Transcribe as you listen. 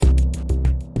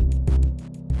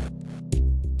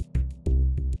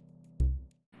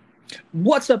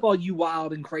What's up, all you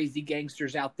wild and crazy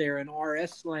gangsters out there in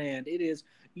RS land? It is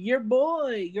your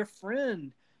boy, your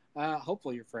friend.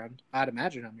 Hopefully your friend. I'd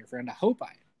imagine I'm your friend. I hope I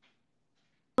am.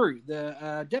 Drew,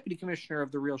 the Deputy Commissioner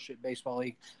of the Real Shit Baseball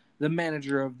League, the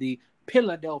manager of the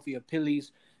Philadelphia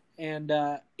Phillies, and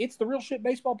it's the Real Shit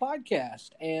Baseball Podcast.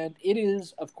 And it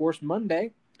is, of course,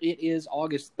 Monday. It is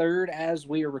August 3rd. As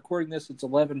we are recording this, it's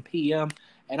 11 p.m.,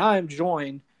 and I am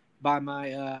joined by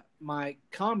my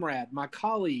comrade, my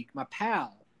colleague, my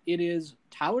pal. It is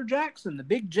Tyler Jackson, the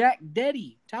Big Jack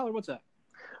Daddy. Tyler, what's up?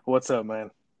 What's up, man?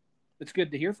 It's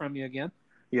good to hear from you again.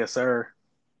 Yes, sir.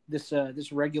 This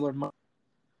regular month,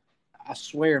 I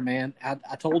swear, man,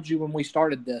 I told you when we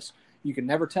started this, you can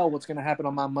never tell what's going to happen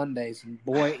on my Mondays. And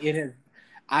boy,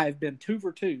 I've been 2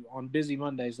 for 2 on busy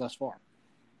Mondays thus far.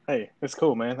 Hey, it's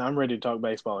cool, man. I'm ready to talk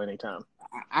baseball anytime.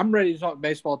 I'm ready to talk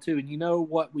baseball, too. And you know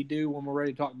what we do when we're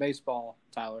ready to talk baseball,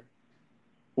 Tyler?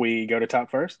 We go to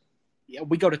top first? Yeah,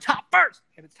 we go to top first,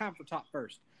 and it's time for top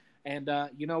first. And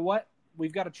you know what?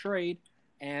 We've got a trade,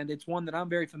 and it's one that I'm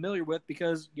very familiar with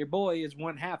because your boy is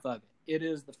one half of it. It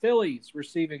is the Phillies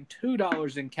receiving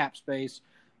 $2 in cap space,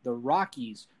 the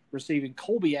Rockies receiving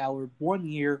Colby Allard, 1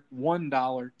 year,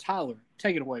 $1. Tyler,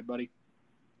 take it away, buddy.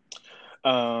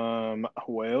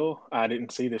 Well, I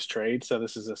didn't see this trade, so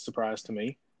this is a surprise to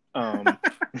me.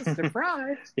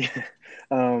 Surprise!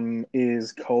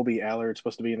 Is Colby Allard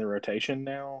supposed to be in the rotation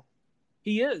now?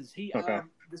 He is. Okay.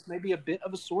 This may be a bit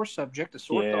of a sore subject, a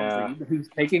sore thumb for you, but he's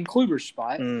taking Kluber's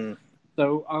spot.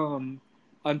 So,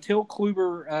 until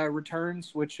Kluber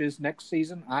returns, which is next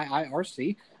season,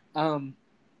 IIRC, Allard's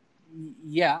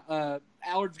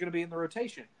going to be in the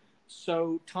rotation.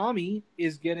 So Tommy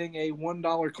is getting a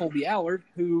 $1 Colby Allard,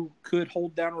 who could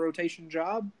hold down a rotation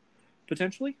job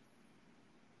potentially.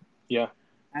 Yeah,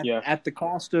 at the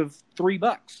cost of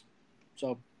 $3.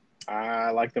 So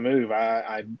I like the move.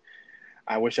 I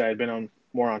wish I had been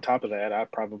more on top of that. I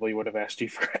probably would have asked you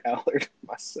for Allard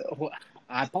myself. Well,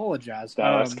 I apologize.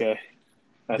 No, that's okay.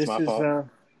 That's my fault.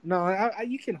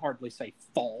 You can hardly say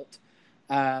fault.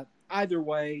 Either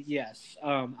way, yes.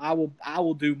 I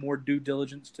will do more due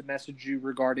diligence to message you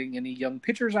regarding any young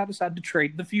pitchers I decide to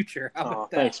trade in the future.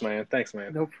 Thanks, man.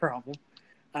 No problem.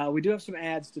 We do have some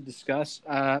ads to discuss.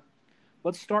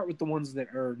 Let's start with the ones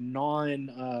that are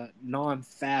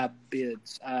non-fab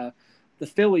bids. The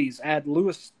Phillies add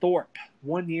Lewis Thorpe,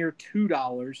 1 year,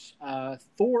 $2.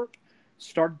 Thorpe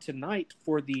started tonight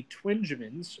for the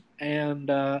Twingemans,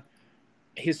 and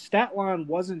his stat line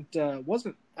wasn't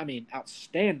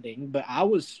outstanding, but I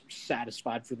was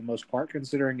satisfied for the most part,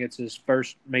 considering it's his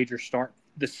first major start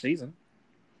this season.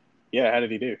 Yeah, how did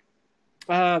he do?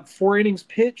 4 innings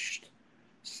pitched,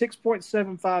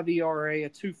 6.75 ERA, a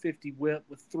 250 WHIP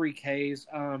with 3 Ks.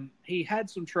 He had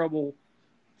some trouble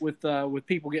with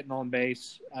people getting on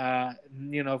base.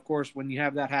 Of course, when you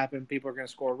have that happen, people are going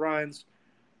to score runs.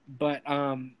 But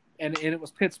and it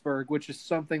was Pittsburgh, which is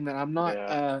something that I'm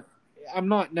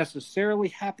not necessarily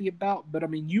happy about. But I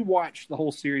mean, you watch the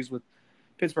whole series with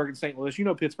Pittsburgh and St. Louis. You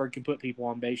know Pittsburgh can put people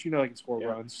on base. You know they can score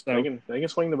runs. So they can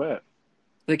swing the bat.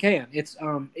 They can. It's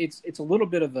a little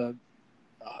bit of a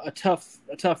tough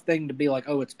thing to be like,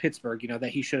 oh, it's Pittsburgh, that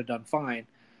he should have done fine.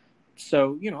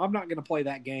 So, I'm not going to play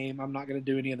that game. I'm not going to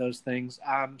do any of those things.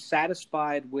 I'm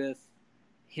satisfied with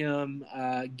him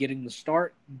getting the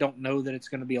start. Don't know that it's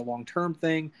going to be a long-term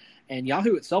thing. And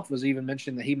Yahoo itself was even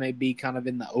mentioning that he may be kind of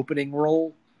in the opening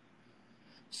role.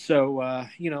 So,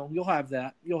 you'll have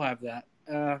that.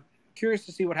 Curious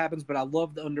to see what happens, but I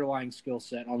love the underlying skill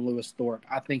set on Lewis Thorpe.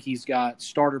 I think he's got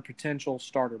starter potential,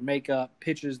 starter makeup,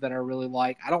 pitches that I really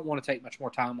like. I don't want to take much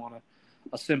more time on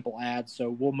a simple ad, so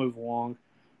we'll move along.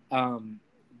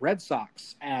 Red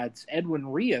Sox adds Edwin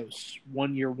Rios,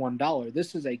 1 year, $1.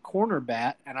 This is a corner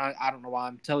bat, and I don't know why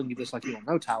I'm telling you this like you don't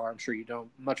know, Tyler. I'm sure you know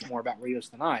much more about Rios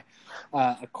than I.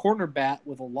 A corner bat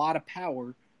with a lot of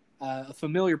power, a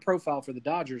familiar profile for the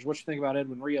Dodgers. What you think about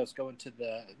Edwin Rios going to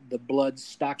the Blood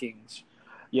Stockings?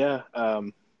 Yeah,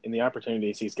 in the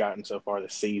opportunities he's gotten so far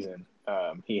this season,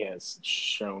 he has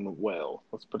shown well.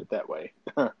 Let's put it that way.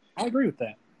 I agree with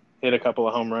that. Hit a couple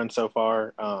of home runs so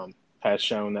far. Has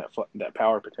shown that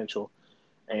power potential,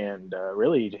 and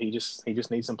really he just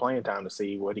needs some playing time to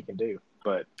see what he can do.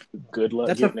 But good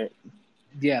luck getting it.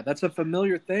 Yeah, that's a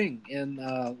familiar thing in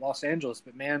Los Angeles.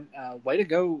 But man, way to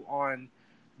go on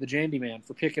the Jandy man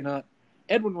for picking up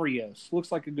Edwin Rios.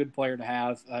 Looks like a good player to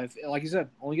have. Like you said,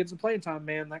 only get some playing time,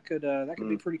 man. That could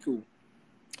be pretty cool.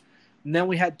 And then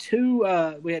we had two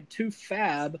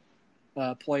fab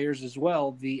players as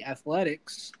well. The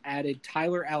Athletics added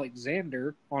Tyler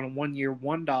Alexander on a 1 year,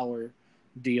 $1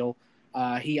 deal.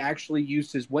 he actually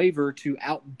used his waiver to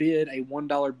outbid a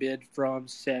 $1 bid from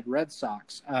said Red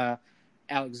Sox.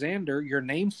 Alexander, your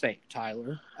namesake,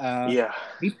 Tyler.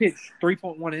 He pitched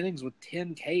 3.1 innings with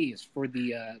 10 Ks for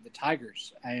the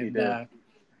Tigers, and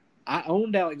I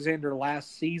owned Alexander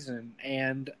last season,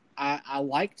 and I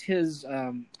liked his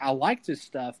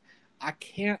stuff.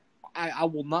 I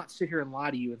will not sit here and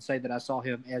lie to you and say that I saw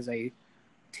him as a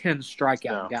 10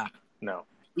 strikeout guy. No.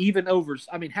 Even over,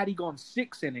 had he gone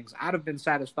 6 innings, I'd have been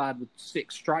satisfied with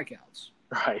 6 strikeouts.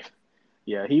 Right.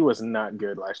 Yeah, he was not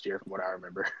good last year from what I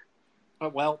remember.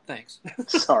 Well, thanks.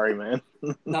 Sorry, man.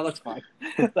 No, that's fine.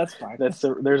 That's fine.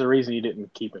 There's a reason you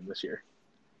didn't keep him this year.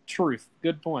 Truth.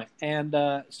 Good point. And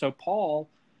so Paul,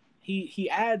 he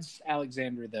adds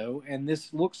Alexander, though, and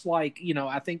this looks like,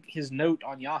 I think his note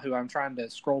on Yahoo, I'm trying to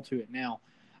scroll to it now,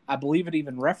 I believe it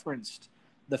even referenced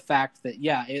the fact that,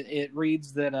 it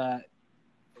reads that,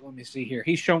 let me see here,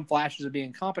 he's shown flashes of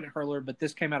being a competent hurler, but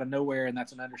this came out of nowhere, and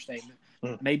that's an understatement.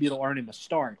 Maybe it'll earn him a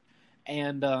start.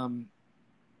 And,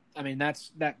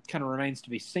 that kind of remains to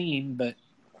be seen, but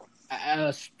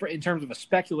in terms of a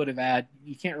speculative ad,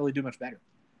 you can't really do much better.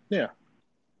 Yeah.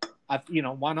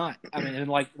 Why not? And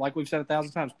like we've said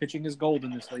 1,000 times, pitching is gold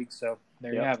in this league, so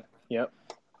there you have it. Yep.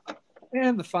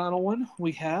 And the final one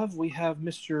we have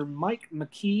Mr. Mike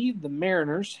McKee, the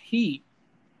Mariners. He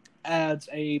adds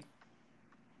I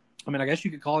guess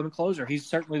you could call him a closer. He's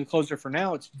certainly the closer for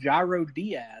now. It's Gyro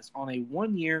Diaz on a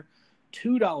 1-year,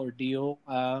 $2 deal.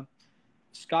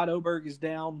 Scott Oberg is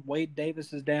down. Wade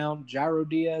Davis is down. Gyro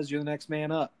Diaz, you're the next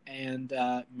man up. And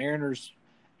Mariners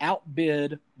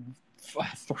outbid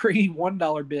 3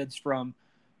 $1 bids from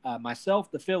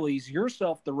myself, the Phillies,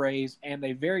 yourself, the Rays, and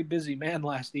a very busy man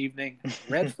last evening,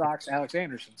 Red Sox, Alex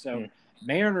Anderson. So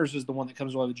Mariners is the one that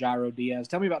comes away with Gyro Diaz.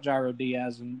 Tell me about Gyro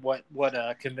Diaz and what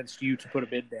convinced you to put a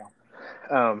bid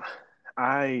down.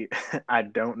 I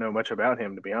don't know much about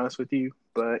him, to be honest with you,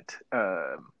 but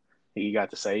he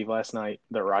got the save last night.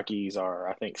 The Rockies are,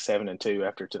 I think, 7-2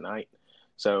 after tonight.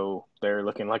 So they're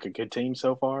looking like a good team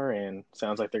so far, and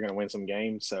sounds like they're going to win some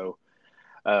games. So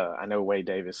I know Wade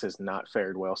Davis has not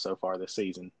fared well so far this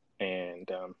season, and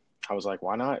I was like,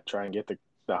 why not try and get the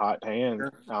hot hand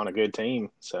on a good team?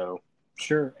 So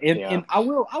sure, and I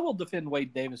will defend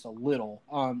Wade Davis a little.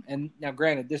 And now,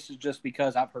 granted, this is just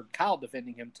because I've heard Kyle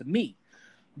defending him to me,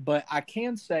 but I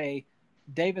can say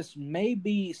Davis may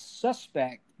be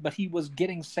suspect, but he was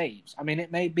getting saves.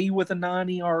 It may be with a 9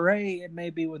 ERA, it may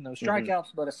be with no strikeouts,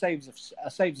 but a save's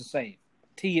a save.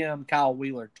 TM Kyle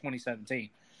Wheeler 2017.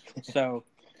 So,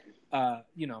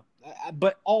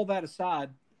 but all that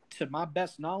aside, to my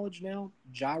best knowledge now,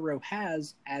 Gyro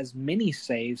has as many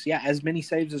saves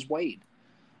as Wade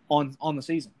on the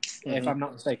season, if I'm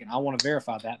not mistaken. I want to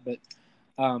verify that. But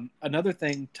another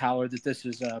thing, Tyler, that this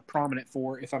is prominent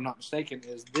for, if I'm not mistaken,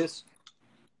 is this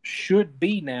should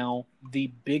be now the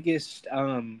biggest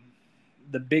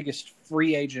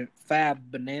free agent fab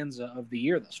bonanza of the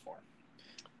year thus far.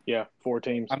 Yeah, 4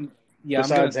 teams.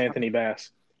 Besides Anthony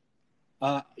Bass.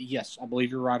 Yes, I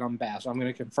believe you're right on Bass. I'm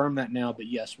going to confirm that now, but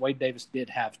yes, Wade Davis did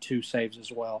have 2 saves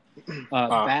as well.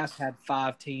 Bass had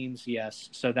 5 teams, yes,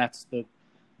 so that's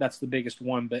the biggest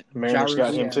one. But Mariners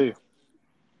got him too.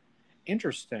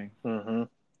 Interesting.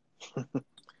 Mm-hmm.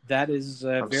 That is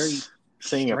very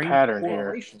seeing a pattern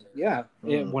here. Yeah,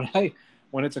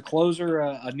 when it's a closer,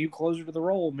 a new closer to the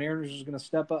role, Mariners is going to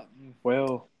step up.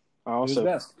 Well,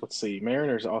 let's see.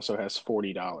 Mariners also has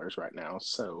 $40 right now,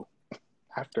 so.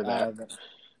 After that,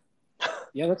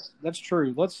 yeah, that's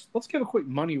true. Let's give a quick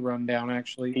money rundown.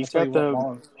 Actually, he's got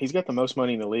the most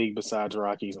money in the league besides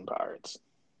Rockies and Pirates.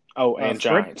 Oh, and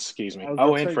Giants. Excuse me.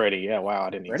 And Freddie. Yeah, wow, I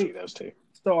didn't even see those two.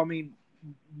 So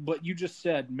but you just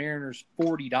said Mariners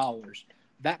 $40.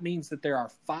 That means that there are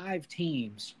 5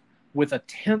 teams with a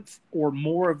tenth or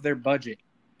more of their budget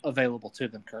available to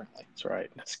them currently. That's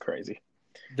right. That's crazy.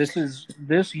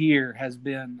 This year has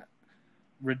been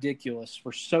ridiculous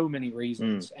for so many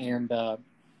reasons. And the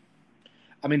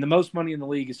most money in the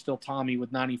league is still Tommy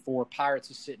with 94. Pirates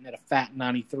is sitting at a fat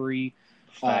 93.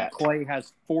 Clay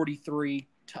has 43.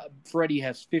 Freddie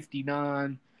has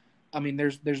 59.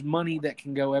 There's money that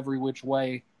can go every which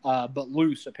way, but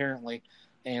loose apparently,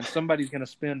 and somebody's going to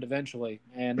spend eventually,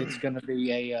 and it's going to be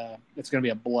a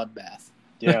bloodbath.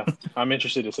 Yeah, I'm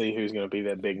interested to see who's going to be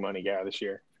that big money guy this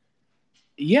year.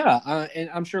 Yeah, and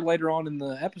I'm sure later on in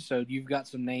the episode you've got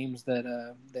some names that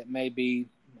may be.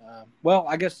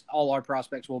 I guess all our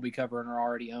prospects we'll be covering are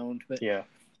already owned, but yeah,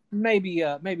 maybe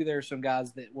there are some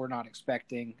guys that we're not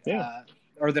expecting,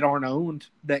 or that aren't owned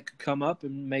that could come up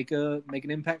and make an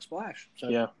impact splash. So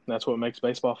yeah, that's what makes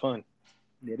baseball fun.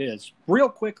 It is. Real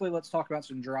quickly, let's talk about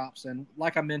some drops. And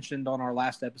like I mentioned on our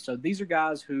last episode, these are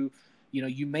guys who,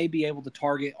 you may be able to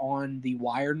target on the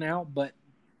wire now, but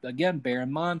again, bear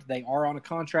in mind they are on a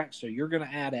contract, so you're going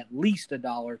to add at least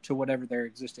 $1 to whatever their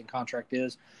existing contract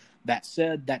is. That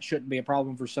said, that shouldn't be a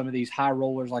problem for some of these high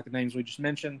rollers like the names we just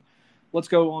mentioned. Let's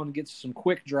go on and get some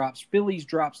quick drops. Phillies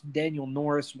drops Daniel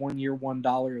Norris, 1 year,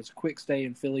 $1. It's a quick stay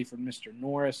in Philly for Mr.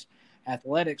 Norris.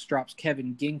 Athletics drops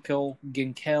Kevin Ginkel. I'm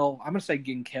going to say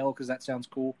Ginkel because that sounds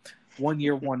cool. 1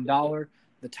 year, $1.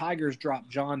 The Tigers drop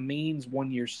John Means,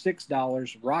 1 year,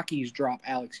 $6. Rockies drop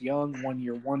Alex Young, 1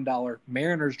 year, $1.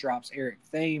 Mariners drops Eric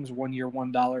Thames, 1 year,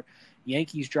 $1.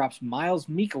 Yankees drops Miles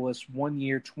Mikolas, 1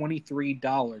 year,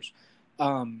 $23.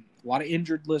 A lot of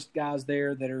injured list guys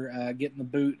there that are getting the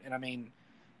boot, and I mean,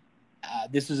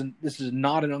 this is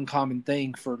not an uncommon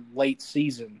thing for late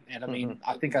season. And I mean,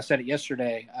 I think I said it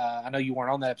yesterday. I know you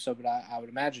weren't on that episode, but I would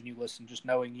imagine you listen. Just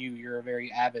knowing you're a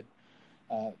very avid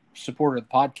supporter of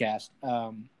the podcast.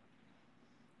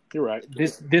 You're right.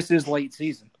 This is late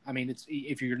season. I mean,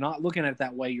 if you're not looking at it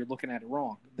that way, you're looking at it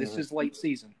wrong. This is late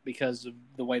season because of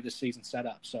the way this season's set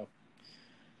up. So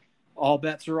all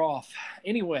bets are off.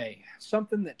 Anyway,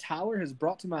 something that Tyler has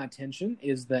brought to my attention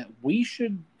is that we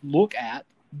should look at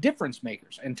difference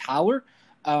makers. And Tyler,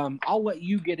 I'll let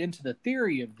you get into the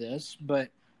theory of this, but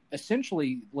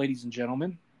essentially, ladies and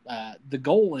gentlemen, the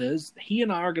goal is he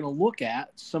and I are going to look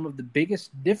at some of the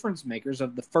biggest difference makers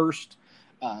of the first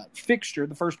fixture,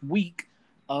 the first week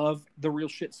of the real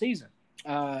shit season.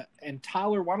 And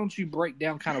Tyler, why don't you break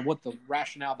down kind of what the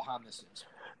rationale behind this is?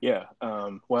 Yeah.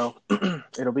 Well,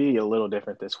 it'll be a little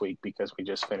different this week because we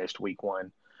just finished week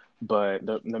 1. But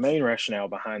the main rationale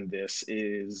behind this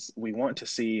is we want to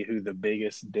see who the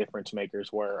biggest difference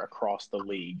makers were across the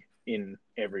league in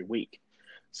every week.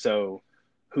 So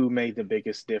who made the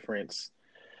biggest difference,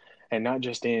 and not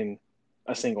just in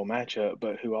a single matchup,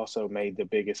 but who also made the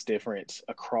biggest difference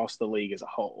across the league as a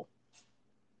whole.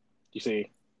 You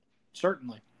see?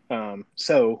 Certainly.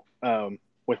 So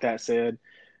with that said,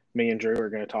 me and Drew are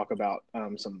going to talk about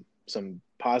some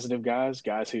positive guys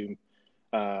who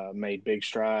made big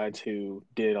strides, who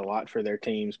did a lot for their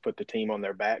teams, put the team on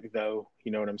their back, though.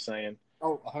 You know what I'm saying?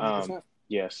 Oh, 100%.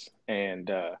 Yes.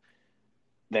 And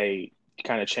they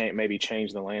kind of maybe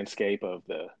change the landscape of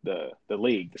the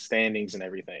league, the standings and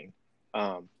everything.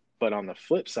 But on the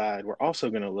flip side, we're also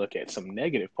going to look at some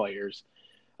negative players,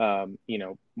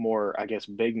 more, I guess,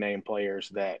 big name players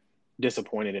that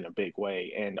disappointed in a big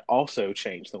way and also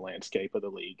changed the landscape of the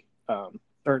league.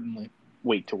 Certainly.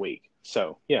 Week to week.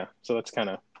 So, yeah. So that's kind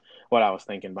of what I was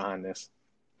thinking behind this.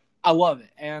 I love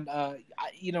it. And,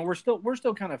 we're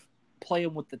still kind of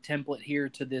playing with the template here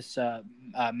to this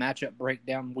matchup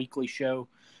breakdown weekly show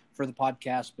for the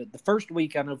podcast. But the first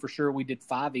week, I know for sure we did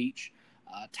 5 each.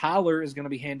 Tyler is going to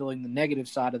be handling the negative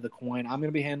side of the coin. I'm going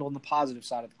to be handling the positive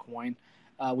side of the coin.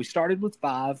 We started with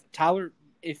 5. Tyler,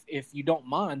 if you don't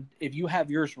mind, if you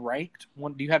have yours ranked,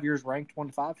 do you have yours ranked 1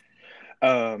 to 5?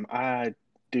 I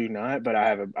do not, but I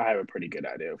have a pretty good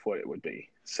idea of what it would be.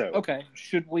 So okay,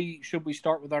 should we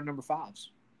start with our number 5s?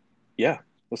 Yeah,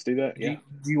 let's do that. Yeah.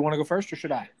 Do you want to go first, or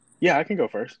should I? Yeah, I can go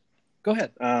first. Go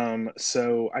ahead.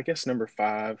 So I guess number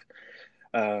 5,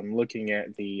 looking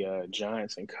at the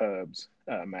Giants and Cubs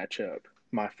matchup,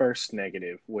 my first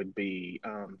negative would be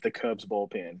the Cubs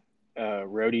bullpen.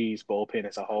 Rhodey's bullpen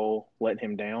as a whole let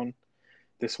him down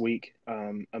this week.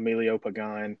 Emilio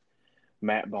Pagan,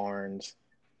 Matt Barnes,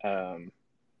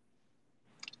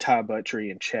 Ty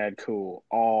Buttrey, and Chad Kuhl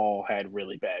all had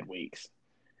really bad weeks.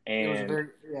 And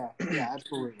yeah,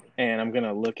 absolutely. And I'm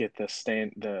gonna look at the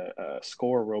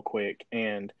score real quick.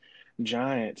 And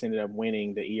Giants ended up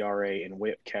winning the ERA and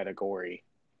WHIP category.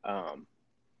 I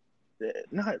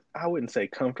wouldn't say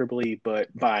comfortably,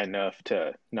 but by enough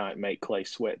to not make Clay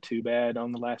sweat too bad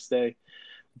on the last day.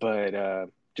 But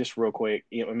just real quick,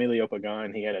 Emilio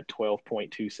Pagan, he had a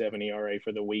 12.27 ERA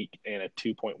for the week and a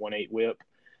 2.18 WHIP.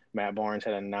 Matt Barnes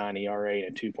had a 9 ERA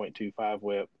and a 2.25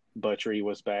 WHIP. Buttrey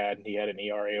was bad. He had an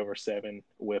ERA over 7,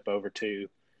 WHIP over 2.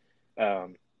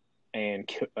 And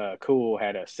Kuhl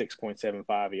had a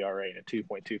 6.75 ERA and a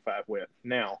 2.25 WHIP.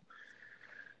 Now,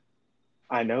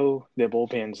 I know the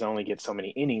bullpens only get so many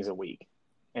innings a week,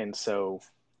 and so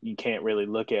you can't really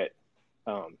look at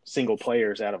single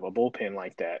players out of a bullpen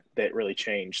like that really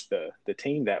changed the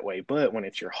team that way. But when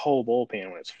it's your whole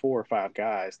bullpen, when it's 4 or 5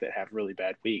 guys that have really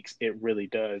bad weeks, it really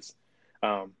does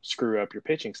screw up your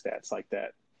pitching stats like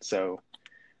that. So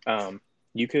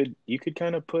you could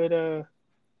kind of put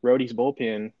Rhodey's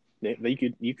bullpen.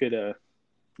 You could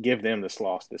give them this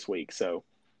loss this week. So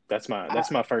that's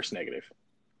my first negative.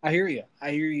 I hear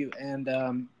you,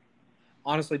 and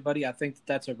honestly, buddy, I think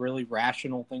that's a really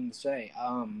rational thing to say.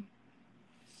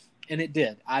 And it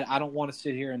did. I don't want to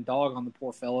sit here and dog on the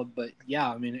poor fella, but yeah,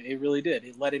 I mean, it really did.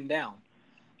 It let him down.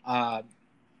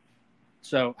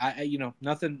 So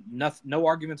nothing, no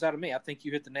arguments out of me. I think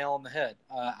you hit the nail on the head.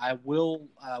 I will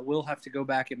have to go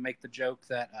back and make the joke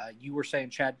that you were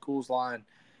saying Chad Cool's line,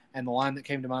 and the line that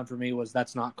came to mind for me was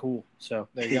 "That's not cool." So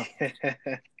there you go.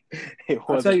 It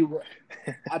wasn't.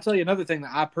 I'll tell you another thing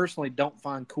that I personally don't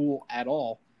find cool at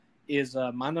all is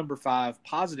my number 5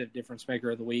 positive difference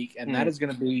maker of the week, and that is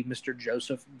going to be Mr.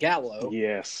 Joseph Gallo.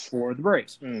 Yes, for the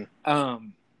Braves.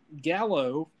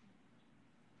 Gallo,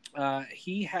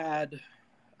 he had.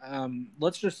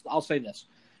 I'll say this: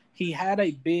 he had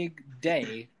a big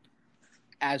day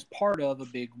as part of a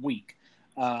big week.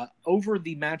 Over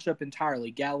the matchup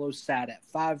entirely, Gallo sat at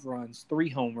 5 runs, 3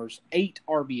 homers, 8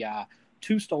 RBI,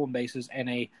 2 stolen bases, and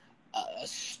a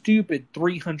stupid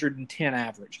 310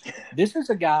 average. This is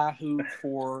a guy who,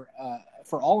 for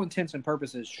all intents and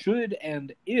purposes, should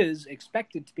and is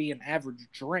expected to be an average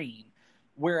drain,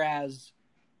 whereas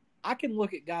I can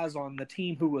look at guys on the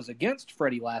team who was against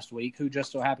Freddie last week, who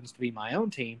just so happens to be my own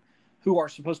team, who are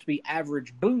supposed to be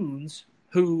average boons,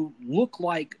 who look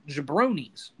like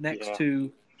jabronis next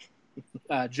to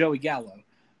Joey Gallo.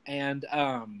 And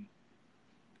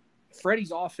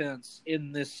Freddie's offense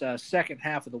in this second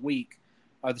half of the week,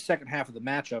 or the second half of the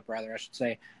matchup, rather, I should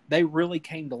say, they really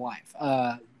came to life.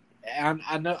 And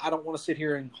I know I don't want to sit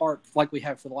here and harp like we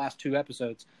have for the last 2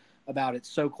 episodes about it's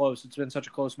so close. It's been such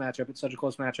a close matchup. It's such a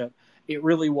close matchup. It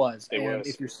really was.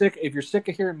 If you're sick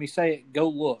of hearing me say it, go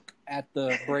look at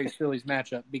the Braves Phillies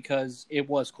matchup because it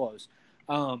was close.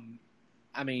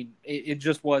 I mean, it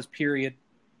just was. Period.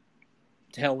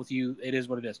 To hell with you. It is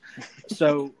what it is.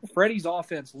 So Freddie's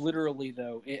offense, literally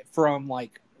though, from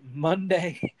like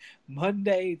Monday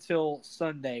till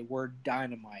Sunday, were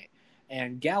dynamite.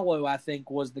 And Gallo, I think,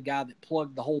 was the guy that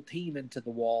plugged the whole team into the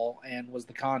wall and was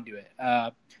the conduit.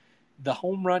 The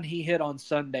home run he hit on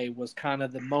Sunday was kind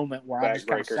of the moment where I just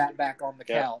kind of sat back on the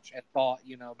couch and thought,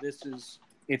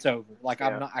 it's over. Like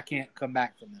I can't come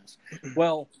back from this.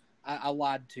 Well, I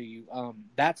lied to you.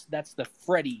 That's the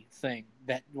Freddie thing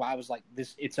that I was like,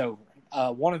 it's over.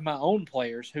 One of my own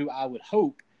players who I would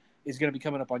hope is going to be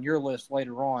coming up on your list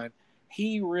later on.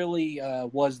 He really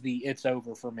was the it's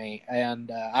over for me.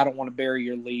 And I don't want to bury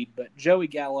your lead, but Joey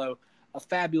Gallo, a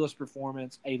fabulous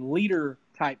performance, a leader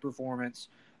type performance.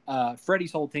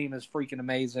 Freddie's whole team is freaking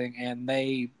amazing, and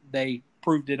they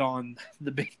proved it on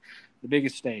the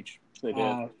biggest stage. They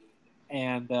did.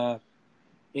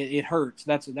 It hurts.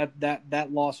 That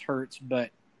loss hurts,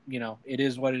 but it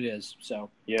is what it is. So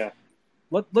yeah,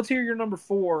 let's hear your number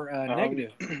 4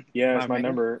 negative. Yeah, it's my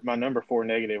number 4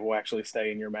 negative will actually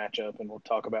stay in your matchup, and we'll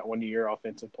talk about one of your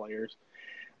offensive players.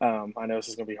 I know this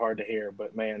is going to be hard to hear,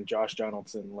 but man, Josh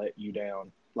Donaldson let you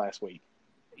down last week.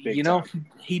 Big time.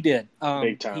 He did.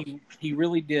 Big time. He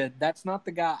really did. That's not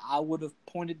the guy I would have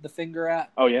pointed the finger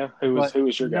at. Oh yeah, who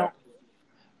was your guy?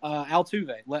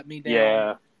 Altuve let me down.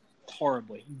 Yeah.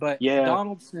 Horribly, but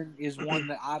Donaldson is one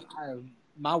that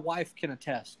my wife can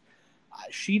attest.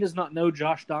 She does not know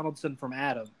Josh Donaldson from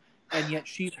Adam, and yet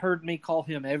she's heard me call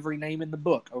him every name in the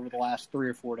book over the last 3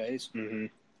 or 4 days. Mm-hmm.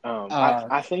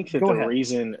 I think that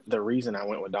the reason I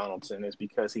went with Donaldson is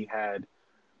because he had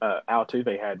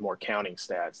Altuve had more counting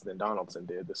stats than Donaldson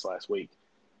did this last week.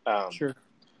 Sure,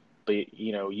 but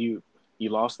you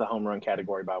lost the home run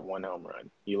category by 1 home run.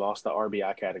 You lost the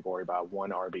RBI category by 1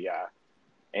 RBI.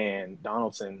 And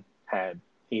Donaldson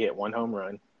hit 1 home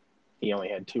run. He only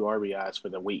had 2 RBIs for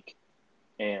the week.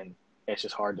 And it's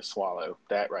just hard to swallow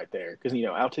that right there. Because,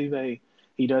 Altuve,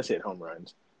 he does hit home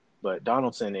runs. But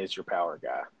Donaldson is your power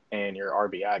guy and your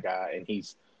RBI guy. And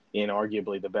he's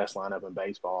inarguably the best lineup in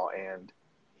baseball. And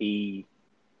he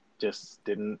just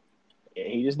didn't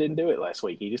do it last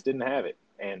week. He just didn't have it.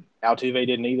 And Altuve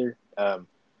didn't either.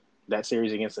 That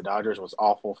series against the Dodgers was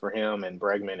awful for him and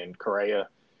Bregman and Correa.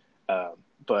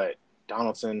 But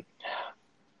Donaldson,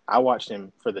 I watched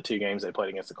him for the 2 games they played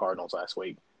against the Cardinals last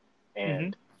week.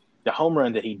 And the home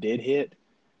run that he did hit,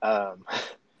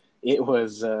 it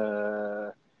was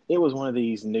one of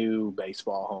these new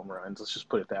baseball home runs. Let's just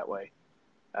put it that way.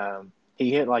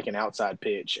 He hit like an outside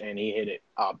pitch, and he hit it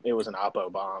up. It was an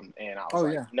oppo bomb, and I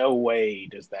was no way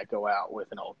does that go out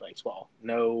with an old baseball.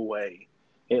 No way.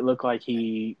 It looked like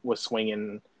he was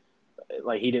swinging,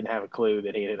 like he didn't have a clue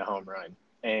that he hit a home run.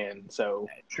 And so,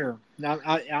 sure. Now,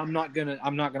 I'm not gonna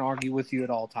argue with you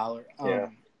at all, Tyler.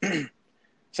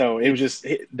 So it was just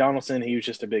Donaldson. He was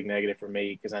just a big negative for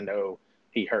me because I know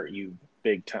he hurt you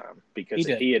big time. Because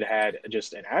if he had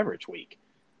just an average week,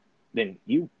 then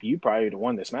you probably would have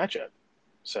won this matchup.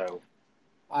 So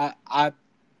I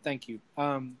thank you.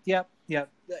 Yeah.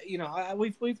 You know,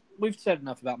 we've said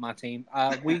enough about my team.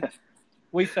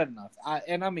 We've said enough,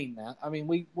 and I mean that. I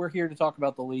mean, we're here to talk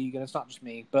about the league, and it's not just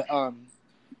me. But on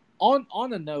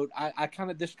a note, I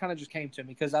kind of just came to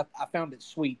me because I found it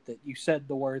sweet that you said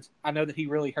the words. I know that he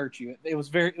really hurt you. It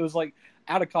was like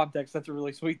out of context. That's a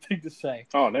really sweet thing to say.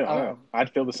 Oh no, I'd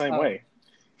feel the same way.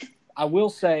 I will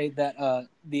say that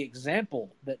the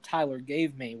example that Tyler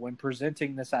gave me when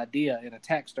presenting this idea in a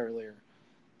text earlier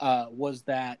was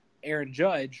that Aaron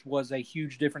Judge was a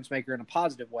huge difference maker in a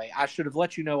positive way. I should have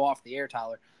let you know off the air,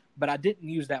 Tyler, but I didn't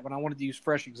use that when I wanted to use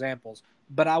fresh examples.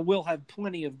 But I will have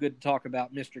plenty of good talk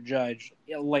about Mr. Judge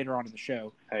later on in the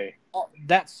show. Hey.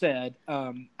 That said,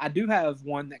 I do have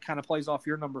one that kind of plays off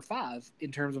your number 5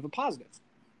 in terms of a positive.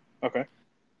 Okay.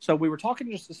 So we were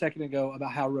talking just a second ago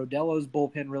about how Rodello's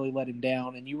bullpen really let him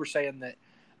down, and you were saying that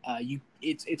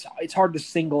it's hard to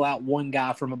single out one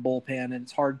guy from a bullpen, and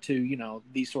it's hard to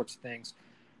these sorts of things.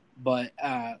 But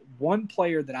one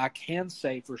player that I can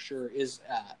say for sure is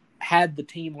had the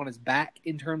team on his back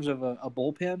in terms of a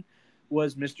bullpen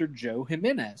was Mr. Joe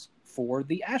Jimenez for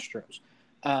the Astros.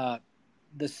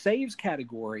 The saves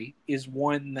category is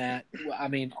one that, I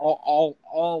mean, all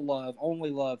love, only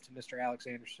love to Mr. Alex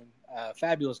Anderson.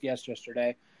 Fabulous guest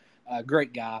yesterday.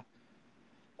 Great guy.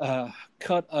 A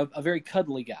very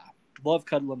cuddly guy. Love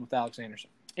cuddling with Alex Anderson.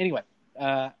 Anyway,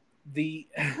 the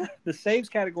saves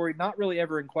category, not really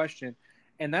ever in question,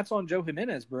 and that's on Joe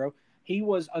Jimenez, bro. He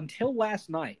was, until last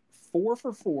night, 4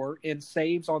 for 4 in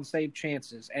saves on save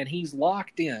chances, and he's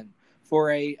locked in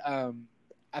for a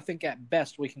I think at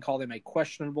best we can call them a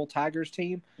questionable Tigers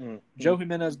team. Mm-hmm. Joe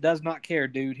Jimenez does not care,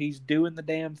 dude. He's doing the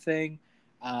damn thing.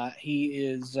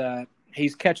 He's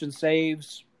catching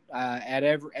saves at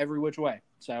every which way.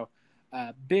 So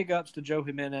big ups to Joe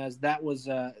Jimenez. That was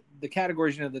the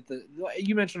categories, that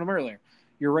you mentioned them earlier.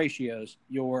 Your ratios,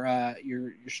 your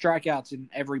strikeouts in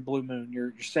every blue moon,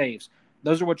 your saves.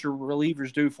 Those are what your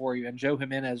relievers do for you, and Joe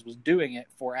Jimenez was doing it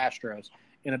for Astros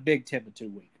in a big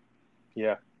 10-2 week.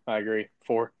 Yeah. I agree.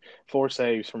 Four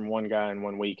saves from one guy in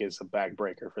 1 week is a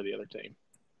backbreaker for the other team.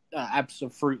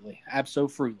 Absolutely.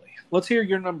 Let's hear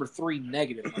your number 3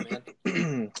 negative, my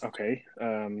man. Okay.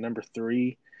 Number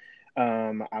 3.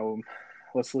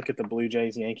 Let's look at the Blue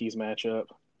Jays-Yankees matchup.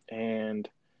 And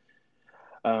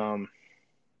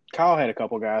Kyle had a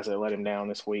couple guys that let him down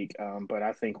this week, but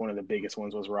I think one of the biggest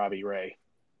ones was Robbie Ray.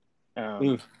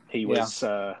 He was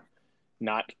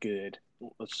not good.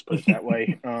 Let's just put it that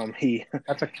way.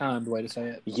 That's a kind way to say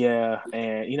it. Yeah,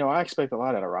 and I expect a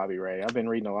lot out of Robbie Ray. I've been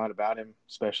reading a lot about him,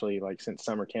 especially like since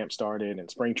summer camp started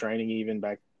and spring training, even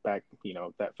back. That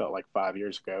felt like 5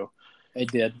 years ago.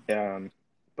 It did.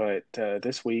 But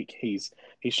this week he's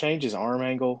changed his arm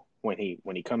angle when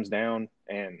he comes down,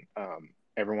 and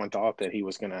everyone thought that he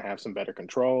was going to have some better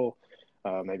control,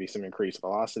 maybe some increased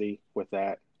velocity with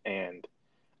that, and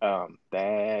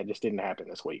that just didn't happen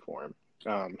this week for him.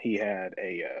 He had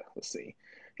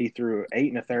he threw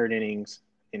 8 1/3 innings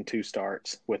in 2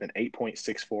 starts with an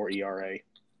 8.64 ERA,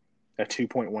 a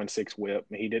 2.16 WHIP.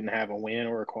 He didn't have a win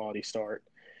or a quality start,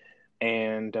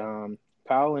 and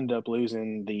Powell ended up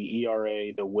losing the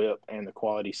ERA, the WHIP, and the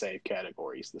quality save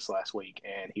categories this last week,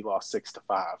 and he lost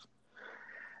 6-5.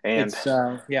 And it's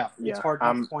hard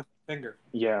not to point the finger.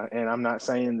 Yeah, and I'm not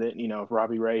saying that if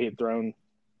Robbie Ray had thrown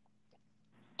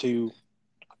 2,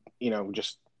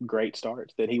 just great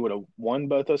starts, that he would have won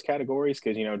both those categories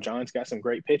because John's got some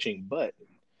great pitching, but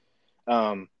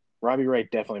Robbie Ray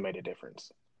definitely made a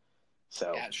difference.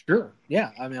 So yeah, sure, yeah,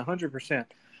 I mean 100%.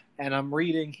 And I'm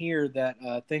reading here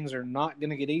that things are not going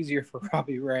to get easier for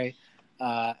Robbie Ray.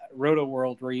 Roto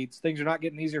World reads, things are not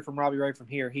getting easier from Robbie Ray from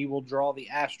here. He will draw the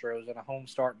Astros in a home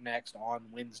start next on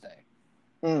Wednesday.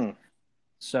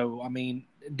 So I mean,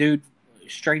 dude,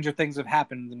 stranger things have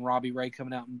happened than Robbie Ray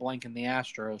coming out and blanking the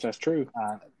Astros. That's true.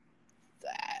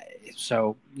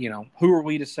 So, who are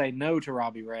we to say no to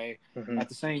Robbie Ray? Mm-hmm. At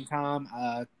the same time,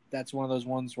 that's one of those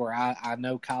ones where I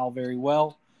know Kyle very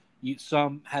well.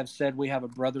 Some have said we have a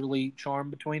brotherly charm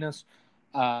between us.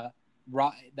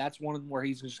 That's one of them where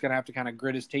he's just going to have to kind of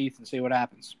grit his teeth and see what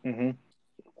happens. Mm-hmm.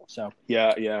 So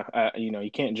yeah.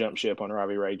 You can't jump ship on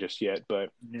Robbie Ray just yet, but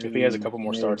if he has a couple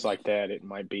more starts like that, it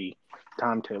might be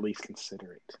time to at least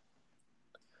consider it.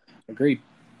 Agreed.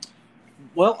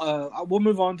 Well, we'll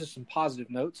move on to some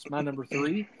positive notes. My number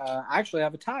 3, I actually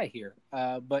have a tie here,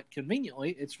 but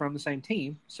conveniently, it's from the same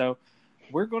team. So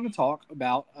we're going to talk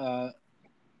about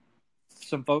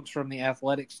some folks from the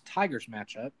Athletics Tigers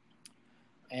matchup,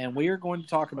 and we are going to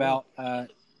talk about Tyler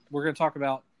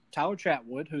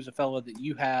Chatwood, who's a fellow that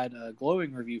you had a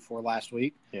glowing review for last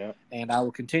week. Yeah, and I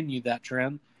will continue that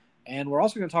trend. And we're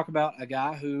also going to talk about a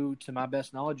guy who, to my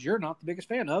best knowledge, you're not the biggest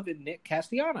fan of, in Nick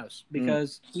Castellanos,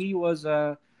 because he was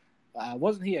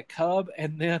wasn't he a Cub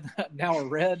and then now a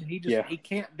Red? He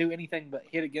can't do anything but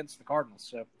hit against the Cardinals.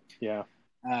 So yeah.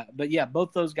 But yeah,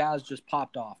 both those guys just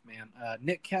popped off, man.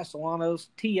 Nick Castellanos,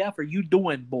 TF, are you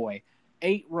doing, boy?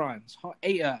 8 runs,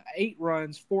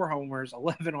 4 homers,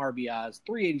 11 RBIs,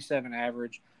 387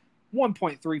 average,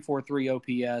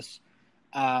 1.343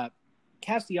 OPS.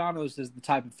 Castellanos is the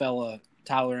type of fella,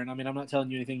 Tyler, and I mean, I'm not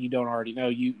telling you anything you don't already know.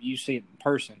 You see it in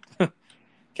person.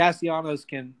 Castellanos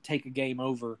can take a game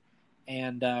over.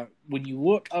 And when you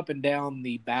look up and down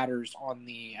the batters on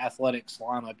the Athletics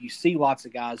lineup, you see lots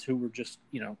of guys who were just,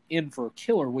 in for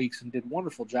killer weeks and did a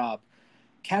wonderful job.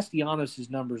 Castellanos'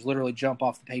 numbers literally jump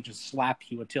off the page and slap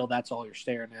you until that's all you're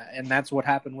staring at. And that's what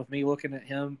happened with me looking at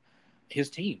his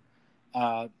team.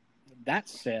 That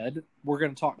said, we're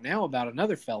going to talk now about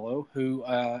another fellow who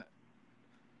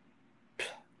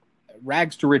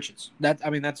rags to riches. That's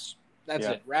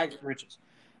it, rags to riches.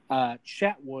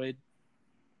 Chatwood.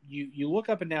 You look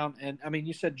up and down, and I mean,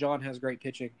 you said John has great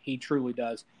pitching. He truly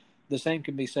does. The same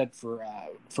can be said for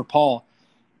Paul,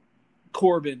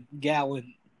 Corbin,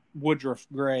 Gallen, Woodruff,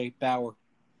 Gray, Bauer,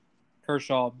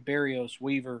 Kershaw, Berrios,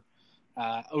 Weaver,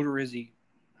 Odorizzi.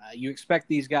 You expect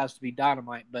these guys to be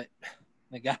dynamite, but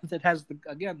the guy that has the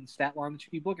stat line that you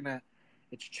keep looking at,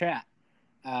 it's Chat.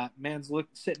 Man's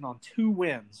sitting on 2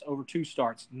 wins over 2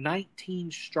 starts, 19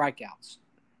 strikeouts,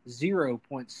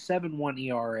 0.71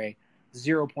 ERA.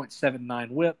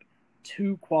 0.79 whip,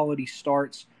 2 quality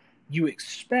starts. You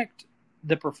expect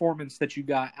the performance that you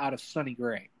got out of Sonny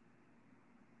Gray.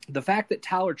 The fact that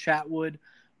Tyler Chatwood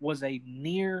was a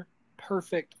near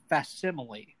perfect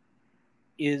facsimile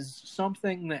is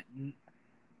something that,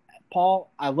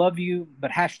 Paul, I love you,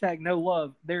 but #no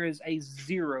love. There is a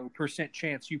 0%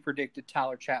 chance you predicted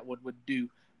Tyler Chatwood would do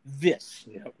this.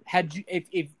 Yep. Had you,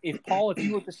 if Paul, if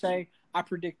you were to say, I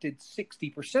predicted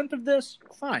 60% of this,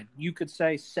 fine. You could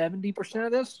say 70%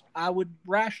 of this. I would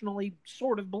rationally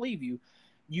sort of believe you.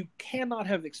 You cannot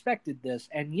have expected this,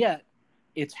 and yet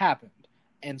it's happened.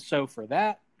 And so for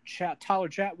that, Tyler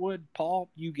Chatwood, Paul,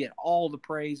 you get all the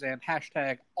praise and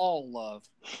 #all love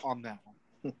on that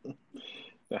one.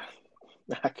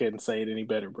 I couldn't say it any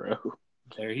better, bro.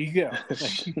 There you go.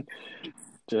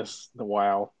 Just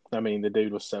wow. I mean, the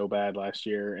dude was so bad last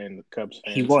year, and the Cubs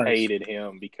fans hated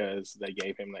him because they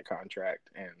gave him that contract.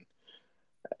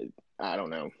 And I don't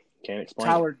know. Can't explain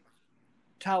it.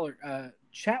 Tyler,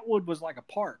 Chatwood was like a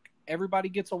park. Everybody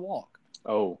gets a walk.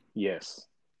 Oh, yes.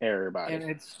 Everybody.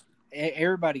 And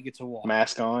everybody gets a walk.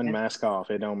 Mask on, mask off.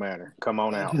 It don't matter. Come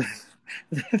on out.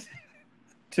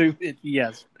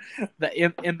 Yes.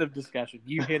 The end of discussion.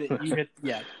 You hit it.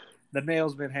 Yeah. The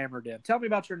nail's been hammered in. Tell me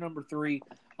about your number 3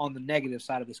 on the negative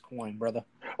side of this coin, brother.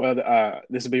 Well,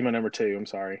 this would be my number 2. I'm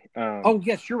sorry.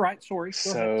 Yes, you're right. Sorry.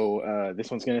 So this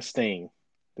one's going to sting.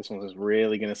 This one's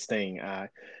really going to sting. I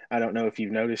don't know if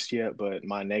you've noticed yet, but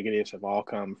my negatives have all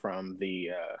come from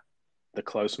the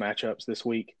close matchups this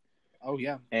week. Oh,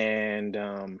 yeah. And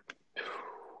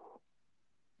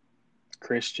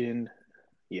Christian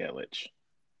Yelich.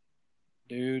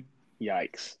 Dude.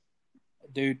 Yikes.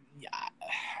 Dude.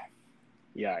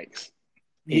 Yikes.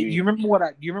 You remember what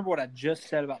I just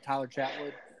said about Tyler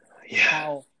Chatwood? Yeah.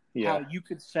 How you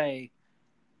could say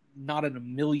not in a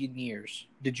million years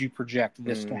did you project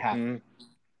this to happen.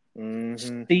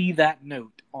 Mm-hmm. See that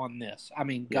note on this. I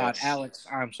mean, God, yes. Alex,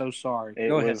 I'm so sorry.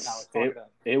 Go ahead, Alex. Talk it up.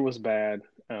 It was bad.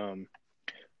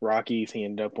 Rockies, he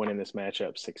ended up winning this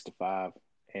matchup 6-5.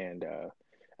 And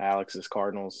Alex's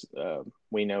Cardinals,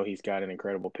 we know he's got an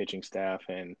incredible pitching staff,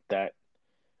 and that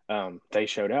they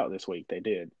showed out this week. They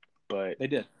did. But they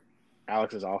did.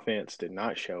 Alex's offense did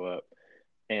not show up,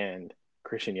 and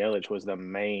Christian Yelich was the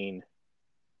main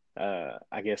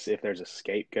I guess if there's a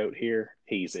scapegoat here,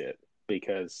 he's it,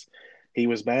 because he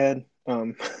was bad,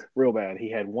 real bad. He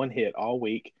had 1 hit all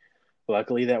week.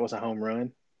 Luckily, that was a home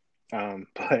run.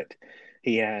 But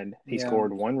he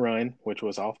scored 1 run, which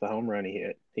was off the home run he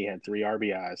hit. He had 3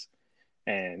 RBIs,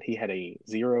 and he had a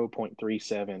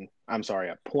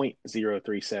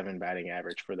 0.37 batting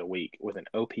average for the week with an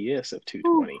OPS of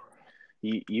 220.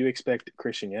 You expect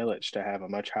Christian Yelich to have a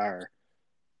much higher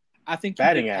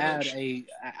batting average.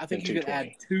 I think you could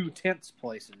add 2 tenths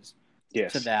places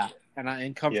to that, and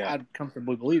I'd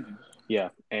comfortably believe you. Yeah,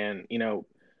 and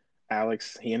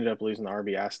Alex, he ended up losing the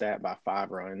RBI stat by 5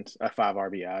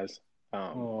 RBIs.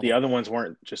 The other ones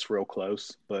weren't just real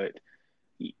close, but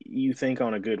you think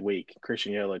on a good week,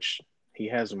 Christian Yelich, he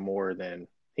has about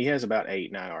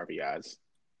 8-9 RBIs.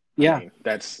 Yeah, I mean,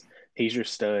 he's your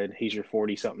stud. He's your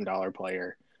 $40-something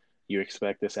player. You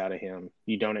expect this out of him.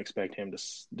 You don't expect him to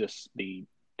just be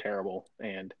terrible.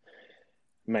 And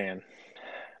man,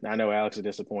 I know Alex is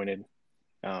disappointed.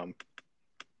 Um,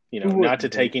 Who not to wouldn't be?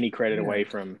 take any credit Yeah. away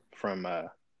from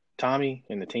Tommy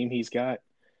and the team he's got,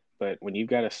 but when you've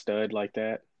got a stud like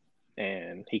that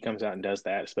and he comes out and does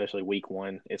that, especially week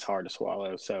one, it's hard to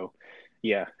swallow. So,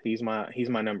 yeah, he's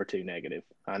my number 2 negative.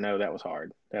 I know that was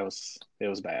hard. It was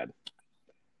bad.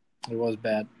 It was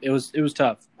bad. It was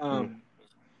tough.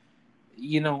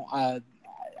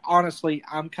 Honestly,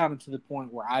 I'm kind of to the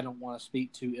point where I don't want to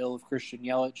speak too ill of Christian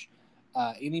Yelich.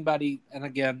 Anybody, and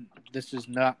again, this is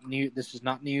not new. This is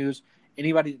not news.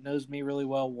 Anybody that knows me really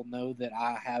well will know that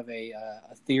I have a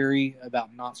theory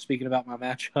about not speaking about my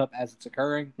matchup as it's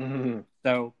occurring. Mm-hmm.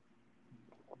 So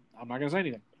I'm not going to say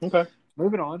anything. Okay.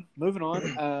 Moving on.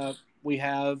 We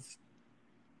have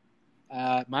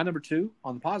my number 2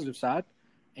 on the positive side.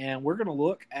 And we're going to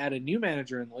look at a new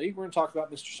manager in the league. We're going to talk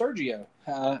about Mr. Sergio.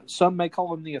 Some may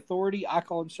call him the authority. I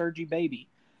call him Sergi Baby.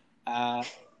 And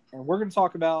we're going to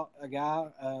talk about a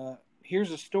guy.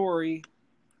 Here's a story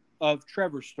of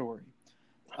Trevor's story.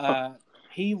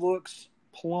 He looks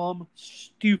plumb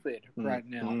stupid right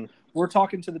now. Mm-hmm. We're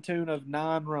talking to the tune of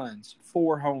 9 runs,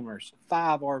 4 homers,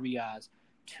 5 RBIs,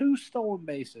 2 stolen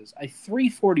bases, a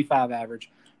 345 average,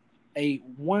 a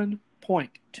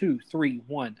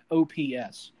 1.231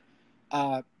 OPS.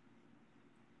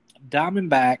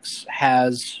 Diamondbacks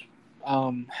has,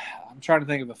 I'm trying to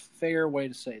think of a fair way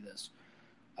to say this,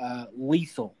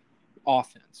 lethal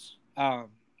offense.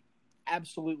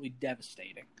 Absolutely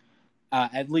devastating,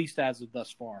 at least as of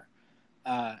thus far.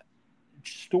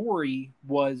 Story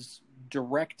was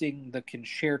directing the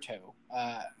concerto.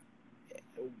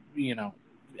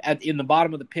 In the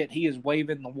bottom of the pit, he is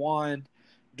waving the wand,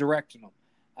 directing them.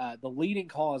 The leading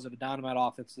cause of a dynamite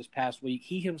offense this past week,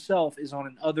 he himself is on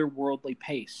an otherworldly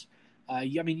pace.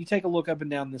 You take a look up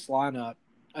and down this lineup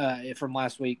from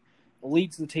last week,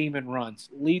 leads the team in runs,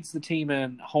 leads the team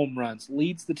in home runs,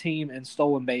 leads the team in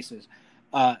stolen bases.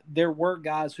 There were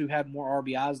guys who had more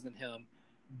RBIs than him,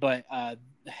 but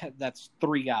that's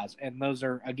 3 guys. And those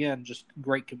are, again, just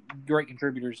great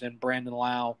contributors in Brandon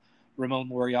Lau, Ramon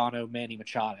Laureano, Manny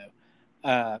Machado.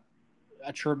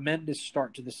 A tremendous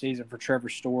start to the season for Trevor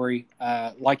Story.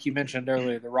 Like you mentioned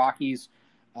earlier, the Rockies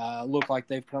look like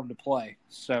they've come to play.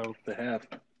 So they have.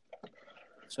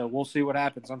 So we'll see what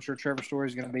happens. I'm sure Trevor Story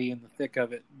is going to be in the thick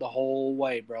of it the whole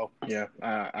way, bro. Yeah,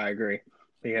 I agree.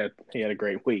 He had a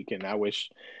great week, and I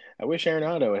wish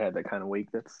Arenado had that kind of week.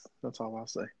 That's all I'll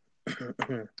say.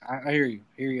 I hear you.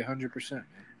 100%, man.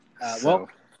 Well,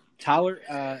 Tyler,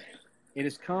 it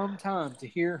has come time to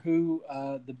hear who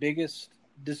the biggest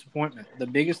disappointment, the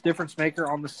biggest difference maker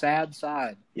on the sad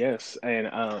side. Yes, and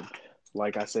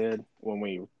like I said when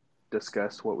we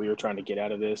discussed what we were trying to get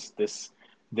out of this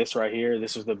right here,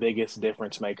 this was the biggest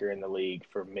difference maker in the league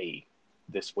for me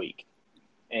this week.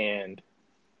 And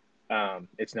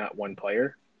it's not one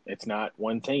player, it's not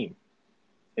one team,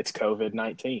 it's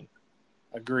COVID-19.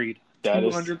 Agreed.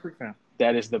 200%.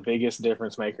 That is the biggest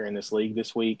difference maker in this league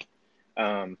this week.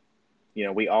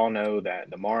 We all know that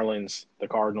the Marlins, the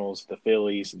Cardinals, the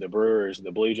Phillies, the Brewers,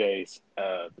 the Blue Jays,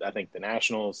 I think the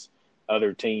Nationals,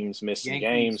 other teams missed some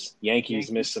games.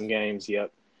 Yankees missed some games,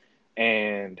 yep.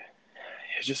 And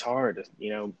it's just hard,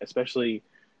 especially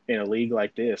in a league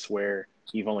like this where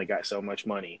you've only got so much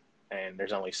money and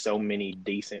there's only so many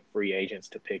decent free agents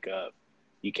to pick up.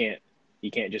 You can't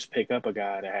just pick up a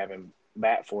guy to have him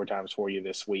bat 4 times for you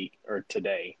this week or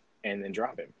today and then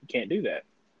drop him. You can't do that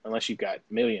unless you've got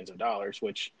millions of dollars,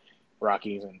 which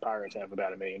Rockies and Pirates have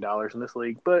about $1 million in this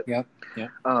league. But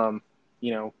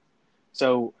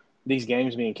so these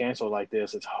games being canceled like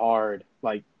this, it's hard.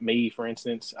 Like me, for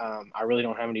instance, I really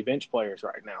don't have any bench players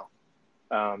right now.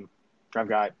 I've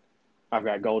got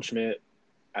Goldschmidt,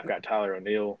 I've got Tyler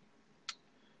O'Neill,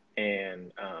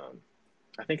 and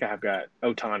I think I've got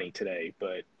Ohtani today,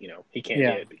 but he can't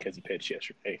hit because he pitched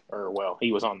yesterday,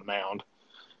 he was on the mound.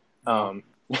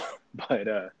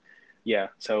 But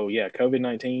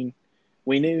COVID-19,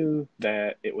 we knew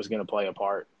that it was going to play a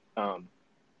part,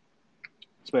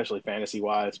 especially fantasy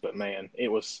wise. But man,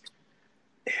 it's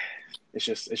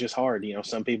just hard.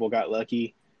 Some people got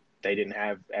lucky; they didn't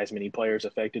have as many players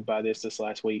affected by this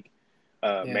last week.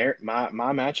 My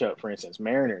matchup, for instance,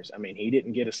 Mariners. I mean, he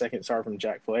didn't get a second start from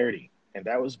Jack Flaherty, and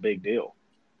that was a big deal.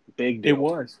 Big deal. It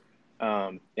was.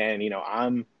 And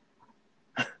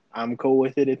I'm cool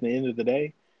with it at the end of the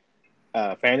day.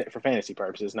 For fantasy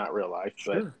purposes, not real life,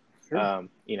 sure.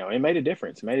 It made a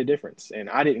difference. And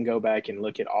I didn't go back and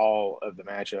look at all of the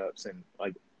matchups and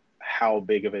like how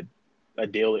big of a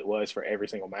deal it was for every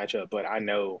single matchup, but I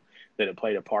know that it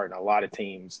played a part in a lot of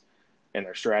teams and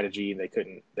their strategy. They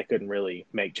couldn't really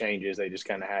make changes. They just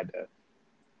kind of had to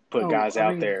put Oh, guys I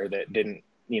out mean, there that didn't,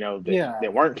 yeah,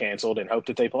 that weren't canceled and hope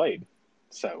that they played.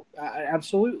 So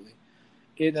absolutely.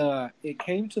 It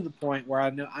came to the point where I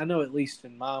know at least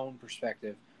in my own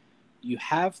perspective, you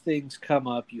have things come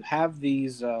up, you have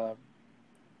these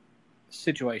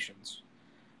situations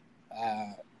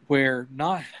where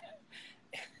not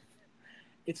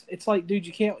it's like, dude,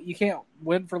 you can't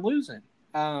win for losing.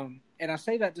 And I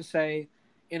say that to say,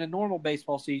 in a normal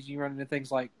baseball season, you run into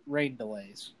things like rain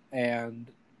delays and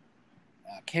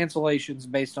cancellations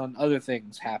based on other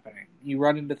things happening. You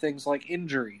run into things like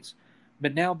injuries,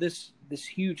 but now this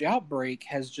huge outbreak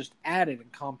has just added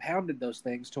and compounded those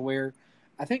things to where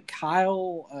I think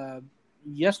Kyle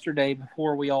yesterday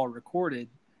before we all recorded,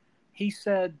 he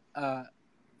said,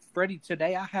 "Freddie,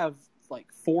 today I have like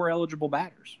 4 eligible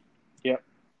batters." yep.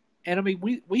 And I mean,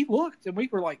 we looked and we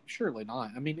were like, surely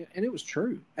not. I mean, and it was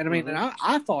true. And I mean, Mm-hmm. and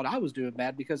I thought I was doing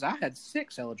bad because I had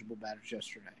 6 eligible batters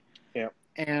yesterday. Yep.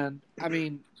 And I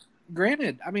mean,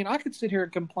 granted, I mean, I could sit here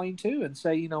and complain too and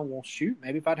say, well, shoot,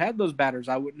 maybe if I'd had those batters,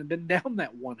 I wouldn't have been down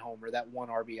that 1 homer, that 1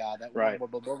 RBI, that right.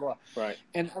 one blah, blah, blah, blah. Right.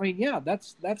 And I mean, yeah,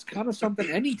 that's kind of something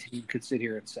any team could sit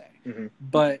here and say. Mm-hmm.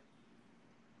 But,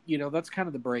 that's kind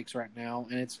of the breaks right now.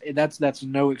 And that's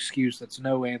no excuse. That's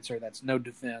no answer. That's no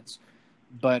defense.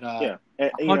 But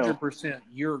 100%,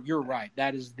 you're right.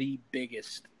 That is the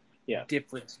biggest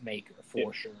difference maker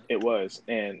for sure. It was.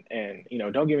 And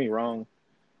don't get me wrong.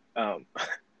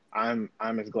 I'm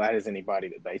as glad as anybody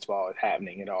that baseball is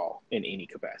happening at all in any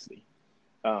capacity.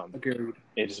 Agreed.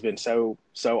 It has been so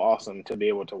awesome to be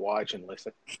able to watch and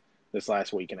listen this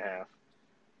last week and a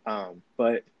half.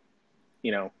 But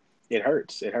it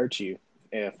hurts. It hurts you,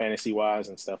 fantasy wise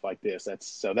and stuff like this.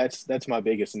 That's my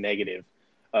biggest negative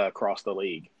across the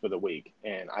league for the week.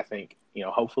 And I think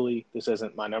hopefully this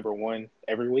isn't my number one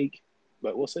every week,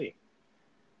 but we'll see.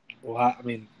 Well, I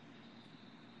mean,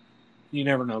 you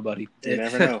never know, buddy. You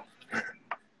never know.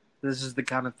 This is the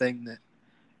kind of thing that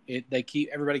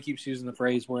everybody keeps using the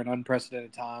phrase, we're in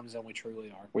unprecedented times, and we truly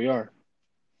are. We are.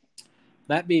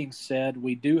 That being said,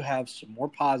 we do have some more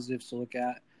positives to look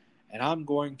at, and I'm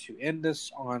going to end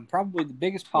this on probably the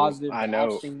biggest positive that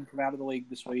I've seen come out of the league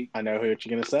this week. I know what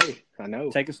you're going to say. I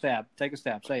know. Take a stab. Say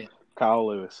it. Kyle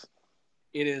Lewis.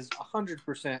 It is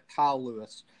 100% Kyle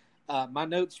Lewis. My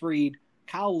notes read,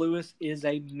 Kyle Lewis is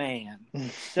a man.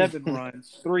 7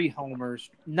 runs, 3 homers,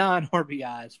 9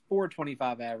 RBIs,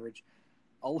 425 average,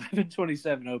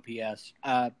 1127 OPS.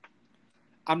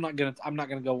 I'm not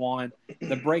gonna go on.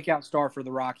 The breakout star for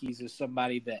the Rockies is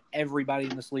somebody that everybody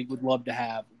in this league would love to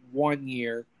have. 1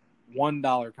 year,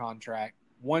 $1 contract.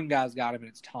 One guy's got him, and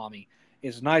it's Tommy.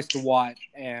 It's nice to watch,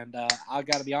 and I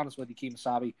got to be honest with you,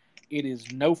 Kemosabe, it is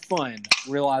no fun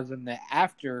realizing that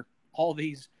after all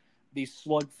these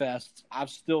slugfests, I've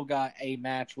still got a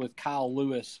match with Kyle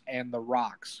Lewis and the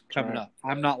Rocks coming up.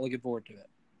 I'm not looking forward to it.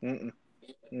 Mm-mm.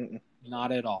 Mm-mm.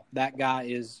 Not at all. That guy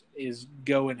is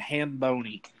going ham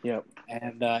bony. Yep.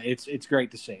 And it's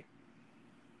great to see.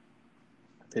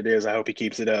 It is. I hope he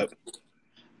keeps it up.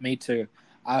 Me too.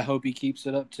 I hope he keeps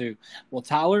it up too. Well,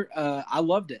 Tyler, I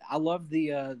loved it. I love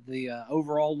the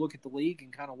overall look at the league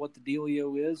and kind of what the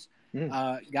dealio is.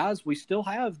 Guys, we still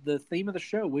have the theme of the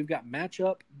show. We've got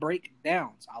matchup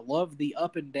breakdowns. I love the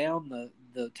up and down,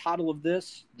 the title of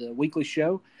this, the weekly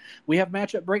show. We have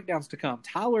matchup breakdowns to come.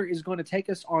 Tyler is going to take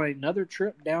us on another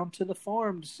trip down to the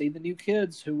farm to see the new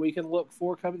kids who we can look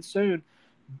for coming soon.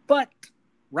 But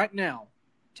right now,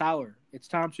 Tyler, it's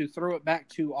time to throw it back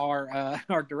to our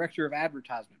director of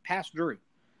advertisement, Past Drew.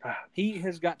 He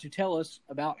has got to tell us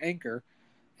about Anchor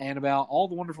and about all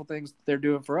the wonderful things that they're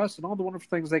doing for us and all the wonderful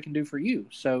things they can do for you.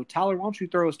 So, Tyler, why don't you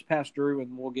throw us to Past Drew,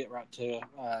 and we'll get right to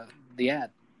the ad.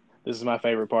 This is my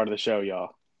favorite part of the show,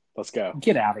 y'all. Let's go.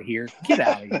 Get out of here. Get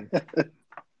out of here.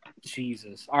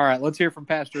 Jesus. All right, let's hear from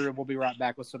Past Drew, and we'll be right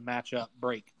back with some matchup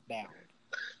breakdown.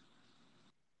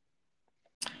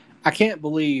 I can't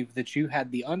believe that you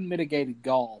had the unmitigated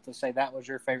gall to say that was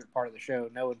your favorite part of the show,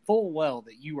 knowing full well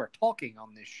that you are talking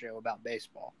on this show about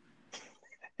baseball.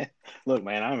 Look,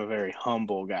 man, I'm a very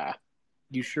humble guy.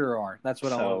 You sure are. That's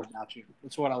what I love about you.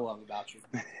 That's what I love about you.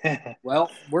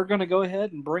 Well, we're going to go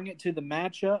ahead and bring it to the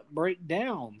matchup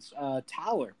breakdowns.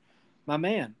 Tyler, my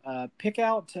man, pick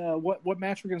out what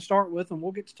match we're going to start with, and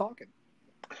we'll get to talking.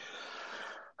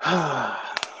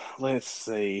 Let's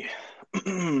see.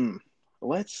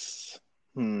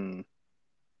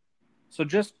 So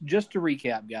just to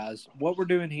recap, guys, what we're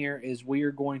doing here is we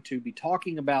are going to be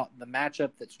talking about the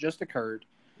matchup that's just occurred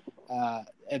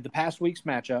at the past week's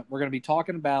matchup. We're going to be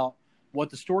talking about what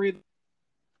the story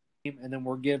and then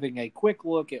we're giving a quick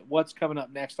look at what's coming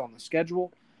up next on the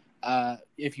schedule.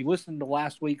 If you listened to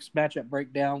last week's matchup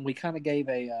breakdown, we kind of gave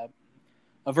a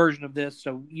version of this,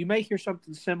 so you may hear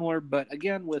something similar, but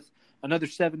again, with another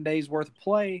 7 days worth of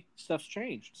play, stuff's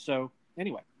changed. So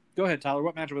anyway, go ahead, Tyler.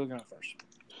 What matchup are we looking at first?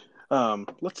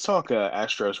 Let's talk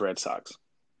Astros Red Sox.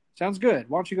 Sounds good.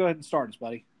 Why don't you go ahead and start us,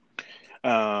 buddy?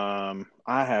 I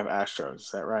have Astros.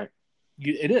 Is that right?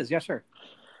 It is, yes, sir.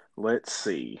 Let's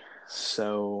see.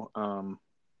 So,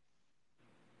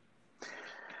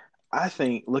 I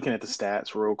think looking at the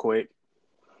stats real quick,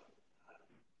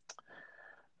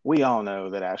 we all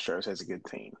know that Astros has a good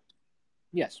team.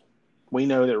 Yes. We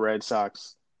know that Red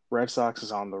Sox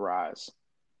is on the rise.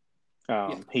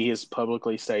 He has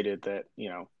publicly stated that,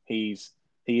 he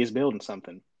is building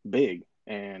something big,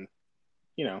 and,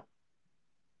 Yeah,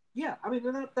 I mean,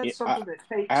 that's something that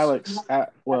takes...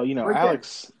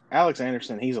 Alex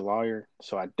Anderson, he's a lawyer,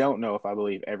 so I don't know if I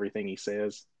believe everything he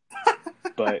says,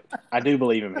 but I do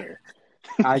believe him here.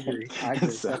 I agree.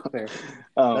 So, that's fair.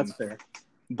 That's fair.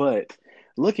 But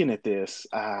looking at this,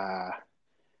 I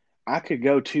could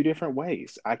go two different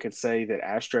ways. I could say that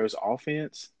Astros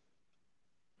offense,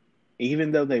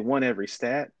 even though they won every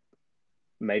stat,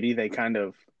 maybe they kind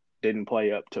of didn't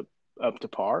play up to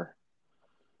par.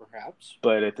 Perhaps.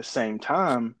 But at the same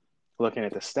time, looking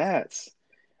at the stats,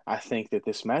 I think that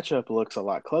this matchup looks a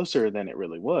lot closer than it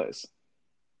really was.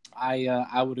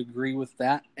 I would agree with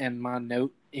that, and my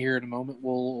note here in a moment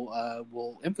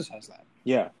will emphasize that.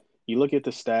 Yeah, you look at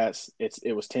the stats;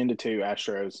 it was 10-2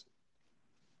 Astros,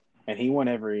 and he won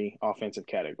every offensive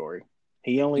category.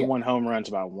 He only won home runs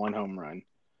by 1 home run.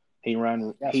 He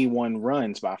won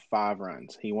runs by 5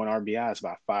 runs. He won RBIs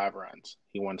by 5 runs.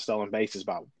 He won stolen bases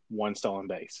by 1 stolen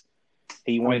base.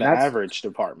 He won the average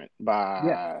department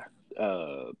by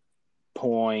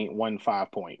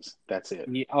 0.15 points. That's it.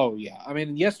 Yeah. Oh, yeah. I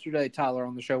mean, yesterday, Tyler,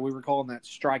 on the show, we were calling that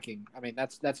striking. I mean,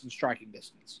 that's in striking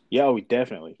distance. Yeah,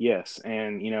 definitely. Yes.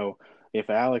 And, if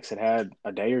Alex had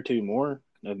a day or two more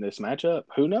in this matchup,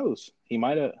 who knows? He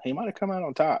might have come out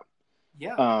on top.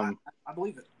 Yeah, I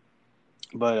believe it.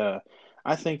 But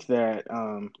I think that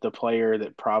the player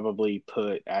that probably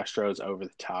put Astros over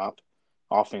the top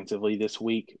offensively this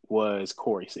week was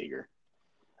Corey Seager.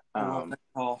 I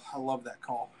love that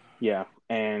call. Yeah,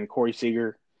 and Corey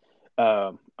Seager,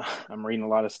 I'm reading a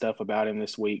lot of stuff about him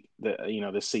this week.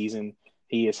 This season,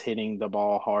 he is hitting the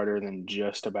ball harder than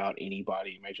just about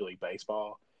anybody in Major League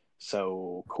Baseball.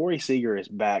 So Corey Seager is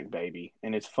back, baby,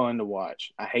 and it's fun to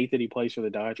watch. I hate that he plays for the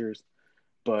Dodgers,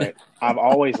 but I've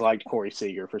always liked Corey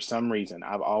Seager for some reason.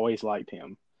 I've always liked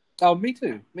him. Oh, me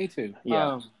too.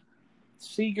 Yeah.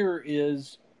 Seager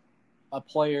is a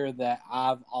player that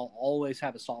I'll always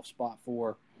have a soft spot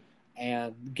for,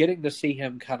 and getting to see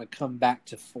him kind of come back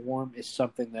to form is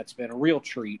something that's been a real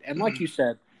treat. And like you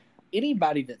said,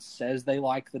 anybody that says they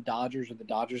like the Dodgers or the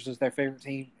Dodgers is their favorite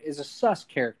team is a sus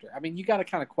character. I mean, you got to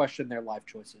kind of question their life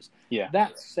choices. Yeah.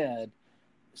 That said,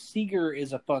 Seager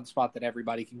is a fun spot that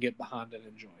everybody can get behind and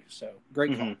enjoy. So,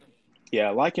 great call.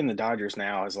 Yeah, liking the Dodgers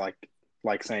now is like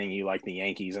saying you like the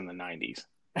Yankees in the 90s.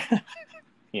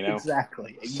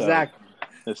 Exactly. So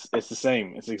it's the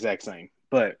same. It's the exact same.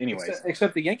 But anyways.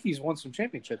 Except the Yankees won some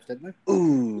championships, didn't they?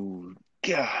 Ooh,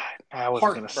 God. I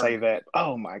wasn't going to say that.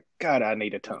 Oh, my God. I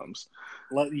need a Tums.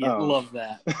 Love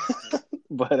that.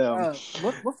 But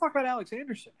let's talk about Alex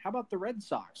Anderson. How about the Red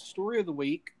Sox? Story of the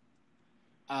week.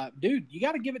 Dude, you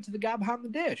got to give it to the guy behind the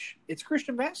dish. It's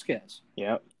Christian Vasquez.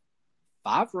 Yep.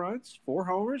 5 runs, 4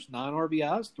 homers, 9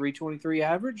 RBIs, 323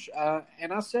 average.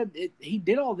 And I said he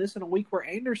did all this in a week where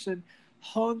Anderson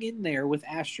hung in there with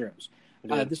Astros.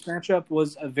 This matchup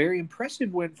was a very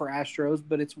impressive win for Astros,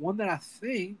 but it's one that I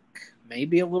think may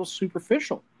be a little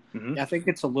superficial. Mm-hmm. I think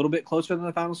it's a little bit closer than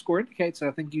the final score indicates, and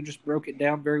I think you just broke it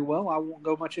down very well. I won't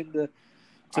go much into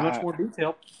much more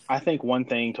detail. I think one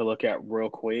thing to look at real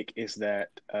quick is that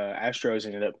Astros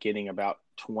ended up getting about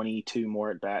 22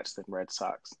 more at-bats than Red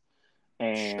Sox.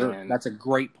 And sure, that's a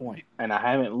great point. And I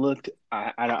haven't looked.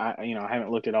 I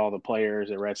haven't looked at all the players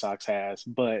that Red Sox has,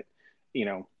 but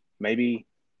maybe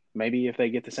if they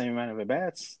get the same amount of at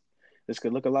bats, this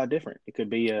could look a lot different. It could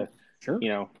be it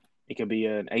could be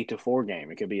an 8-4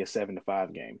 game. It could be a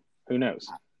 7-5 game. Who knows?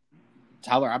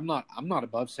 Tyler, I'm not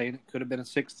above saying it could have been a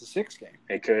 6-6 game.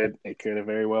 It could have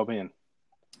very well been.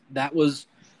 That was,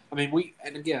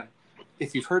 and again,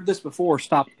 if you've heard this before,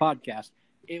 stop the podcast.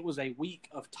 It was a week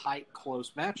of tight,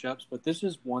 close matchups, but this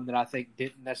is one that I think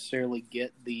didn't necessarily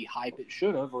get the hype it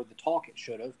should have or the talk it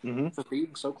should have for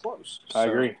being so close. I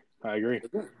agree.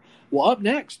 Well, up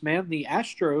next, man, the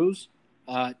Astros,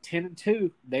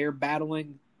 10-2. They're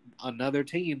battling another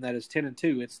team that is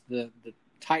 10-2. It's the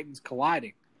Titans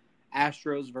colliding.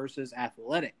 Astros versus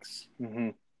Athletics. Mm-hmm.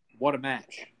 What a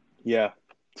match. Yeah,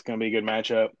 it's going to be a good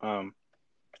matchup.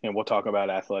 And we'll talk about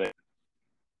Athletics.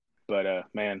 But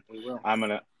man, We will. I'm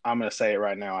gonna say it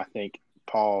right now. I think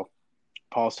Paul's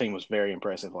team was very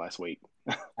impressive last week.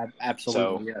 Absolutely,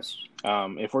 So, yes.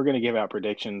 If we're gonna give out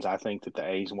predictions, I think that the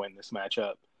A's win this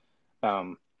matchup.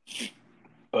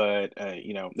 But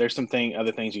there's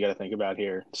other things you got to think about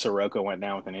here. Soroka went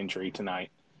down with an injury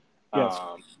tonight. Yes.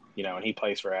 And he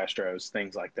plays for Astros,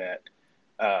 things like that.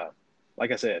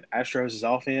 Like I said, Astros'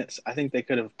 offense, I think they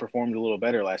could have performed a little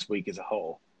better last week as a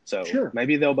whole. So Sure.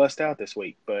 maybe they'll bust out this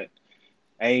week. But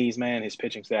A's, man, his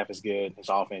pitching staff is good. His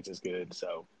offense is good.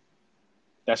 So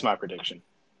that's my prediction.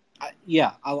 I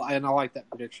like that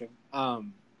prediction.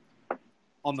 On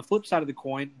the flip side of the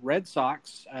coin, Red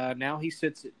Sox, now he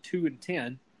sits at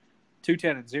 2-10,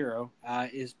 2-10-0,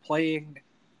 is playing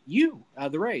you,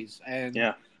 the Rays. And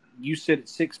you sit at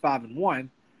 6-5-1.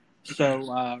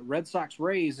 So Red Sox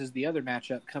Rays is the other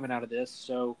matchup coming out of this.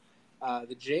 So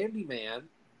the Jandy Man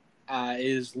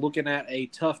is looking at a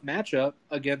tough matchup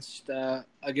against a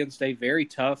very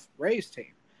tough Rays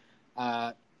team.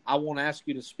 I won't ask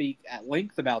you to speak at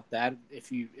length about that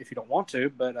if you don't want to,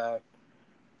 but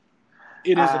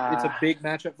it's a big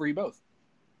matchup for you both.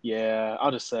 Yeah,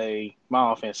 I'll just say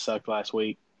my offense sucked last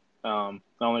week. The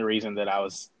only reason that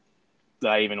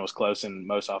I even was close in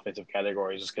most offensive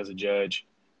categories is because of Judge,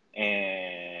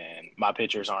 and my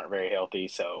pitchers aren't very healthy,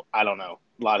 so I don't know.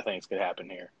 A lot of things could happen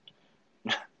here.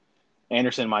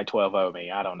 Anderson might 12-0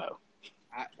 me. I don't know.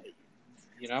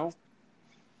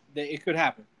 It could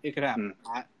happen. It could happen.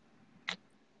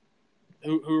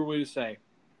 Who are we to say?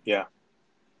 Yeah.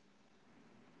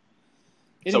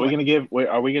 Anyway, so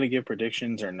are we gonna give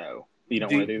predictions or no? You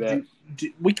don't want to do that?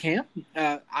 We can.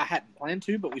 I hadn't planned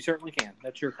to, but we certainly can.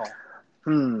 That's your call.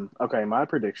 Okay, my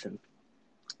prediction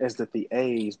is that the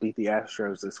A's beat the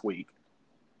Astros this week,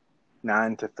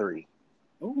 9-3.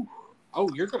 Oh,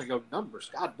 you're going to go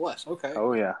numbers. God bless. Okay.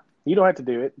 Oh yeah, you don't have to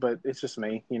do it, but it's just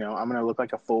me. I'm going to look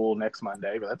like a fool next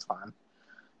Monday, but that's fine.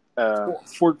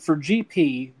 For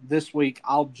GP this week,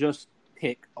 I'll just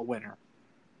pick a winner.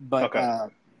 But okay.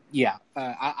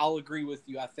 I'll agree with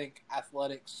you. I think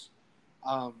Athletics,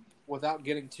 without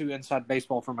getting too inside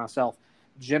baseball for myself,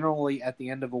 generally at the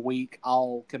end of a week,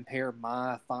 I'll compare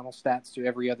my final stats to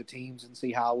every other team's and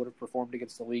see how I would have performed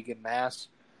against the league in mass.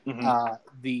 Mm-hmm.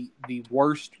 The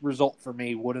worst result for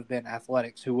me would have been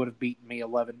Athletics, who would have beaten me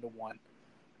 11-1.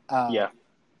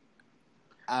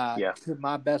 To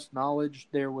my best knowledge,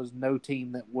 there was no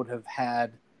team that would have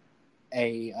had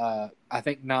I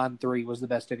think 9-3 was the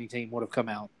best any team would have come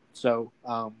out. So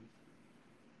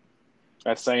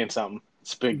that's saying something.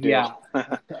 It's a big deal.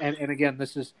 Yeah, and again,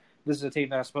 this is a team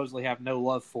that I supposedly have no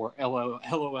love for. LOL.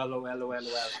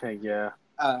 Yeah.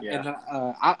 And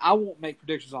I won't make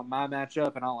predictions on my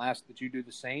matchup, and I'll ask that you do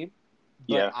the same.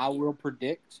 But I will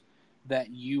predict that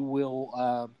you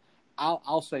will.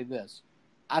 I'll say this: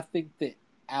 I think that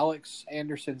Alex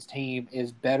Anderson's team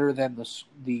is better than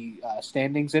the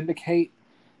standings indicate,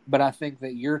 but I think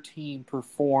that your team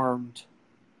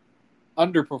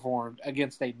underperformed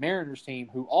against a Mariners team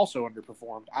who also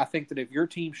underperformed. I think that if your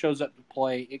team shows up to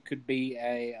play, it could be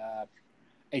a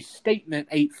statement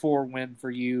 8-4 win for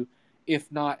you,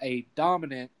 if not a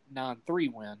dominant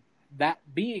 9-3 win. That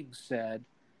being said,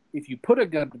 if you put a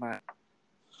gun to my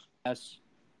ass,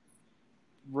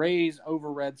 Rays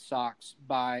over Red Sox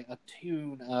by a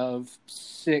tune of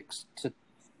 6-3.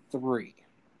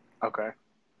 Okay.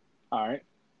 All right.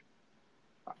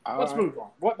 Let's move on.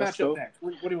 What matchup next?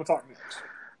 What do you want to talk next?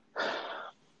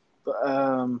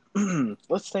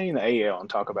 Let's stay in the AL and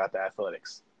talk about the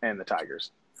Athletics and the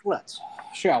Tigers. Let's,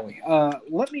 shall we?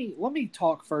 Let me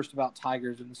talk first about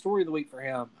Tigers and the story of the week for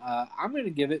him. I'm going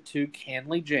to give it to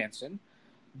Kenley Jansen,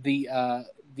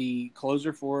 the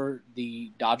closer for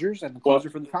the Dodgers and the closer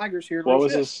for the Tigers here. What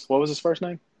was his first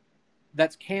name?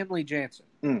 That's Kenley Jansen.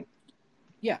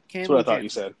 Yeah, Kenley. That's what I thought you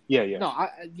said. Yeah. No,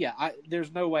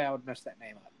 there's no way I would mess that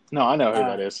name up. No, I know who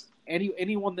that is.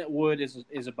 Anyone that would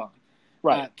is a bum.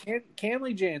 Right.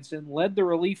 Kenley Jansen led the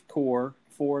relief corps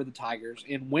for the Tigers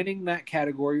in winning that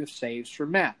category of saves for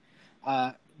Matt.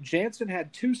 Jansen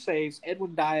had 2 saves.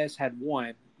 Edwin Diaz had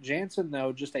 1. Jansen,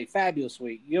 though, just a fabulous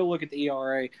week. You'll look at the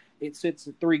ERA. It sits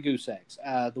at 3 goose eggs.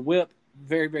 The whip,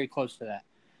 very, very close to that.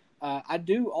 I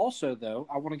do also, though,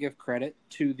 I want to give credit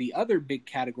to the other big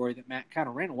category that Matt kind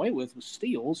of ran away with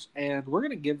steals, and we're going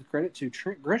to give the credit to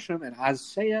Trent Grisham and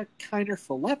Isaiah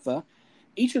Kiner-Falefa.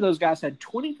 Each of those guys had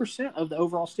 20% of the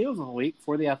overall steals in the week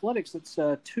for the Athletics. That's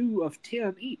 2 of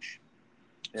 10 each.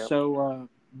 Yep. So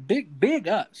big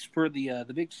ups for the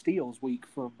big steals week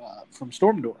from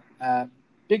Storm Door.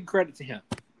 Big credit to him.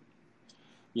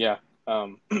 Yeah.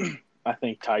 I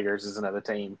think Tigers is another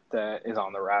team that is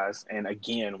on the rise. And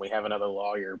again, we have another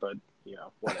lawyer, but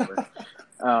whatever.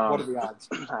 What are the odds?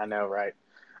 I know, right?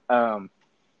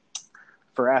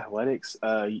 For athletics,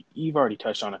 you've already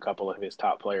touched on a couple of his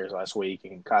top players last week,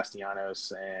 in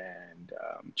Castellanos and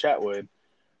Chatwood.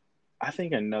 I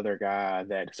think another guy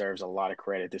that deserves a lot of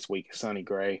credit this week is Sonny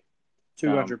Gray.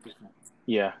 200%.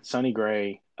 Yeah, Sonny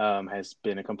Gray has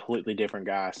been a completely different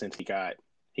guy since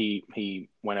he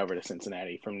went over to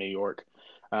Cincinnati from New York.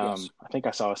 Yes. I think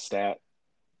I saw a stat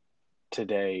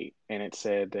today, and it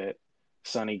said that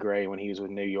Sonny Gray, when he was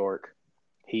with New York,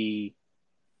 he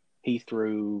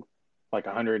threw like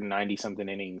 190 something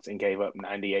innings and gave up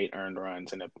 98 earned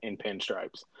runs in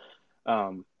pinstripes.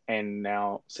 And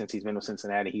now, since he's been with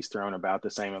Cincinnati, he's thrown about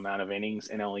the same amount of innings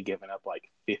and only given up like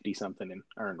 50 something in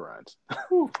earned runs.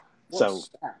 So,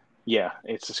 yeah,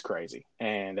 it's just crazy.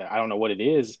 And I don't know what it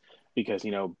is because,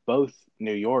 both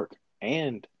New York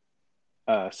and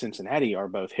Cincinnati are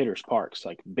both hitters' parks,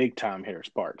 like big time hitters'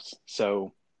 parks.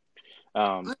 So,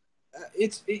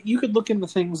 you could look into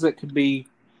things that could be,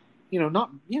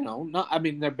 not, I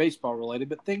mean, they're baseball related,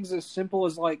 but things as simple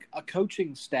as like a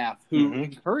coaching staff who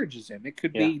encourages him. It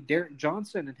could be Derek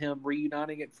Johnson and him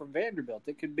reuniting it from Vanderbilt.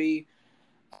 It could be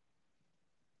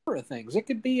things. It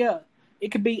could be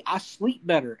I sleep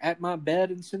better at my bed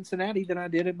in Cincinnati than I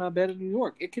did in my bed in New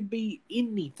York. It could be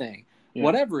anything. Yeah.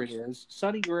 Whatever it is,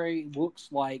 Sonny Gray looks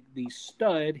like the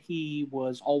stud he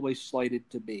was always slated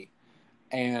to be.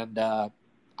 And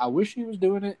I wish he was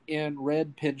doing it in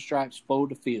red pinstripes, faux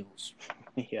de fils.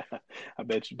 Yeah, I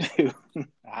bet you do.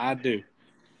 I do.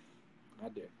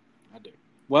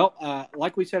 Well,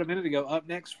 like we said a minute ago, up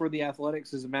next for the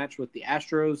Athletics is a match with the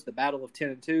Astros, the battle of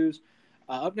 10-2s.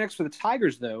 Up next for the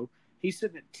Tigers, though, he's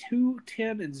sitting at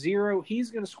 2-10-0.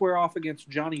 He's going to square off against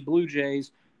Johnny Blue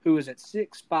Jays, who is at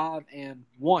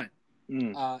 6-5-1.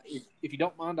 If you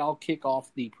don't mind, I'll kick off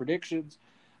the predictions.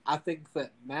 I think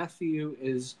that Matthew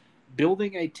is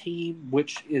building a team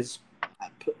which is,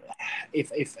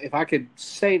 if I could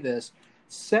say this,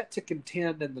 set to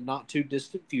contend in the not too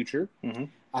distant future. Mm-hmm.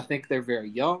 I think they're very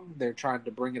young. They're trying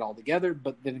to bring it all together.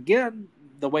 But then again,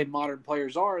 the way modern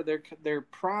players are, their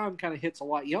prime kind of hits a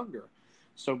lot younger.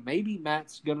 So maybe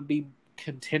Matt's going to be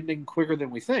contending quicker than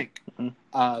we think.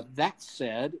 Mm-hmm. That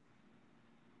said,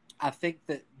 I think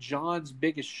that John's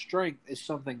biggest strength is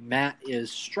something Matt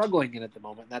is struggling in at the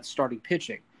moment, and that's starting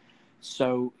pitching.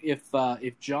 So if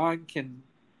John can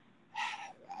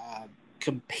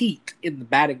compete in the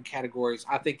batting categories,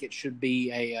 I think it should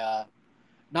be a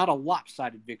not a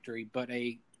lopsided victory, but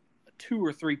a 2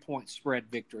 or 3 point spread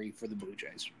victory for the Blue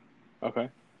Jays. Okay.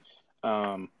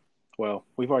 Well,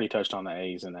 we've already touched on the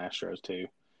A's and the Astros too.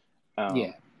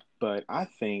 Yeah. But I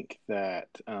think that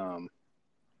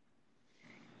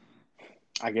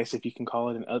I guess if you can call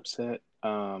it an upset,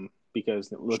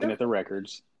 because looking at the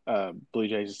records, Blue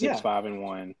Jays is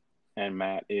 6-5-1, and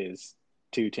Matt is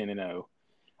 2-10-0.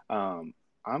 I'm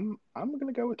going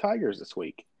to go with Tigers this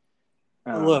week.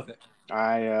 I love it.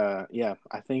 I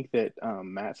think that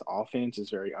Matt's offense is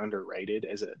very underrated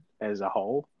as a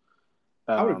whole.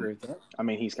 I would agree with that. I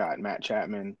mean, he's got Matt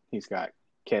Chapman, he's got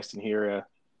Keston Hiura,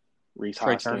 Rhys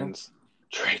Hoskins,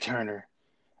 Trey Turner.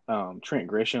 Trent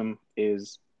Grisham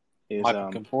is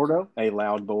Conforto? a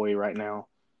loud boy right now.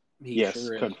 Yes,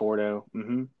 sure Conforto.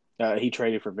 Mm-hmm. He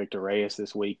traded for Victor Reyes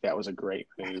this week. That was a great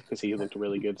move because he looked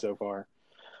really good so far.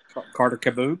 Carter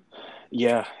Kieboom?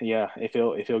 Yeah.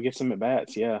 If he'll get some at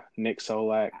bats, Nick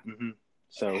Solak. Mm-hmm.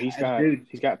 So he's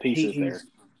got pieces there.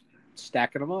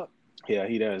 Stacking them up. Yeah,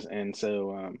 he does. And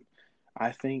so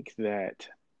I think that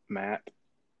Matt,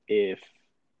 if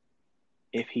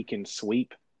he can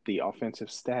sweep the offensive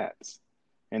stats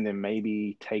and then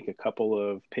maybe take a couple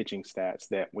of pitching stats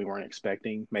that we weren't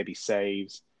expecting, maybe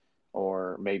saves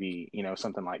or maybe,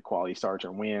 something like quality starts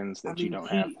or wins that you don't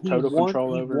have total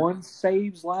control over. He won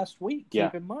saves last week,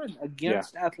 keep in mind,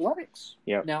 against Athletics.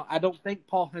 Yep. Now, I don't think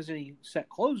Paul has any set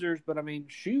closers, but, I mean,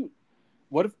 shoot.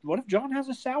 What if John has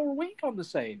a sour week on the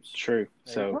saves? True.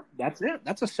 So that's it.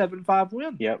 That's a 7-5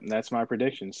 win. Yep, that's my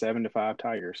prediction. 7-5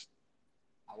 Tigers.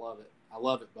 I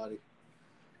love it, buddy.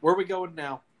 Where are we going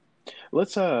now?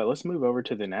 Let's move over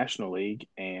to the National League,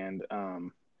 and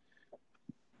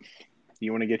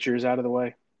you want to get yours out of the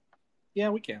way? Yeah,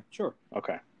 we can. Sure.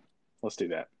 Okay, let's do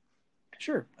that.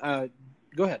 Sure. Go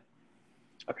ahead.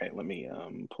 Okay, let me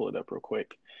pull it up real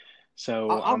quick. So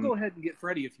I'll go ahead and get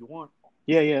Freddie if you want.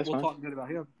 Yeah, that's we'll fine. Talk good about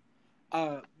him.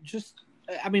 Just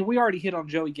I mean, we already hit on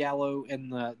Joey Gallo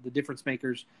and the difference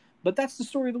makers, but that's the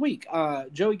story of the week.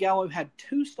 Joey Gallo had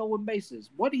 2 stolen bases.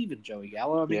 What even, Joey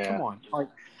Gallo? I mean, come on. Like,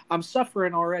 I'm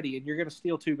suffering already, and you're going to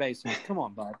steal 2 bases. Come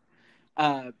on,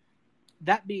 bud.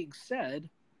 That being said,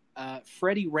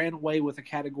 Freddie ran away with a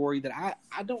category that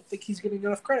I don't think he's getting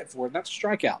enough credit for, and that's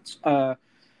strikeouts.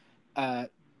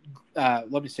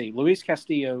 Let me see. Luis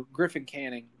Castillo, Griffin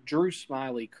Canning, Drew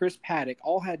Smiley, Chris Paddock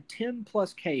all had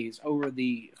 10-plus Ks over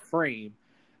the frame,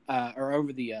 or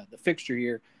over the fixture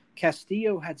here.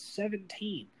 Castillo had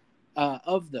 17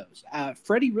 of those.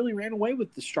 Freddie really ran away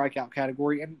with the strikeout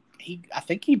category, and I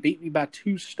think he beat me by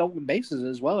 2 stolen bases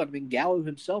as well. I mean, Gallo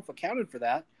himself accounted for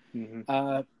that.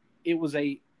 Mm-hmm. It was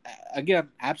again,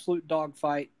 absolute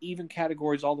dogfight, even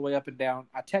categories all the way up and down.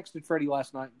 I texted Freddie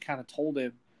last night and kind of told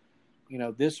him,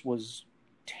 this was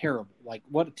terrible. Like,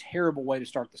 what a terrible way to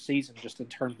start the season just in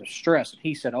terms of stress. And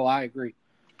he said, oh, I agree.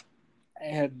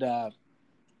 And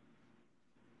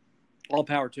all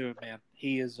power to him, man.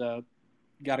 He has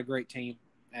got a great team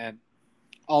and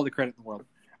all the credit in the world.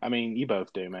 I mean, you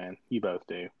both do, man. You both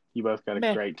do. You both got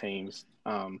great teams.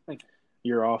 Thank you.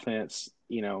 Your offense,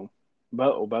 both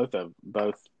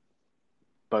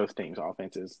teams'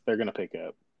 offenses, they're going to pick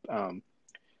up.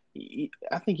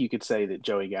 I think you could say that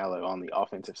Joey Gallo on the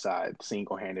offensive side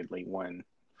single-handedly won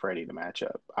Freddie the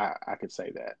matchup. I could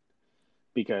say that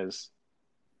because,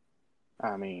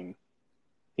 I mean,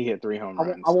 he hit 3 home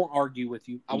runs. I won't argue with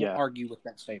you. I won't argue with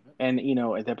that statement. And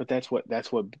but that's what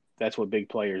big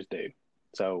players do.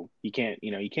 So you can't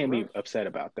be upset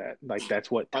about that. Like, that's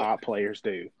what top players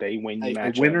do. They win you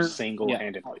matchups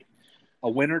single-handedly. Yeah. A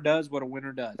winner does what a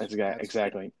winner does. That's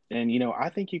exactly. And I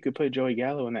think you could put Joey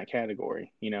Gallo in that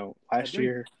category. Last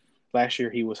year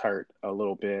he was hurt a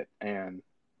little bit,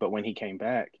 but when he came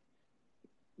back,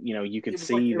 you could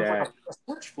see that a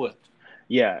switch flipped.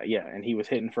 Yeah, and he was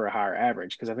hitting for a higher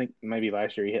average because I think maybe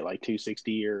last year he hit like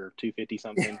 260 or 250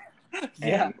 something.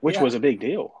 Which was a big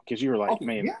deal because you were like,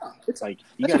 it's like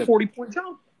that's a 40-point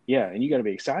jump. Yeah, and you got to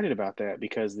be excited about that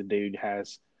because the dude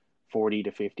has 40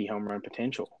 to 50 home run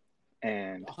potential.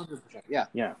 And 100%,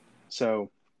 yeah.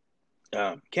 So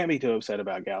can't be too upset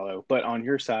about Gallo. But on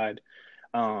your side,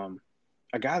 a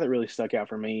guy that really stuck out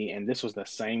for me, and this was the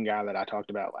same guy that I talked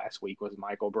about last week, was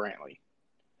Michael Brantley.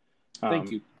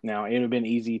 Thank you. Now, it would have been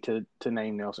easy to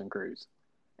name Nelson Cruz,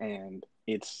 and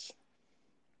it's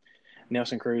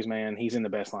Nelson Cruz, man. He's in the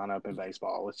best lineup in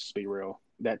baseball. Let's just be real.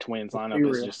 That Twins lineup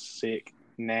is just sick,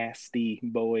 nasty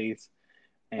boys.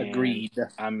 And, agreed.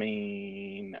 I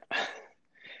mean,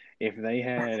 if they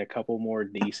had a couple more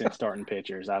decent starting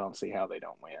pitchers, I don't see how they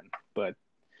don't win. But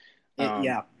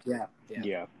yeah.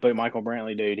 But Michael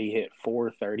Brantley, dude, he hit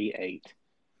 .438,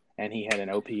 and he had an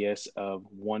OPS of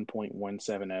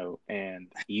 1.170, and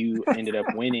you ended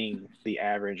up winning the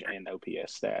average and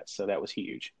OPS stats, so that was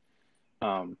huge.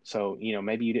 So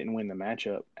maybe you didn't win the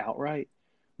matchup outright,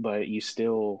 but you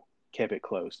still kept it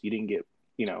close. You didn't get,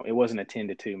 it wasn't a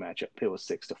 10-2 matchup; it was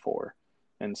 6-4.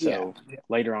 And so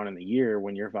later on in the year,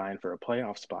 when you're vying for a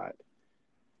playoff spot,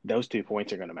 those 2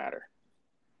 points are going to matter.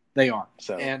 They are.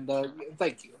 So, and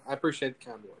thank you. I appreciate the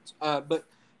kind words. But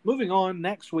moving on,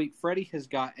 next week, Freddie has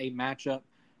got a matchup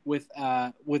with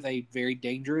a very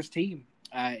dangerous team.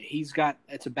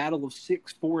 It's a battle of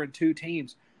 6 4-2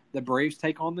 teams. The Braves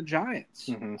take on the Giants.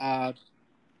 Mm-hmm.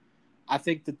 I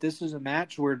think that this is a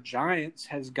match where Giants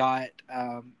has got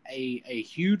a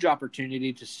huge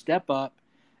opportunity to step up.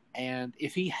 And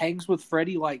if he hangs with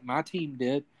Freddie like my team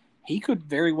did, he could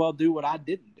very well do what I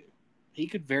didn't do. He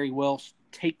could very well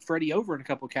take Freddie over in a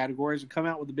couple of categories and come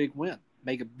out with a big win,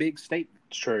 make a big statement.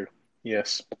 It's true.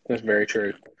 Yes, that's very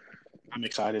true. I'm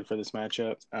excited for this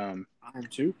matchup. I am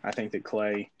too. I think that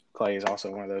Clay is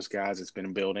also one of those guys that's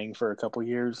been building for a couple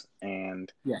years, and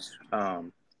yes,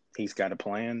 he's got a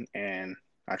plan, and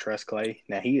I trust Clay.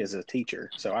 Now, he is a teacher,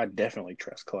 so I definitely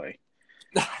trust Clay.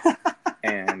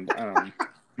 And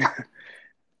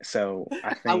so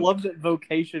I love that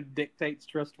vocation dictates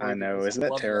trustworthiness. I know. Isn't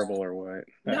that terrible or what?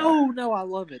 No, I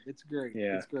love it. It's great.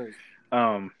 Yeah. It's great.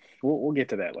 We'll get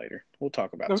to that later. We'll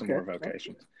talk about some more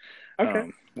vocations.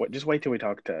 Okay. Just wait till we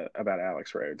talk about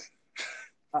Alex Rhodes.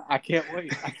 I can't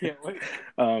wait.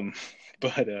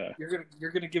 But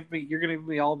you're gonna give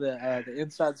me all the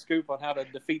inside scoop on how to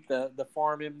defeat the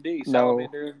farm MD. No,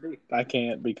 MD. I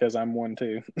can't because I'm one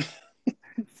too.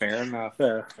 Fair enough.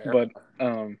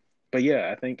 But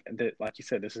yeah, I think that, like you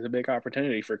said, this is a big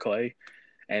opportunity for Clay.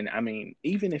 And I mean,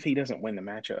 even if he doesn't win the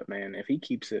matchup, man, if he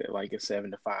keeps it like a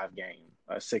 7-5 game,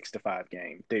 a 6-5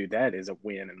 game, dude, that is a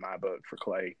win in my book for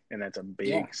Clay, and that's a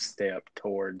big step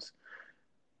towards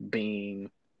being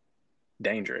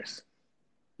dangerous.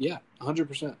 Yeah,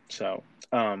 100%. So,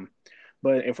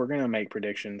 but if we're gonna make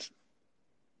predictions,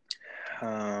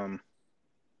 um,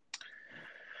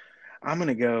 I'm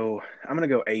gonna go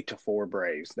 8-4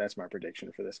 Braves. That's my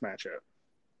prediction for this matchup.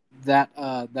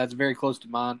 That's very close to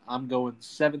mine. I'm going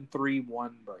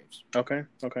 7-3-1 Braves. Okay,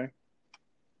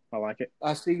 I like it.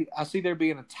 I see there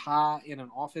being a tie in an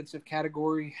offensive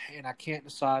category, and I can't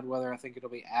decide whether I think it'll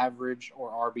be average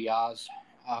or RBIs.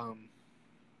 I'm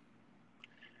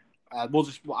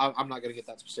not going to get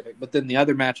that specific. But then the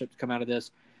other matchup to come out of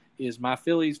this is my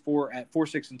Phillies at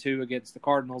 4-6-2 against the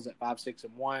Cardinals at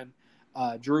 5-6-1.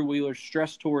 Drew Wheeler's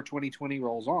Stress Tour 2020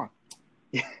 rolls on.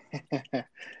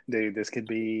 Dude, this could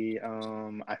be.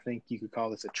 I think you could call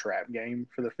this a trap game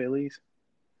for the Phillies.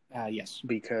 Yes,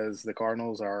 because the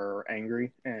Cardinals are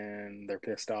angry and they're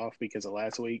pissed off because of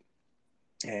last week.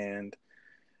 And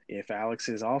if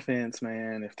Alex's offense,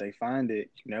 man, if they find it,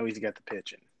 he's got the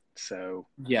pitching. So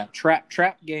yeah, trap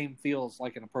game feels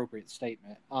like an appropriate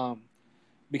statement.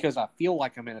 Because I feel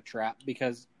like I'm in a trap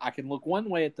because I can look one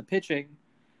way at the pitching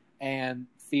and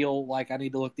feel like I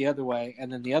need to look the other way,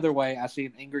 and then the other way I see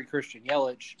an angry Christian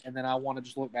Yelich, and then I want to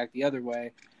just look back the other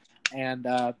way. And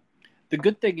the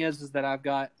good thing is that I've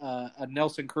got a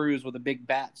Nelson Cruz with a big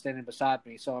bat standing beside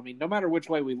me. So, I mean, no matter which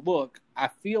way we look, I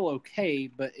feel okay,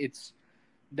 but it's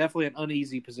definitely an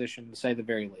uneasy position to say the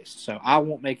very least. So I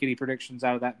won't make any predictions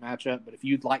out of that matchup, but if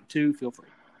you'd like to, feel free.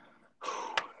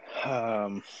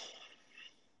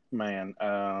 Man,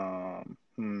 um,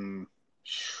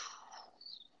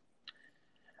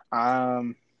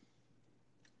 I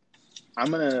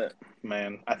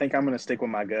think I'm gonna stick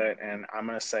with my gut, and I'm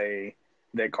gonna say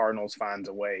that Cardinals finds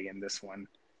a way in this one.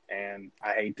 And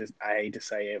I hate to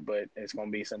say it, but it's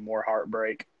gonna be some more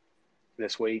heartbreak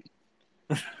this week.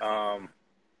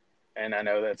 And I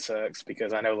know that sucks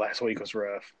because I know last week was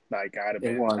rough. Like I'd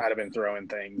have been throwing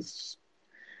things,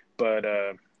 but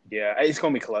yeah, it's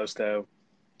gonna be close though.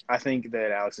 I think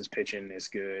that Alex's pitching is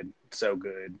good, so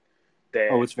good that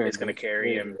It's going to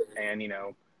carry him. And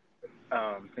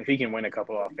if he can win a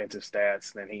couple of offensive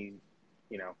stats, then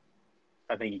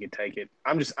I think he could take it.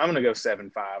 I'm going to go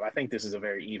 7-5. I think this is a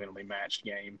very evenly matched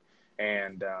game,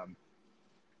 and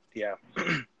yeah,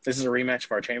 this is a rematch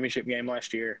of our championship game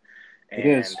last year,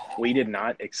 and we did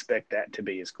not expect that to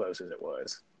be as close as it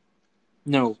was.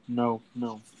 No,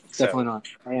 definitely not.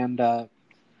 And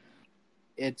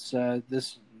it's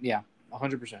this, yeah,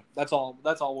 100%. That's all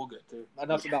we'll get to.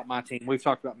 Enough about my team. We've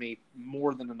talked about me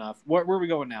more than enough. Where are we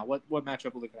going now? What matchup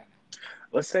are we looking at now?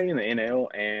 Let's stay in the NL,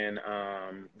 and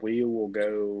we will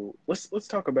go. Let's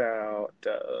talk about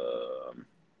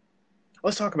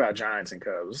Giants and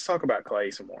Cubs. Let's talk about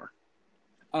Clay some more.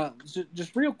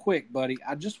 Just real quick, buddy.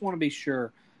 I just want to be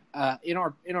sure. In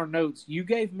our notes, you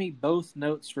gave me both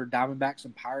notes for Diamondbacks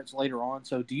and Pirates later on.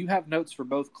 So, do you have notes for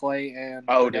both Clay and?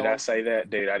 Oh, did I say that,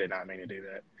 dude? I did not mean to do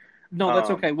that. No, that's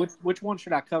okay. Which one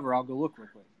should I cover? I'll go look real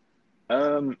quick.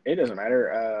 It doesn't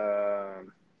matter.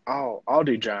 I'll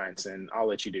do Giants and I'll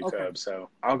let you do Cubs. So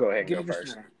I'll go ahead and go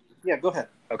first. Yeah, go ahead.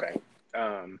 Okay.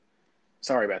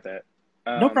 Sorry about that.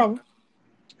 No problem.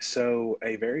 So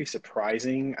a very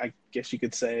surprising, I guess you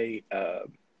could say,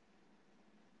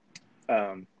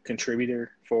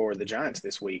 contributor for the Giants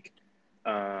this week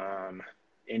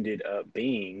ended up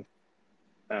being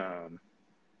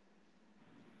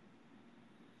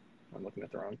I'm looking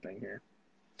at the wrong thing here.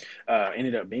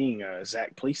 Ended up being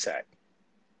Zach Plesac.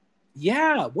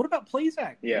 Yeah, what about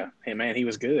Plesac? Yeah, hey man, he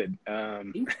was good.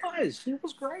 He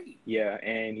was great. Yeah,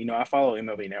 and I follow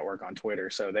MLB Network on Twitter,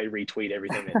 so they retweet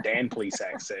everything that Dan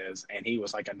Plesac says, and he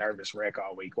was like a nervous wreck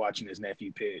all week watching his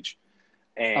nephew pitch.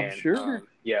 And I'm sure.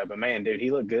 Yeah, but man, dude,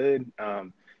 he looked good.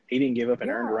 He didn't give up an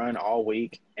earned run all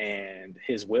week, and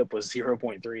his WHIP was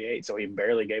 0.38, so he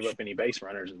barely gave up any base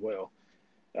runners as well.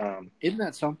 Isn't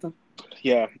that something?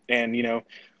 Yeah, and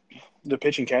the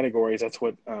pitching categories, that's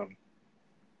what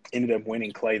ended up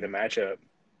winning Clay the matchup.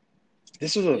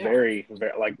 This was a very,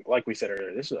 very like we said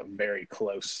earlier, this was a very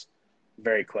close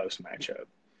matchup.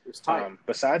 It's tight.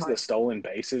 Besides the stolen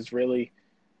bases, really,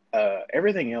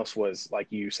 everything else was, like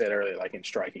you said earlier, like in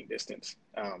striking distance.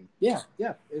 Yeah,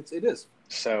 it is.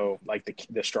 So like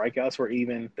the strikeouts were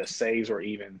even, the saves were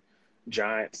even.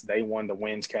 Giants, they won the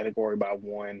wins category by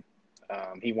 1.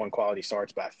 He won quality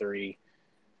starts by 3.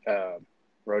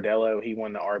 Rodello, he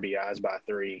won the RBIs by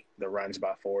 3, the runs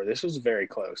by 4. This was very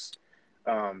close.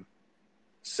 But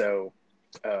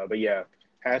yeah,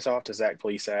 hats off to Zach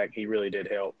Plesac. He really did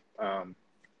help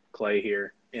Clay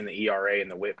here in the ERA and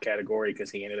the WHIP category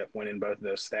because he ended up winning both of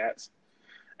those stats.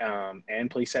 And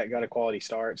Plesac got a quality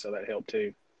start, so that helped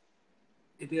too.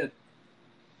 It did.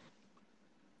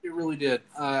 It really did.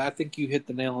 I think you hit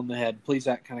the nail on the head.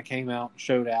 Plesac kind of came out and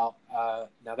showed out.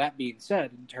 Now, that being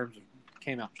said, in terms of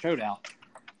came out and showed out,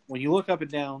 when you look up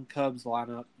and down Cubs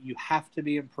lineup, you have to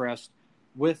be impressed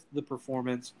with the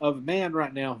performance of a man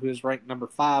right now who is ranked number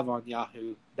 5 on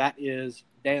Yahoo. That is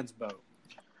Dansby.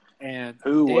 And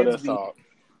Who would have Dansby, thought?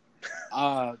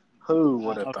 uh, Who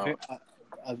would have thought?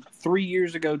 3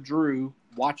 years ago, Drew,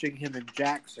 watching him in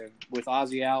Jackson with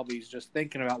Ozzie Albies, just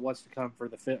thinking about what's to come for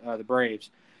the Braves.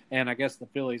 And I guess the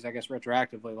Phillies,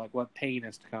 retroactively, like what pain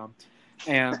is to come.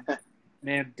 And,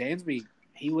 man, Dansby,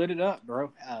 he lit it up,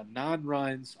 bro. 9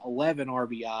 runs, 11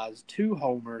 RBIs, 2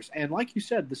 homers. And like you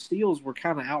said, the steals were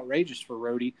kind of outrageous for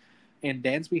Rhodey, and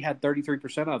Dansby had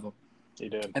 33% of them. He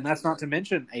did. And that's not to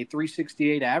mention a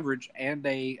 368 average and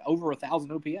over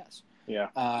 1,000 OPS.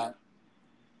 Yeah.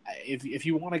 If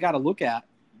you want a guy to look at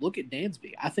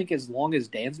Dansby. I think as long as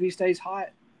Dansby stays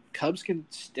hot, Cubs can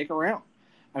stick around.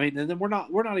 I mean, and then we're not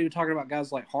even talking about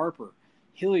guys like Harper,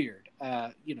 Hilliard.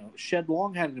 Shed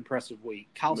Long had an impressive week.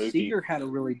 Kyle Seager had a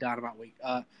really dynamite week.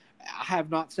 I have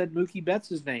not said Mookie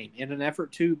Betts' name in an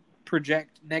effort to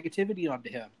project negativity onto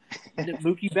him.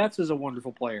 Mookie Betts is a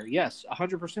wonderful player. Yes,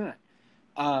 100%.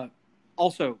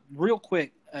 Also, real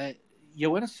quick,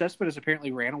 Yoenis Cespedes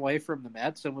apparently ran away from the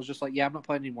Mets and was just like, yeah, I'm not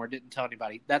playing anymore. Didn't tell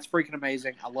anybody. That's freaking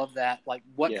amazing. I love that. Like,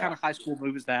 what kind of high school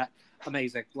move is that?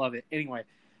 Amazing. Love it. Anyway,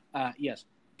 yes.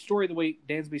 Story of the week,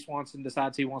 Dansby Swanson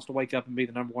decides he wants to wake up and be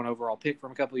the number 1 overall pick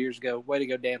from a couple of years ago. Way to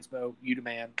go, Dansby. You the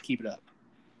man. Keep it up.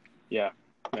 Yeah,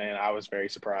 man, I was very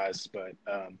surprised. But,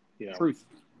 Truth.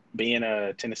 Being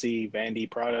a Tennessee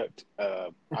Vandy product, I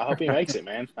hope he makes it,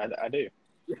 man. I do.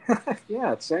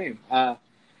 Yeah, same.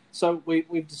 So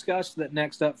we've discussed that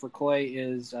next up for Clay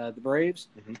is the Braves.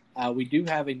 Mm-hmm. We do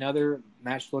have another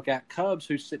match to look at. Cubs,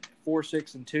 who sit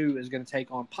 4-6-2, is going to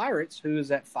take on Pirates, who is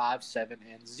at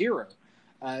 5-7-0.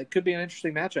 It could be an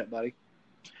interesting matchup, buddy.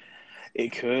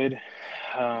 It could.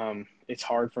 It's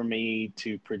hard for me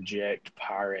to project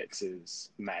Pirates'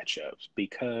 matchups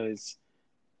because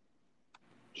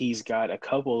he's got a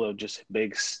couple of just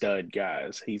big stud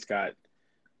guys. He's got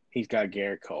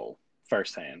Garrett Cole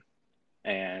firsthand.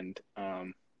 And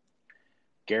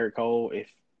Garrett Cole,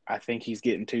 I think he's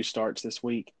getting 2 starts this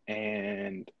week,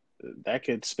 and that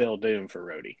could spell doom for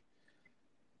Rhodey.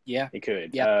 Yeah, it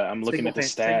could. Yeah, I'm looking at the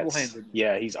stats.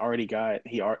 Yeah, he's already got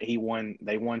he won.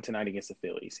 They won tonight against the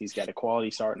Phillies. He's got a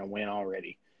quality start and a win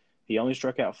already. He only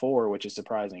struck out 4, which is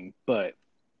surprising, but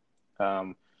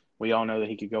we all know that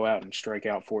he could go out and strike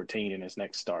out 14 in his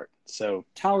next start. So,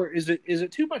 Tyler, is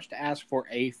it too much to ask for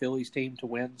a Phillies team to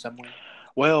win somewhere?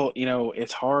 Well,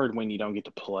 it's hard when you don't get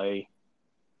to play.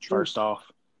 First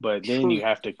off, but then you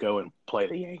have to go and play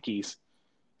the Yankees.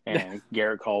 And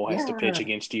Garrett Cole has to pitch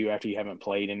against you after you haven't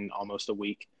played in almost a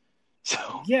week. So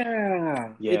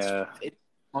yeah, it's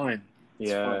fun.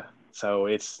 It's fun. So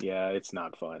it's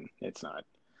not fun. It's not.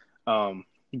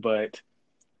 But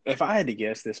if I had to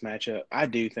guess this matchup, I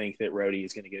do think that Rhodey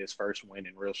is going to get his first win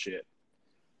in real shit.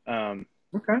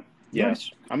 Okay. Yeah, nice.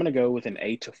 I'm going to go with an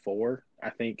 8-4. I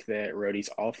think that Rhodey's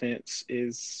offense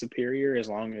is superior as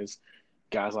long as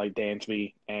guys like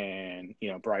Dansby and,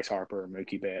 Bryce Harper,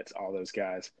 Mookie Betts, all those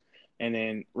guys. And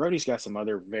then Rhodey's got some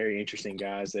other very interesting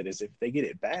guys that is if they get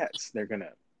at bats, they're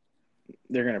gonna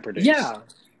produce.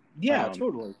 Yeah,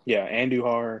 totally. Yeah,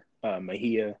 Andujar,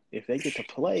 Mejia, if they get to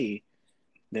play,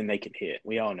 then they can hit.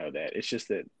 We all know that. It's just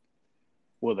that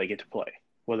will they get to play?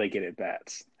 Will they get at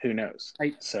bats? Who knows?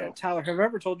 Hey, Tyler, have I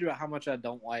ever told you about how much I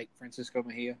don't like Francisco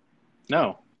Mejia?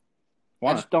 No.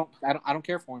 Why? I just don't. I don't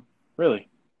care for him. Really?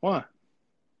 Why?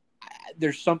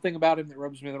 There's something about him that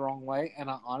rubs me the wrong way, and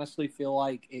I honestly feel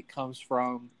like it comes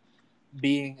from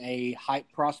being a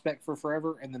hype prospect for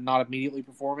forever and then not immediately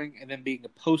performing, and then being a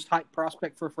post-hype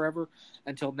prospect for forever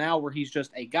until now where he's just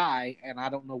a guy, and I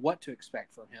don't know what to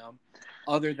expect from him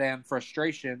other than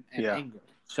frustration and anger.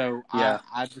 So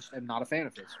I just am not a fan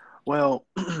of his. Well,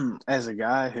 as a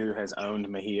guy who has owned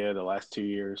Mejia the last 2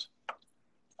 years,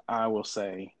 I will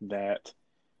say that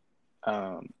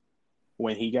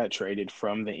when he got traded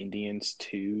from the Indians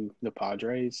to the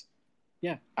Padres,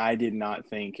 I did not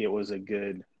think it was a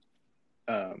good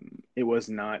it was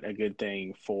not a good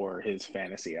thing for his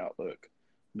fantasy outlook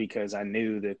because I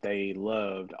knew that they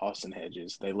loved Austin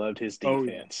Hedges. They loved his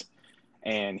defense.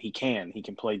 And he can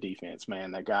play defense,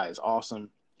 man. That guy is awesome.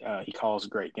 He calls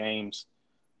great games.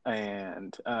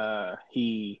 And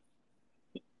he's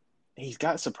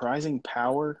got surprising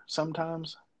power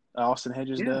sometimes. Austin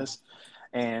Hedges does.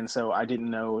 And so I didn't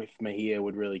know if Mejia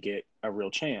would really get a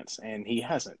real chance, and he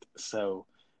hasn't. So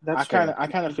I kind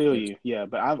of feel you. Yeah,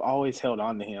 but I've always held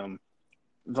on to him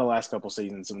the last couple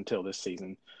seasons until this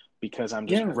season because I'm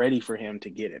just ready for him to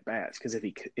get at bats. Because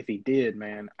if he did,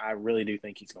 man, I really do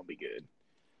think he's going to be good.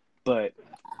 But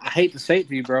I hate to say it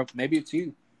to you, bro. Maybe it's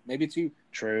you.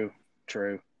 True.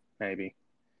 Maybe.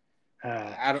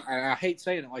 I hate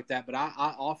saying it like that, but I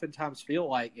oftentimes feel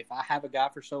like if I have a guy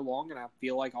for so long and I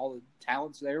feel like all the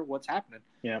talent's there, what's happening?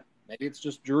 Yeah. Maybe it's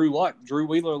just Drew luck. Drew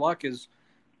Wheeler luck is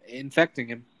infecting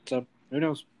him. So who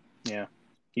knows? Yeah.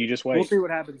 You just wait. We'll see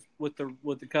what happens with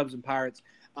the Cubs and Pirates.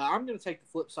 I'm going to take the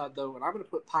flip side though, and I'm going to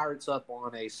put Pirates up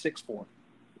on a 6-4.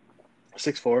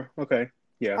 6-4. Okay.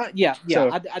 Yeah. Yeah. So,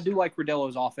 I do like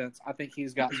Rodello's offense. I think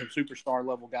he's got some superstar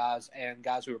level guys and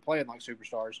guys who are playing like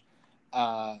superstars.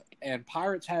 And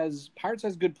Pirates has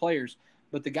good players,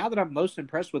 but the guy that I'm most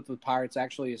impressed with Pirates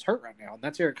actually is hurt right now, and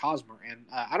that's Eric Hosmer. And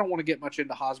I don't want to get much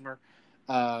into Hosmer.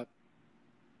 I'd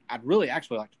really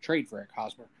actually like to trade for Eric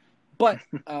Hosmer, but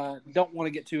don't want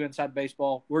to get too inside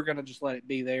baseball. We're going to just let it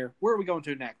be there. Where are we going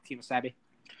to next, Kimasabi?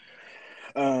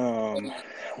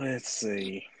 Let's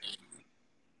see.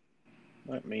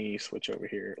 Let me switch over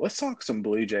here. Let's talk some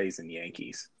Blue Jays and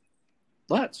Yankees.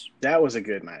 That was a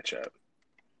good matchup.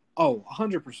 Oh,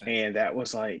 100%. And that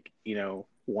was like,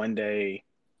 one day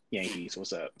Yankees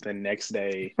was up. The next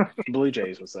day, Blue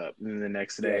Jays was up. And then the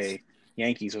next day,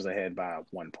 Yankees was ahead by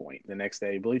 1 point. The next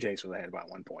day, Blue Jays was ahead by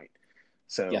 1 point.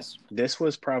 So this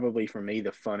was probably, for me,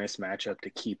 the funnest matchup to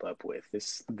keep up with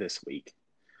this week.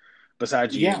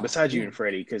 Besides you and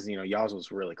Freddie, because, y'all's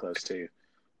was really close too.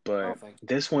 But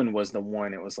this one was the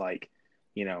one, it was like,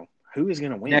 who is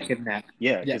going to win? Neck and neck.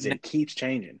 Yeah, because it keeps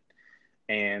changing.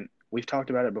 And we've talked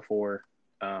about it before.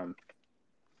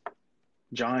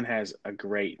 John has a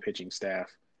great pitching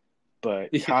staff, but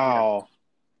Kyle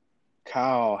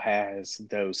has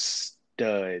those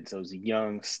studs, those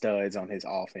young studs on his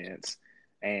offense.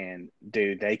 And,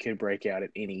 dude, they could break out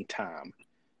at any time.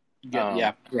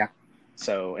 Yeah.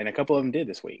 So, and a couple of them did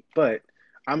this week. But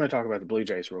I'm going to talk about the Blue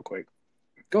Jays real quick.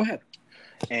 Go ahead.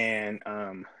 And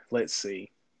let's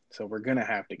see. So we're going to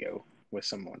have to go with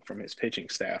someone from his pitching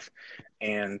staff.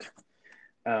 And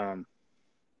I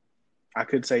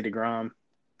could say DeGrom.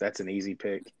 That's an easy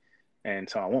pick. And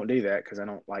so I won't do that because I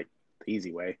don't like the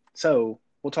easy way. So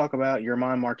we'll talk about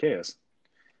Yerman Marquez.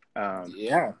 He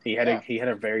had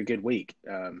a very good week.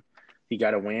 He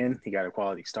got a win. He got a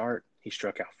quality start. He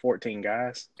struck out 14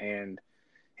 guys. And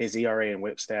his ERA and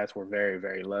WHIP stats were very,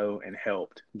 very low and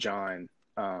helped John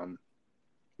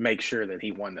make sure that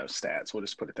he won those stats. We'll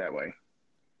just put it that way.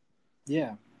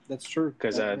 Yeah, that's true.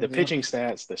 Because the pitching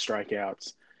stats, the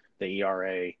strikeouts, the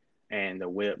ERA, and the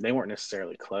WHIP, they weren't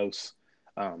necessarily close.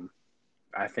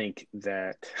 I think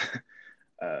that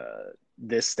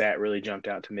this stat really jumped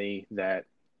out to me that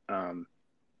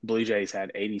Blue Jays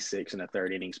had 86 in the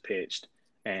third innings pitched,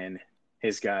 and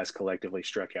his guys collectively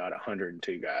struck out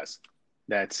 102 guys.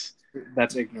 That's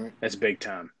ignorant. That's big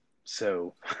time.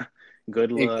 So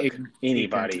good luck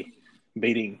anybody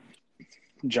beating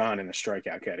John in the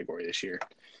strikeout category this year.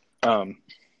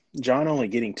 John only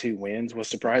getting 2 wins was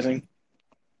surprising.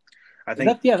 I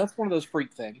think that's one of those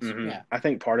freak things. Mm-hmm. Yeah. I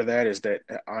think part of that is that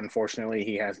unfortunately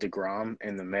he has DeGrom,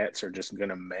 and the Mets are just going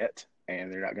to Met,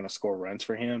 and they're not going to score runs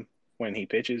for him when he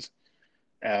pitches.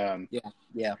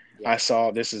 Yeah. I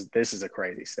saw this is a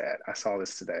crazy stat. I saw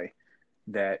this today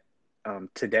that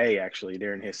today actually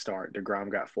during his start,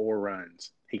 DeGrom got 4 runs.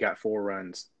 He got 4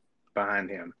 runs behind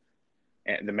him,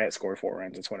 and the Mets scored 4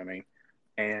 runs. That's what I mean.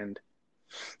 And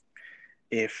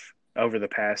if over the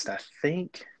past, I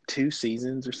think 2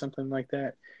 seasons or something like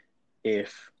that,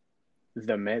 if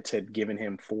the Mets had given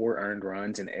him 4 earned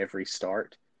runs in every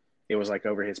start, it was like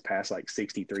over his past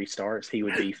 63 starts, he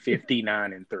would be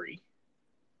 59-3.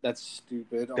 That's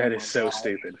stupid. That is so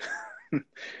stupid.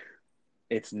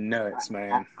 It's nuts,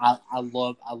 man. I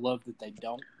love that they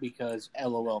don't, because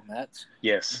LOL Mets.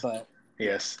 Yes. But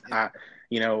yes.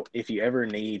 If you ever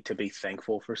need to be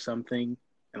thankful for something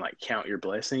and count your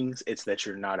blessings, it's that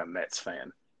you're not a Mets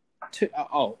fan.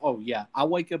 Yeah. I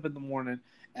wake up in the morning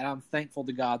and I'm thankful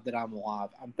to God that I'm alive.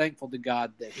 I'm thankful to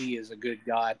God that He is a good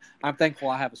God. I'm thankful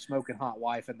I have a smoking hot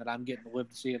wife and that I'm getting to live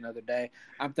to see another day.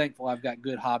 I'm thankful I've got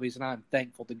good hobbies, and I'm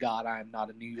thankful to God I am not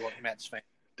a New York Mets fan.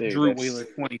 Dude, Drew Wheeler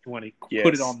 2020. Yes.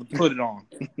 Put it on.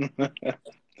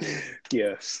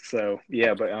 Yes. So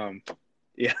yeah, but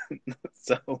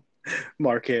So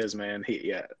Marquez, man, he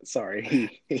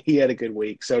had a good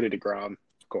week. So did DeGrom,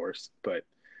 of course, but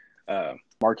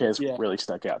Marquez really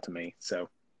stuck out to me. So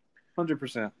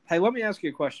 100%. Hey, let me ask you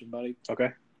a question, buddy. Okay.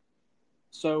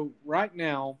 So right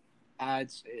now,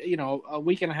 it's a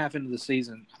week and a half into the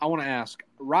season. I want to ask,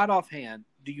 right offhand,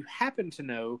 do you happen to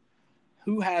know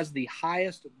who has the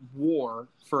highest WAR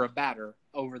for a batter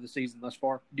over the season thus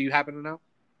far? Do you happen to know?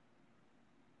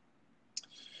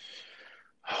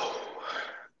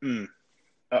 You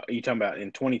talking about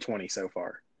in 2020 so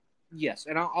far? Yes,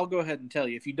 and I'll go ahead and tell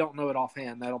you. If you don't know it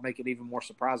offhand, that'll make it even more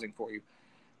surprising for you.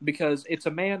 Because it's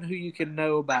a man who you can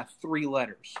know by 3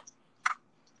 letters.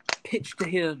 Pitch to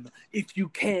him if you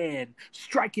can.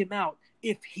 Strike him out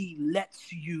if he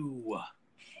lets you.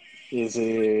 Is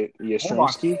it Hold on.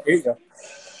 Yastrzemski? Here you go.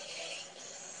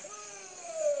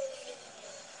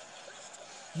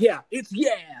 Yeah, it's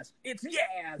Yaz. It's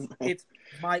Yaz. It's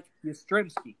Mike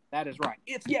Yastrzemski. That is right.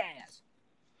 It's Yaz.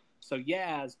 So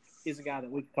Yaz is a guy that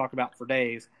we can talk about for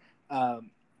days.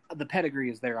 The pedigree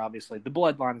is there, obviously. The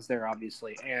bloodline is there,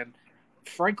 obviously. And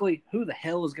frankly, who the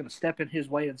hell is going to step in his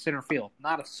way in center field?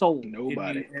 Not a soul.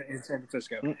 Nobody. In San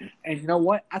Francisco. Mm-mm. And you know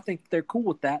what? I think they're cool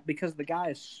with that because the guy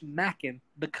is smacking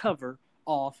the cover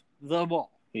off the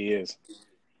ball. He is.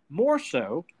 More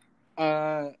so,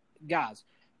 guys,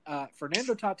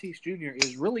 Fernando Tatis Jr.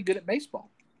 is really good at baseball.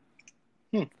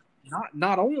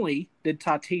 Not only did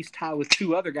Tatis tie with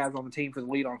 2 other guys on the team for the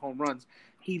lead on home runs,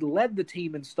 he led the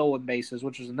team in stolen bases,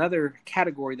 which was another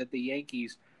category that the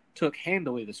Yankees took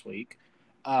handily this week.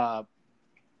 Guys,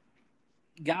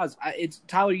 it's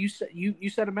Tyler. You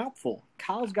said a mouthful.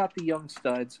 Kyle's got the young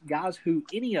studs, guys who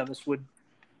any of us would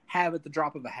have at the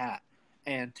drop of a hat.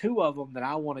 And 2 of them that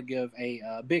I want to give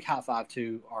a big high five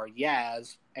to are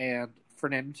Yaz and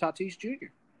Fernando Tatis Jr.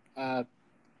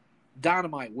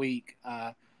 Dynamite week,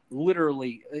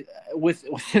 literally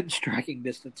within striking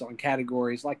distance on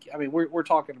categories. Like, I mean, we're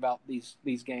talking about these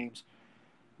games,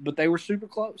 but they were super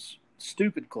close,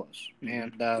 stupid close.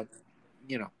 Mm-hmm.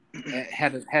 And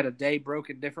had a day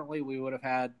broken differently, we would have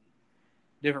had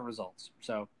different results.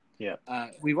 So. Yeah.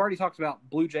 We've already talked about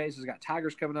Blue Jays has got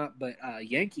Tigers coming up, but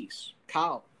Yankees,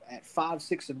 Kyle at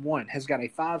 5-6-1 has got a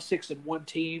 5-6-1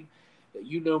 team that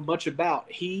you know much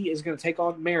about. He is going to take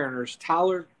on Mariners.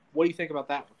 Tyler, what do you think about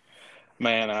that one?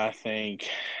 Man, I think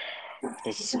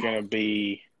this is going to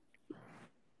be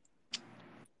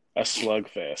a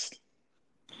slugfest.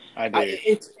 I do.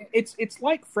 It's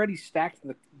like Freddie stacked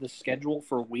the schedule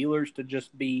for Wheelers to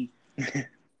just be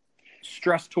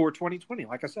stress tour 2020,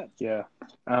 like I said. Yeah.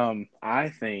 I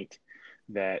think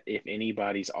that if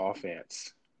anybody's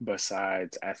offense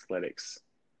besides Athletics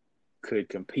could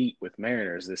compete with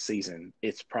Mariners this season,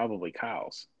 it's probably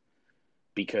Kyle's.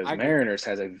 Because Mariners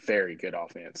has a very good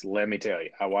offense. Let me tell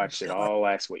you. I watched it all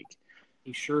last week.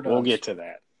 He sure does. We'll get to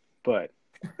that. But,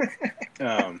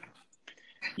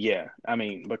 yeah. I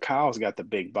mean, but Kyle's got the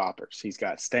big boppers. He's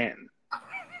got Stanton.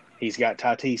 He's got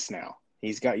Tatis now.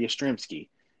 He's got Yastrzemski.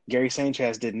 Gary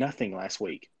Sanchez did nothing last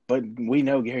week. But we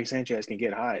know Gary Sanchez can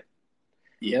get hot.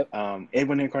 Yep.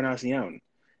 Edwin Encarnacion.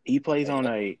 He plays on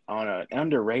an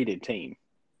underrated team.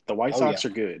 The White Sox are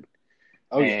good.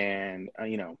 And,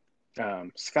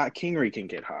 Scott Kingery can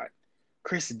get hot.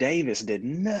 Chris Davis did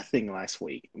nothing last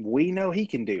week. We know he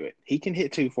can do it. He can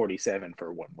hit 247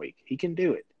 for 1 week. He can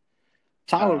do it.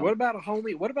 Tyler, what about a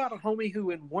homie? What about a homie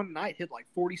who in one night hit like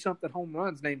 40-something home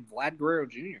runs named Vlad Guerrero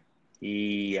Jr.?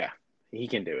 Yeah, he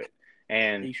can do it.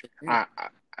 And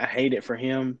I hate it for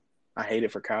him. I hate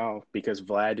it for Kyle because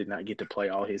Vlad did not get to play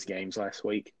all his games last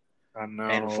week. I know.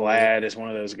 And Vlad is one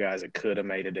of those guys that could have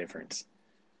made a difference.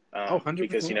 100%.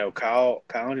 Because, Kyle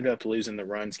ended up losing the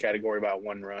runs category by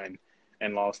 1 run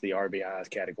and lost the RBIs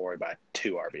category by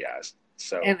 2 RBIs.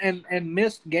 So and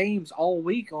missed games all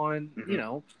week on,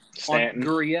 Stanton. on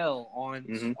Gurriel,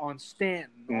 on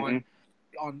Stanton,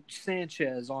 on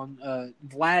Sanchez, on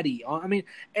Vladdy.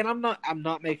 And I'm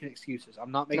not making excuses.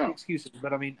 I'm not making excuses.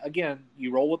 But, I mean, again,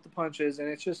 you roll with the punches, and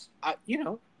it's just,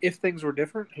 if things were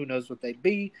different, who knows what they'd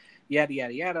be, yada,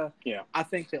 yada, yada. Yeah. I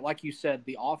think that, like you said,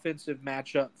 the offensive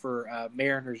matchup for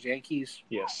Mariners-Yankees,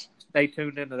 yes, stay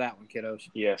tuned into that one, kiddos.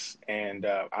 Yes, and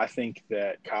I think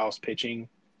that Kyle's pitching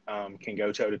can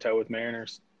go toe-to-toe with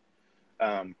Mariners.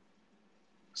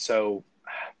 So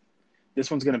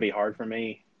this one's going to be hard for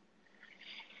me.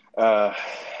 Man,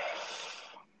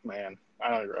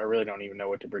 I really don't even know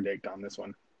what to predict on this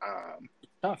one.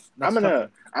 Tough. I'm gonna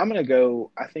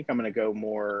go. I think I'm gonna go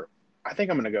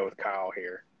with Kyle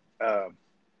here,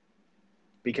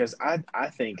 because I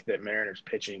think that Mariners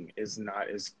pitching is not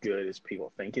as good as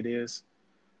people think it is.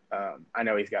 I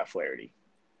know he's got Flaherty.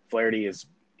 Flaherty is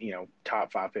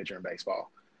top 5 pitcher in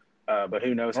baseball, but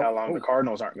who knows how long the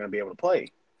Cardinals aren't going to be able to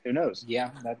play? Who knows? Yeah,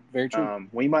 that's very true.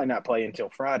 We might not play until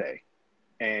Friday.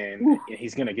 And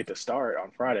he's going to get to start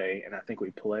on Friday, and I think we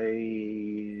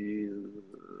play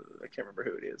 – I can't remember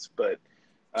who it is. But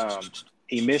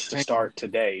he missed the start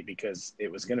today because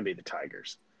it was going to be the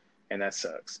Tigers, and that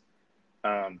sucks.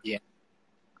 Yeah.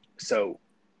 So,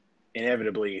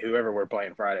 inevitably, whoever we're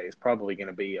playing Friday is probably going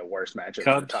to be a worse matchup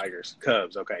than the Tigers.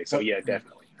 Cubs, okay. So, yeah,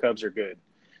 definitely. Cubs are good.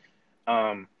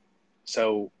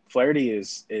 So Flaherty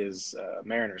is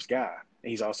Mariners' guy.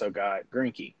 He's also got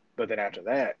Greinke. But then after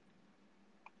that,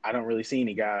 I don't really see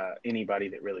anybody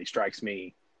that really strikes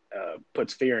me,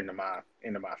 puts fear into my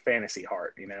fantasy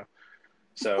heart.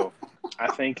 So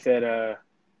I think that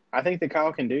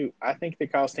Kyle can do. I think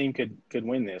that Kyle's team could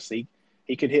win this.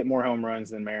 He could hit more home runs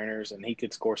than Mariners, and he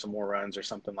could score some more runs or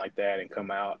something like that, and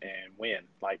come out and win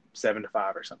like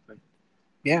 7-5 or something.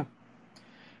 Yeah.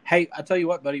 Hey, I tell you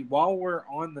what, buddy. While we're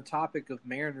on the topic of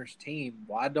Mariners team,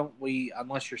 why don't we?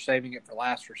 Unless you're saving it for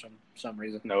last for some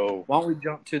reason. No. Why don't we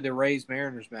jump to the Rays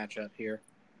Mariners matchup here?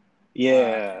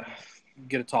 Yeah.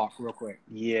 Get a talk real quick.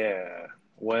 Yeah.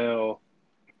 Well,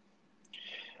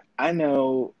 I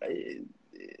know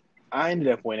I ended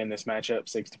up winning this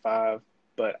matchup 6-5,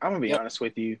 but I'm gonna be honest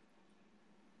with you.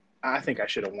 I think I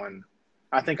should have won.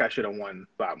 I think I should have won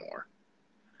 5 more.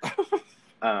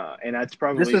 And that's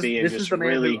probably being just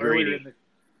really greedy.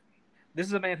 This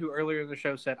is a man who earlier in the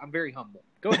show said, "I'm very humble."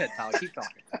 Go ahead, Tyler. Keep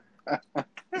talking.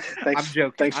 I'm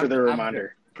joking. Thanks for the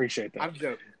reminder. Appreciate that. I'm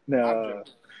joking. No.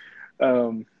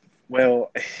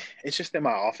 Well, it's just in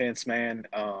my offense, man.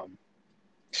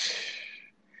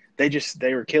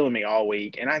 They were killing me all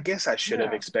week, and I guess I should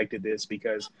have expected this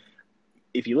because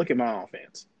if you look at my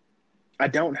offense, I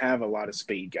don't have a lot of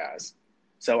speed guys.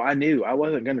 So I knew I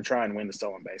wasn't going to try and win the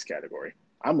stolen base category.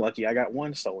 I'm lucky I got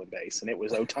 1 stolen base, and it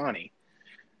was Ohtani.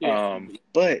 Yeah.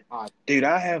 But, dude,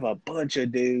 I have a bunch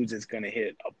of dudes that's going to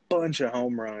hit a bunch of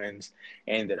home runs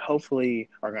and that hopefully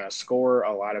are going to score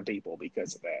a lot of people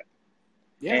because of that.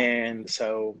 Yeah. And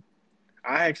so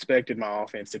I expected my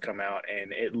offense to come out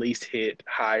and at least hit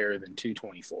higher than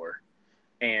 224.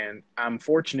 And I'm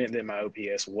fortunate that my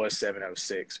OPS was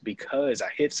 706 because I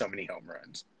hit so many home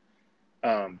runs.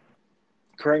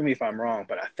 Correct me if I'm wrong,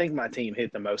 but I think my team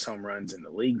hit the most home runs in the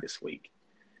league this week.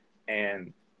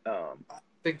 And I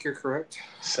think you're correct.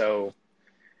 So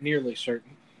nearly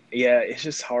certain. Yeah, it's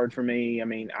just hard for me. I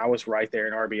mean, I was right there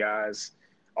in RBIs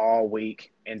all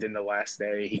week, and then the last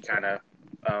day he kind of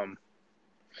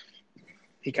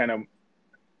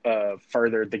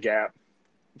furthered the gap.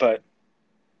 But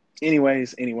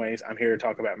anyways, I'm here to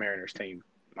talk about Mariners team.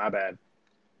 My bad.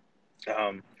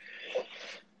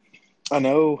 I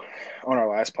know on our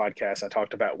last podcast I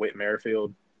talked about Whit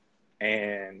Merrifield,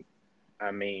 and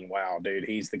I mean, wow, dude,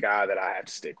 he's the guy that I have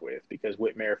to stick with because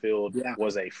Whit Merrifield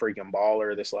was a freaking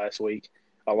baller this last week,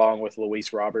 along with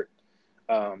Luis Robert.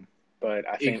 But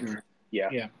I think,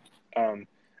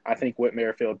 I think Whit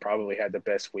Merrifield probably had the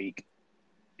best week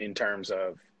in terms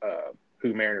of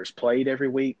who Mariners played every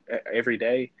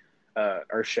day.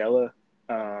 Urshela,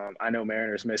 I know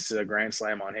Mariners missed a grand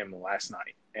slam on him last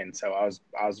night, and so I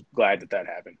was glad that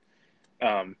happened.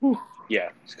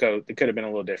 So it could have been a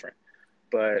little different.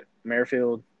 But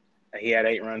Merrifield, he had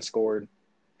 8 runs scored.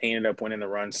 He ended up winning the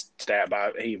run stat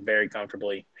very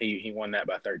comfortably. He won that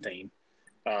by 13.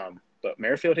 But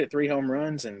Merrifield hit 3 home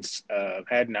runs and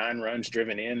had 9 runs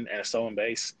driven in and a stolen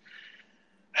base.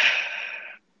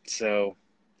 So,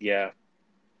 yeah.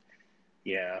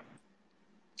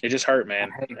 It just hurt,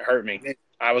 man. It hurt me.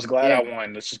 I was glad I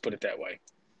won. Let's just put it that way.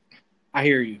 I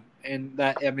hear you. And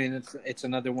that, I mean, it's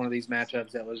another one of these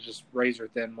matchups that was just razor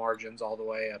thin margins all the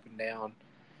way up and down.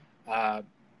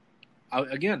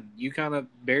 Again, you kind of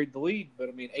buried the lead, but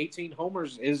I mean, 18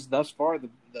 homers is thus far the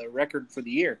record for the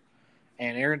year.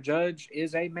 And Aaron Judge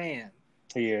is a man.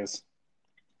 He is.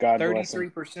 God bless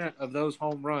him. 33% of those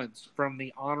home runs from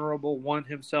the honorable one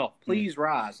himself. Please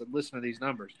rise and listen to these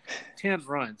numbers. 10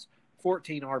 runs,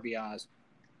 14 RBIs,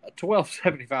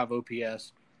 1275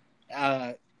 OPS.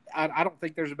 I don't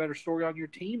think there's a better story on your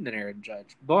team than Aaron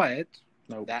Judge. But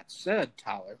that said,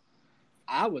 Tyler,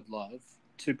 I would love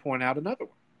to point out another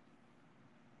one.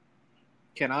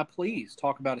 Can I please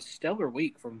talk about a stellar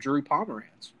week from Drew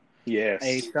Pomeranz? Yes.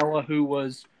 A fella who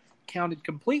was counted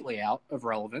completely out of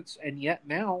relevance, and yet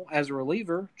now, as a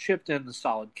reliever, chipped in the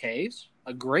solid Ks,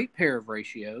 a great pair of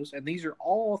ratios, and these are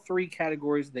all 3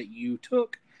 categories that you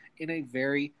took in a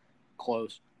very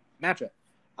close matchup.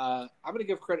 I'm going to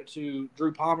give credit to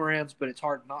Drew Pomeranz, but it's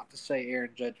hard not to say Aaron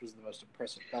Judge was the most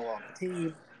impressive fellow on the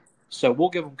team. So we'll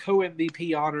give him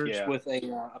co-MVP honors with a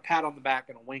pat on the back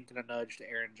and a wink and a nudge to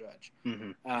Aaron Judge.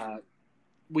 Mm-hmm.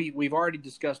 We've already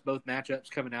discussed both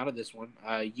matchups coming out of this one.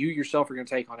 You yourself are going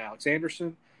to take on Alex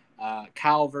Anderson.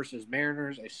 Kyle versus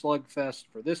Mariners, a slugfest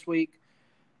for this week.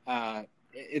 The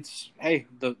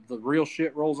real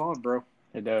shit rolls on, bro.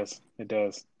 It does.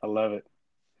 I love it.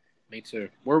 Me too.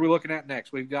 Where are we looking at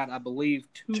next? We've got, I believe,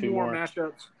 two more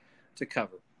matchups to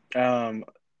cover.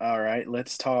 All right,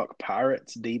 let's talk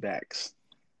Pirates D-backs.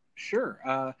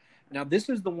 Sure. Now, this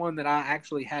is the one that I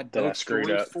actually had that I both screwed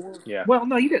stories up. for. Yeah. Well,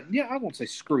 no, you didn't. Yeah, I won't say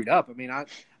screwed up. I mean,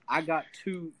 I got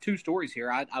two stories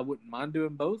here. I wouldn't mind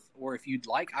doing both, or if you'd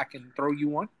like, I can throw you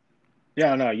one.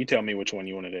 Yeah, no, you tell me which one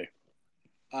you want to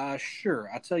do. Sure.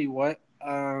 I tell you what.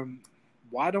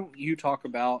 Why don't you talk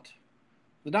about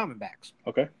the Diamondbacks?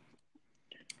 Okay.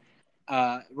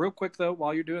 Real quick though,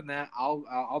 while you're doing that,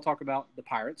 I'll talk about the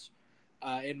Pirates.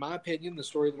 In my opinion, the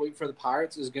story of the week for the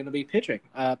Pirates is going to be pitching.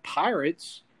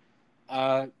 Pirates,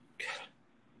 uh,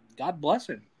 God bless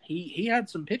him. He had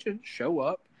some pitching show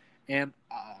up, and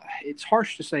it's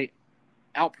harsh to say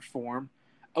outperform,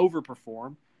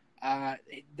 overperform.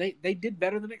 They did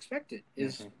better than expected.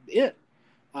 Is it?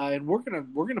 And we're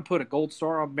gonna put a gold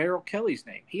star on Merrill Kelly's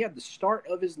name. He had the start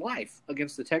of his life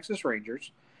against the Texas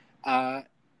Rangers. Uh,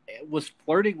 was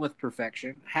flirting with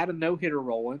perfection. Had a no hitter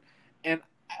rolling, and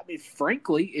I mean,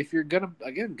 frankly, if you're gonna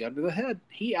again gun to the head,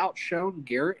 he outshone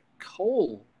Garrett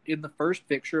Cole in the first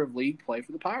fixture of league play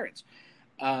for the Pirates.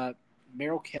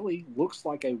 Merrill Kelly looks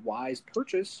like a wise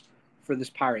purchase for this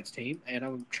Pirates team, and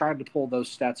I'm trying to pull those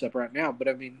stats up right now. But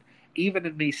I mean, even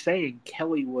in me saying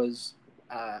Kelly was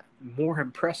more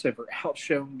impressive or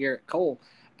outshone Garrett Cole,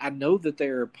 I know that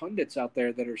there are pundits out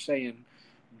there that are saying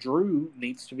Drew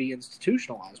needs to be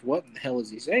institutionalized. What in the hell is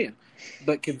he saying?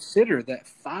 But consider that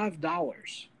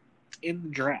 $5 in the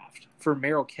draft for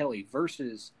Merrill Kelly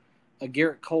versus a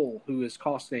Garrett Cole who is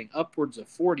costing upwards of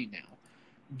 40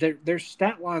 now. Their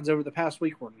stat lines over the past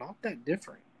week were not that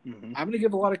different. Mm-hmm. I'm going to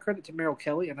give a lot of credit to Merrill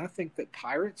Kelly, and I think that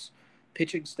Pirates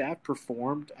pitching staff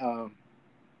performed.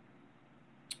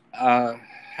 How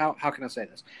can I say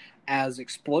this? As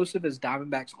explosive as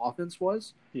Diamondbacks offense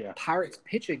was, Yeah. Pirates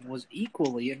pitching was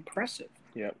equally impressive.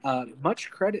 Yep.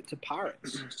 Much credit to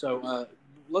Pirates. So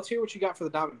let's hear what you got for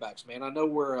the Diamondbacks, man. I know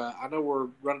we're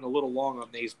running a little long on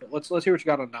these, but let's hear what you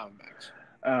got on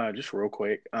Diamondbacks. Just real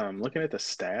quick, looking at the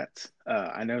stats,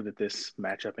 I know that this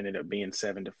matchup ended up being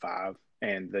 7-5,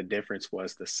 and the difference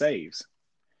was the saves.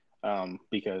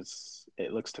 Because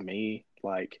it looks to me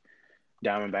like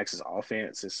Diamondbacks'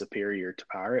 offense is superior to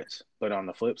Pirates, but on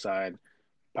the flip side,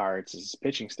 Pirates'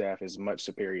 pitching staff is much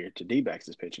superior to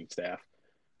D-backs' pitching staff.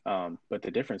 But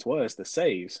the difference was the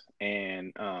saves,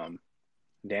 and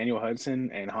Daniel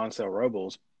Hudson and Hansel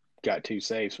Robles got 2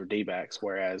 saves for D-backs,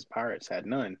 whereas Pirates had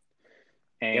none.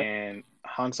 Yep. And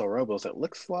Hansel Robles, it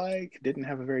looks like, didn't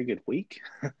have a very good week,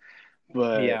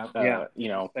 but Yeah.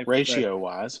 ratio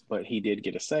wise, but he did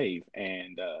get a save.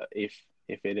 And if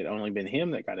it had only been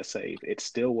him that got a save, it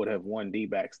still would have won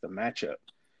D-backs the matchup.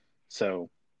 So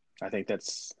I think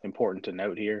that's important to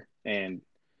note here. And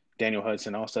Daniel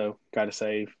Hudson also got a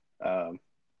save.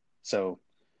 So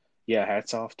yeah,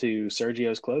 hats off to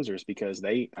Sergio's closers because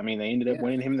they ended up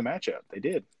winning him the matchup. They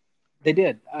did. They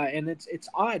did, and it's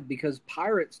odd because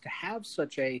Pirates to have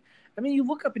such a. I mean, you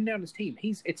look up and down his team.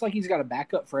 It's like he's got a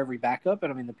backup for every backup,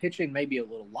 and I mean the pitching may be a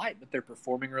little light, but they're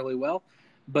performing really well.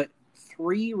 But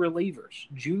 3 relievers: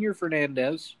 Junior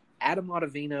Fernandez, Adam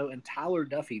Ottavino, and Tyler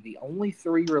Duffy. The only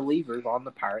 3 relievers on the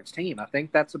Pirates team. I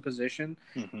think that's a position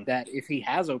that if he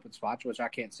has open spots, which I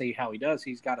can't see how he does,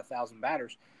 he's got 1,000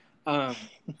 batters.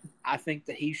 I think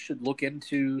that he should look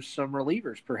into some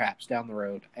relievers perhaps down the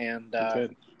road, and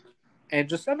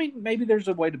just, I mean, maybe there's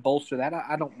a way to bolster that.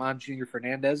 I don't mind Junior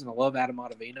Fernandez, and I love Adam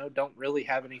Ottavino. Don't really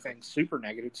have anything super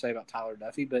negative to say about Tyler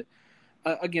Duffy, but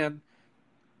again,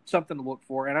 something to look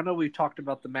for. And I know we've talked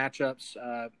about the matchups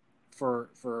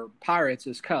for Pirates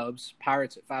as Cubs.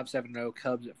 Pirates at 5-7-0,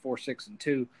 Cubs at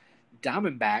 4-6-2.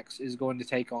 Diamondbacks is going to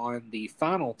take on the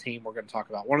final team we're going to talk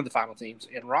about, one of the final teams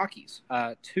in Rockies.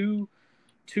 Two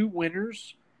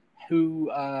winners who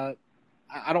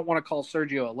I don't want to call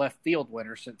Sergio a left field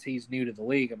winner since he's new to the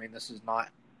league. I mean, this is not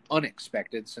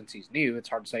unexpected since he's new. It's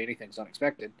hard to say anything's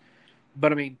unexpected.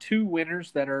 But, I mean, 2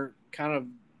 winners that are kind of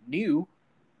new,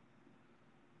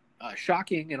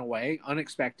 shocking in a way,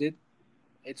 unexpected.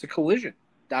 It's a collision,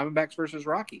 Diamondbacks versus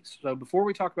Rockies. So before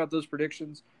we talk about those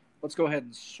predictions, let's go ahead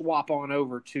and swap on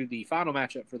over to the final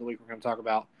matchup for the week we're going to talk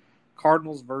about,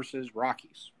 Cardinals versus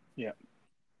Rockies. Yeah.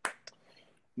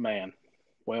 Man,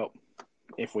 well,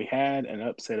 if we had an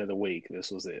upset of the week,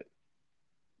 this was it.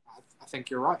 I think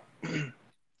you're right.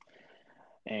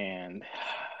 And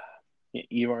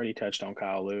you've already touched on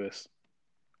Kyle Lewis.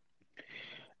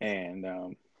 And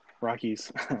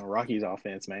Rockies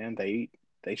offense, man, they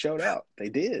showed out. They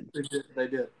did. They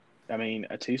did. I mean,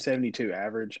 a 272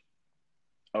 average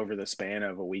over the span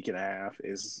of a week and a half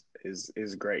is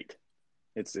great.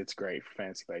 It's great for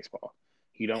fantasy baseball.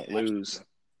 You don't lose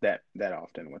that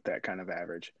often with that kind of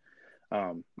average.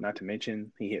 Not to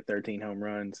mention he hit 13 home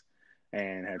runs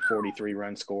and had 43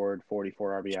 runs scored,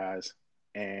 44 RBIs,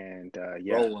 and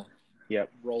Yep.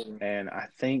 rolling. And I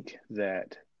think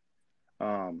that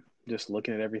just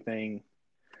looking at everything,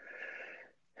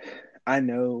 I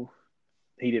know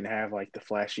he didn't have like the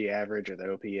flashy average or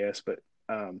the OPS, but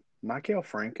Michael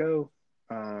Franco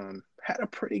had a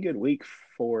pretty good week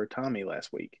for Tommy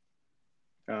last week.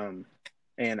 And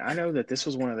I know that this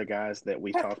was one of the guys that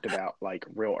we talked about like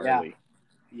real early.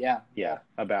 Yeah.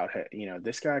 About,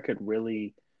 this guy could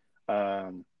really,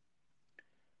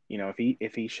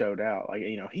 if he showed out, like,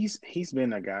 he's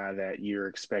been a guy that you're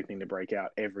expecting to break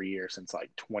out every year since like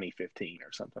 2015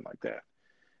 or something like that.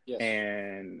 Yes.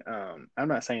 And I'm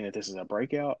not saying that this is a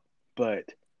breakout, but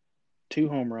 2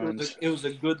 home runs. It was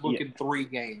a good looking 3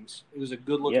 games. It was a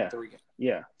good looking 3 games.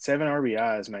 Yeah, 7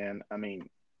 RBIs, man. I mean,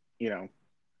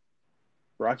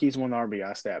 Rockies won the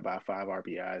RBI stat by 5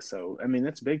 RBIs, so I mean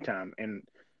that's big time. And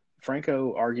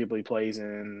Franco arguably plays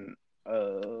in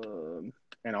an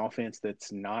offense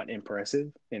that's not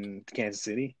impressive in Kansas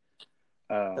City.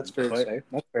 That's fair to say.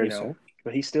 That's fair to say.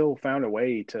 But he still found a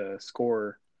way to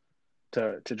score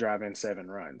to drive in 7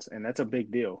 runs, and that's a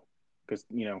big deal because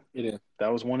It is.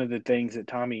 that was one of the things that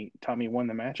Tommy won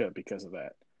the matchup because of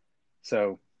that.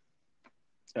 So,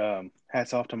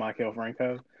 hats off to Michael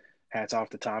Franco. Hats off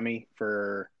to Tommy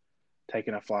for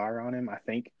taking a flyer on him. I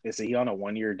think is he on a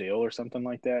 1-year deal or something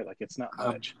like that? Like it's not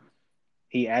much.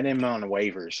 He added him on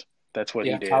waivers. That's what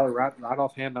he did. Tyler, right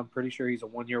offhand, I'm pretty sure he's a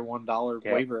 1-year $1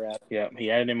 waiver ad. Yeah,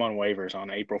 he added him on waivers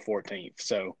on April 14th.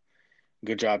 So,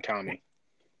 good job, Tommy.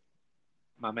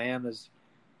 My man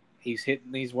he's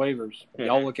hitting these waivers.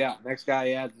 Y'all look out. Next guy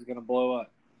he adds is going to blow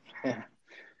up.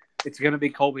 It's going to be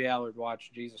Colby Allard.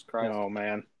 Watch, Jesus Christ. Oh,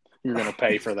 man. You're going to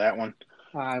pay for that one.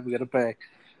 I'm going to pay.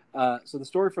 So the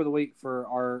story for the week for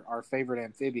our favorite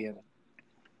amphibian,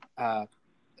 I'm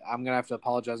going to have to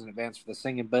apologize in advance for the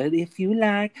singing, but if you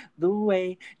like the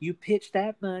way you pitch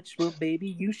that much, well, baby,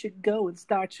 you should go and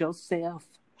start yourself.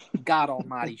 God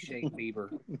almighty, Shane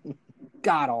Bieber.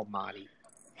 God almighty.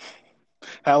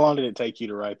 How long did it take you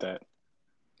to write that?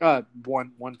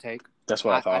 One take. That's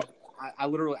what I thought. I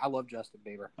literally love Justin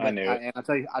Bieber. I knew it. And I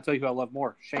tell you who I love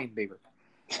more, Shane Bieber.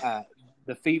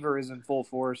 The fever is in full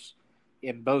force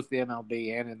in both the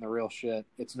MLB and in the real shit.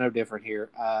 It's no different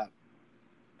here.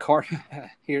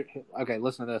 Here. Okay,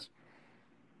 listen to this.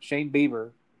 Shane Bieber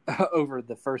over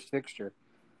the first fixture,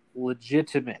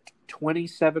 legitimate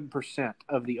 27%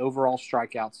 of the overall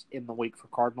strikeouts in the week for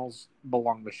Cardinals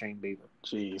belong to Shane Bieber.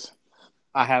 Jeez.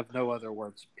 I have no other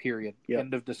words, period. Yep.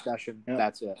 End of discussion. Yep.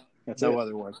 That's it. That's no it.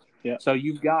 other words. Yep. So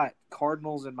you've got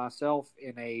Cardinals and myself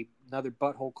in another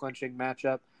butthole clenching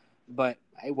matchup. But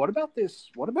hey, what about this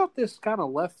kind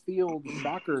of left field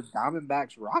shocker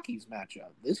Diamondbacks Rockies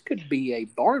matchup? This could be a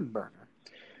barn burner.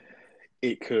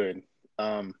 It could.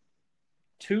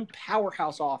 2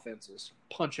 powerhouse offenses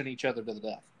punching each other to the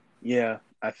death. Yeah,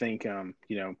 I think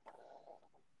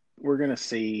we're gonna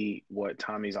see what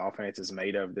Tommy's offense is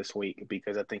made of this week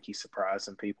because I think he surprised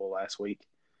some people last week.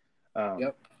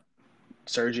 Yep.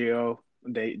 Sergio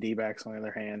D-backs on the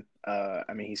other hand.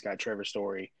 I mean, he's got Trevor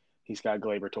Story, he's got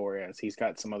Gleyber Torres, he's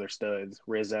got some other studs.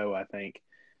 Rizzo, I think.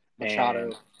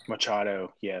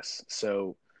 Machado, yes.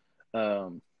 So,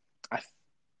 we're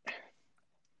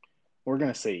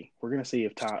gonna see. We're gonna see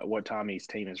what Tommy's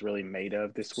team is really made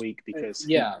of this week because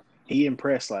he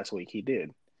impressed last week. He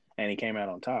did, and he came out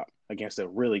on top against a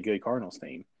really good Cardinals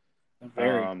team.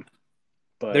 Very.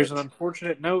 But there's an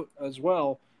unfortunate note as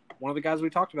well. One of the guys we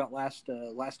talked about last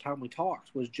time we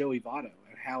talked was Joey Votto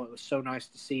and how it was so nice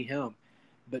to see him.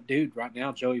 But dude, right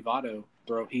now Joey Votto,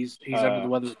 bro, he's under the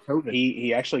weather with COVID.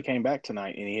 He actually came back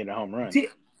tonight and he hit a home run.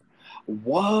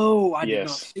 Whoa, I did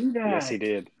not see that. Yes, he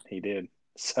did. He did.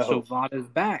 So Votto's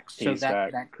back. So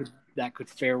back. that could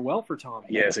fare well for Tommy.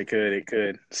 Yes, it could. It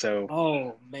could. So.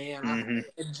 Oh man,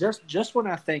 just when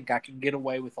I think I can get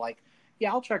away with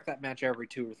I'll check that match every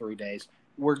 2 or 3 days.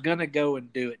 We're gonna go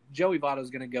and do it. Joey Votto's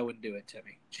gonna go and do it to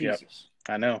me. Jesus.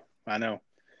 Yep. I know.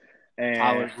 And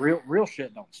Tyler, real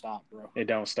shit don't stop, bro. It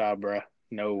don't stop, bro.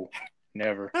 No,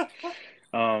 never.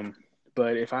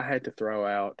 But if I had to throw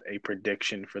out a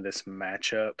prediction for this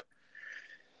matchup,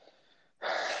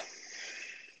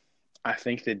 I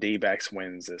think the D-backs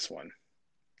wins this one.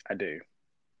 I do.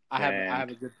 I have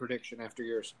a good prediction after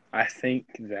yours. I think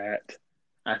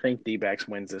D-backs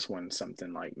wins this one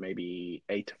something like maybe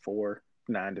 8-4,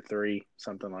 9-3,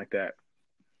 something like that.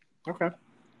 Okay.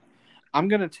 I'm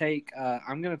gonna take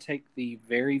the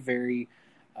very very.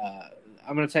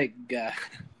 I'm gonna take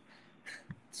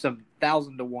some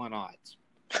 1,000-to-1 odds.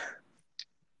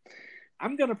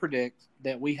 I'm gonna predict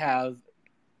that we have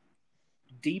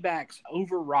D-backs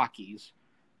over Rockies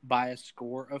by a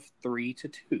score of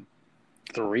 3-2.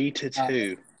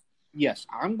 3-2. yes,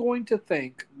 I'm going to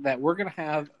think that we're going to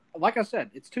have, like I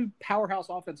said, it's two powerhouse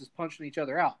offenses punching each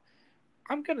other out.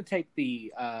 I'm going to take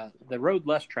the road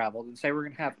less traveled and say we're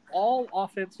going to have all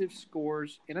offensive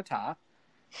scores in a tie,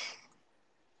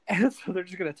 and so they're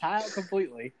just going to tie out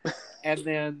completely, and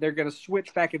then they're going to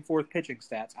switch back and forth pitching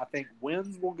stats. I think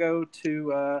wins will go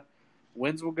to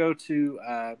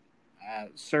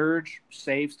Surge,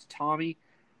 saves to Tommy,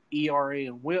 ERA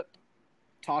and WHIP,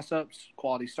 toss ups,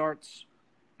 quality starts,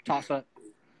 toss up,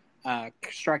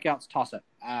 strikeouts, toss up.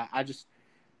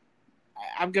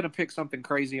 I'm going to pick something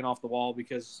crazy and off the wall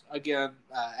because, again,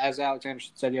 as Alex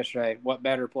Anderson said yesterday, what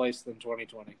better place than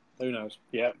 2020? Who knows?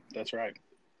 Yep, that's right.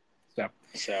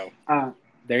 So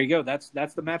there you go. That's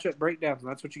the matchup breakdowns, and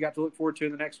that's what you got to look forward to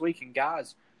in the next week. And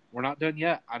guys, we're not done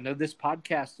yet. I know this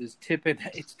podcast is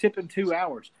tipping 2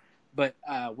 hours, but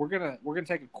we're gonna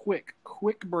take a quick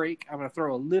break. I'm gonna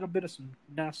throw a little bit of some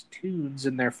nice tunes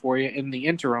in there for you in the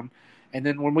interim, and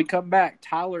then when we come back,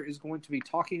 Tyler is going to be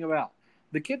talking about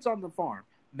the kids on the farm.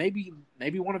 Maybe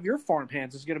one of your farm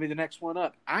hands is going to be the next one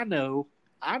up. I know,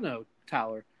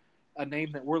 Tyler, a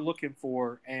name that we're looking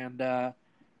for, and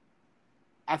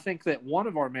I think that one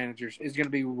of our managers is going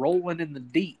to be rolling in the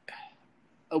deep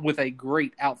with a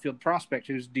great outfield prospect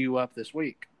who's due up this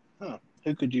week. Huh.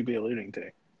 Who could you be alluding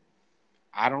to?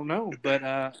 I don't know,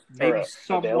 but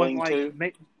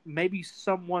maybe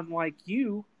someone like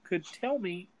you could tell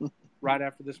me right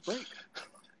after this break.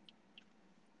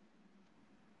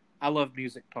 I love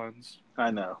music puns.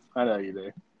 I know you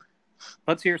do.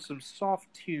 Let's hear some soft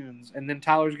tunes, and then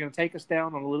Tyler's going to take us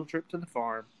down on a little trip to the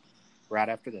farm right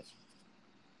after this.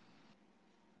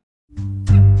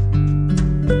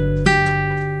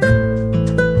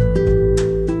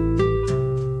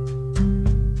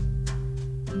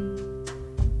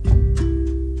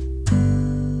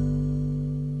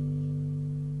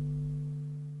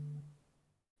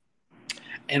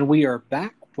 And we are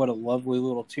back. What a lovely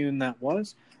little tune that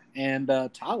was. And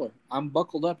Tyler, I'm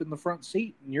buckled up in the front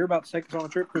seat, and you're about to take us on a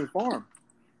trip to the farm.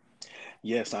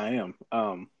 Yes, I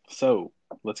am. So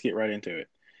let's get right into it.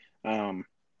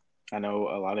 I know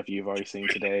a lot of you have already seen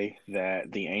today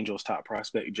that the Angels' top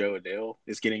prospect, Joe Adele,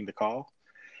 is getting the call.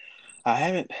 I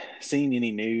haven't seen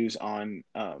any news on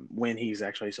when he's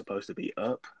actually supposed to be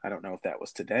up. I don't know if that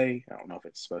was today. I don't know if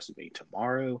it's supposed to be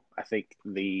tomorrow. I think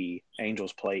the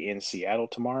Angels play in Seattle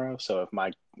tomorrow. So if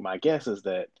my guess is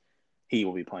that he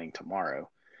will be playing tomorrow.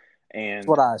 And that's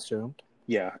what I assumed.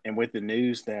 Yeah, and with the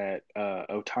news that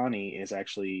Ohtani is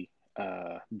actually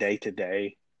day to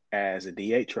day as a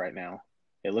DH right now,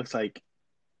 it looks like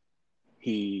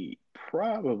he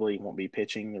probably won't be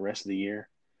pitching the rest of the year.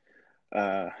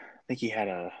 I think he had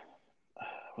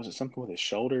was it something with his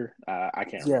shoulder? I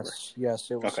can't remember.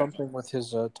 Yes, it was something with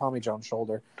his Tommy John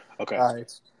shoulder. Okay.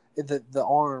 It's the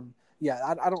arm.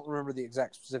 Yeah, I don't remember the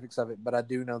exact specifics of it, but I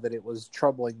do know that it was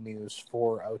troubling news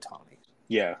for Ohtani.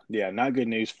 Yeah, not good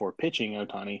news for pitching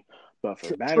Ohtani, but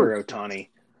for batter Ohtani,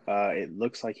 it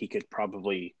looks like he could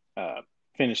probably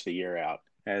finish the year out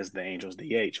as the Angels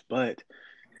DH, but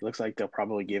it looks like they'll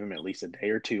probably give him at least a day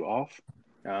or two off.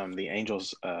 The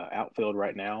Angels outfield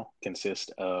right now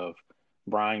consists of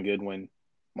Brian Goodwin,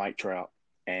 Mike Trout,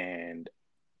 and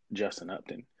Justin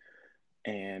Upton.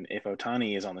 And if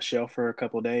Ohtani is on the shelf for a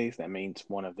couple of days, that means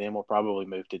one of them will probably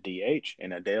move to DH,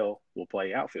 and Adele will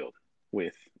play outfield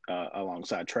with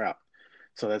alongside Trout.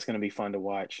 So that's going to be fun to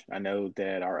watch. I know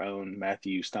that our own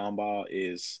Matthew Stombaugh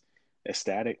is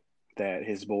ecstatic that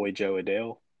his boy Joe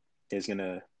Adele is going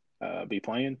to be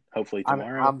playing. Hopefully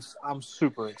tomorrow. I'm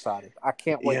super excited. I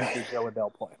can't wait to see Joe Adele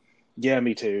play. Yeah,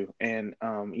 me too. And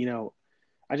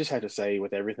I just have to say,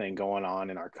 with everything going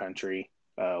on in our country,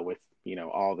 with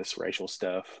all this racial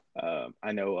stuff,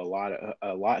 I know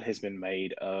a lot has been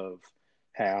made of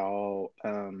how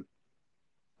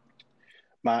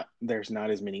there's not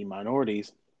as many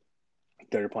minorities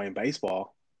that are playing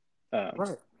baseball,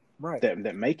 right,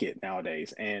 that make it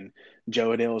nowadays. And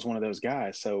Joe Adele is one of those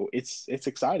guys, so it's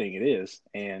exciting. It is,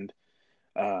 and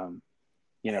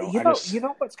you know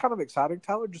what's kind of exciting,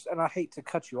 Tyler. And I hate to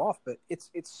cut you off, but it's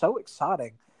so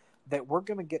exciting that we're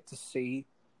going to get to see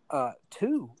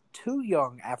two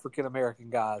young African American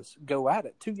guys go at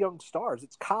it. Two young stars.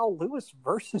 It's Kyle Lewis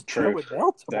versus Joe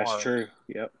Adele tomorrow. That's true.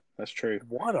 Yep. That's true.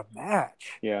 What a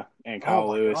match. Yeah. And Kyle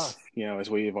Lewis, as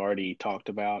we've already talked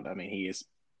about, I mean, he is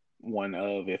one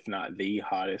of, if not the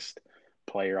hottest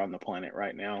player on the planet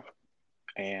right now.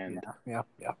 And yeah.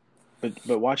 But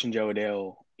watching Joe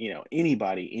Adele,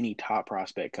 any top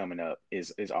prospect coming up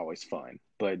is always fun.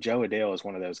 But Joe Adele is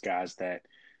one of those guys that,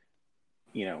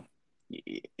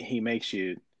 he makes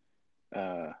you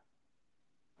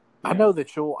I know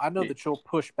that you'll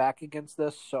push back against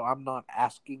this, so I'm not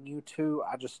asking you to.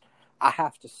 I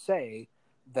have to say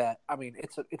that, I mean,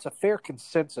 it's a fair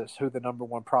consensus who the number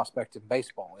one prospect in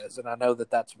baseball is, and I know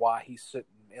that that's why he's sitting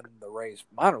in the Rays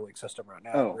minor league system right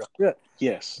now. Oh, real good.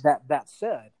 yes. That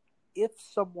said, if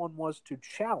someone was to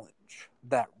challenge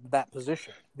that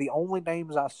position, the only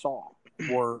names I saw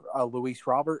were a Luis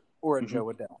Robert or a Joe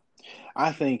Adele.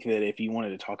 I think that if you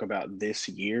wanted to talk about this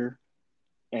year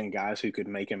and guys who could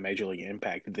make a major league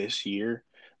impact this year,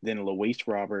 then Luis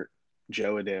Robert,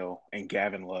 Joe Adele, and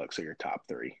Gavin Lux are your top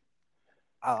three.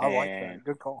 I like And that.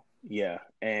 Good call. yeah,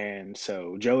 and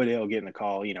so Joe Adele getting the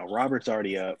call. Robert's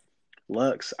already up.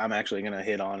 Lux, I'm actually going to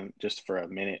hit on just for a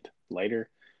minute later.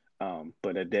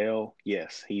 But Adele,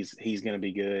 yes, he's going to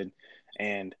be good,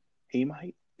 and he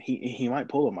might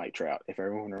pull a Mike Trout. If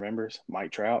everyone remembers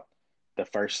Mike Trout, the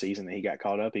first season that he got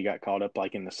called up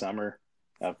like in the summer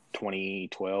of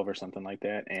 2012 or something like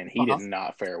that, and he did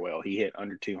not fare well. He hit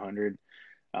under 200,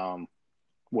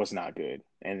 was not good,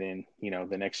 and then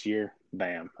the next year,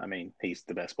 bam! I mean, he's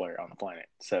the best player on the planet.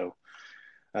 So,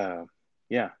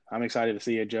 yeah, I'm excited to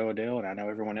see a Joe Adele, and I know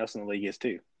everyone else in the league is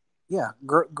too. Yeah,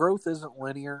 growth isn't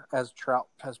linear, as Trout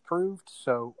has proved.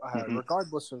 So,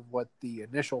 regardless of what the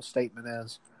initial statement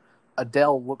is,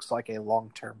 Adele looks like a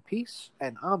long-term piece,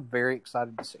 and I'm very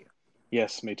excited to see it.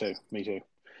 Yes, me too. Me too.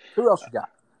 Who else you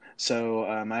got? So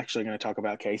I'm actually going to talk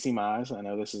about Casey Mize. I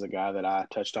know this is a guy that I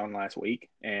touched on last week,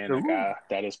 and a guy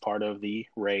that is part of the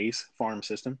Rays farm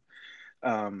system.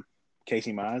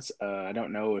 Casey Mize, I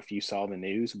don't know if you saw the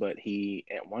news, but he,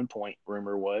 at one point,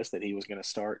 rumor was that he was going to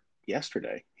start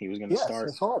yesterday. He was going to start.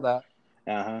 Yes, I saw that.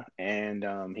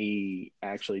 And he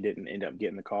actually didn't end up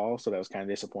getting the call, so that was kind of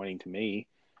disappointing to me.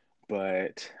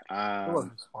 But It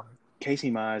wasn't funny.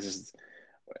 Casey Mize is.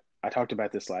 I talked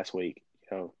about this last week.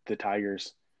 The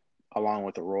Tigers, along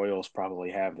with the Royals,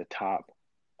 probably have the top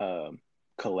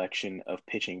collection of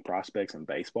pitching prospects in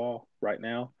baseball right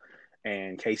now,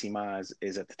 and Casey Mize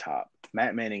is at the top.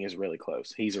 Matt Manning is really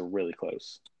close. He's a really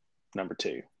close number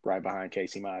two, right behind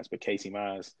Casey Mize. But Casey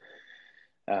Mize,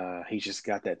 he's just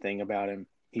got that thing about him.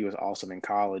 He was awesome in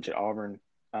college at Auburn.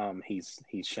 He's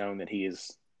shown that he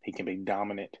can be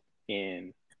dominant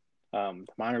in the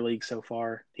minor league so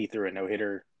far. He threw a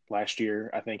no-hitter last year,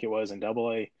 I think it was, in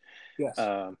Double-A. Yes.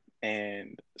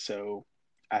 And so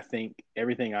I think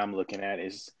everything I'm looking at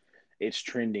is it's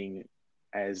trending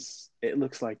as it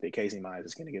looks like that Casey Mize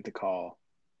is going to get the call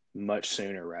much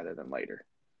sooner rather than later.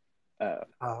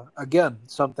 Again,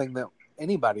 something that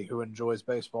anybody who enjoys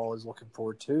baseball is looking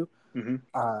forward to.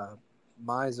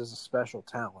 Mize is a special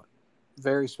talent,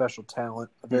 very special talent,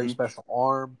 a very special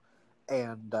arm,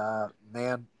 and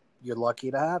man, you're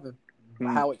lucky to have him.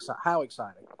 How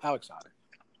exciting!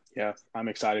 Yeah, I'm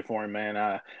excited for him, man.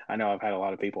 I know I've had a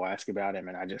lot of people ask about him,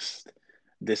 and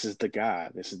this is the guy.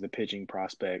 This is the pitching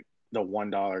prospect, the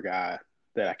 $1 guy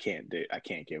that I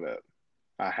can't give up.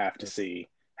 I have to see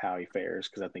how he fares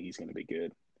because I think he's going to be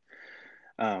good.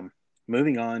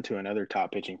 Moving on to another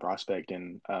top pitching prospect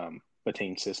in a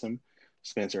team system,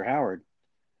 Spencer Howard.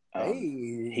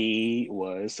 He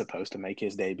was supposed to make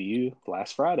his debut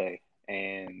last Friday,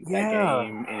 and that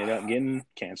game ended up getting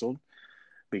canceled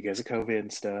because of COVID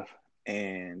and stuff.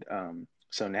 And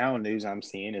so now news I'm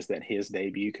seeing is that his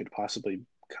debut could possibly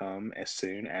come as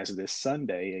soon as this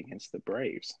Sunday against the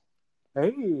Braves.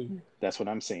 That's what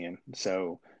I'm seeing.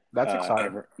 So that's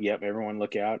exciting. Everyone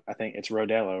look out. I think it's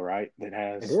Rodello, right, that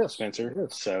has Spencer.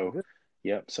 So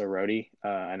so Rhodey,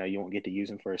 I know you won't get to use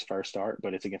him for his first start,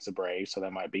 but it's against the Braves, so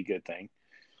that might be a good thing.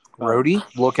 Rhodey,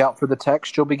 look out for the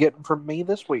text you'll be getting from me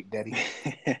this week, Daddy.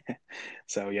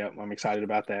 So I'm excited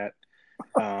about that.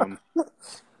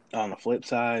 On the flip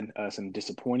side, some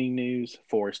disappointing news.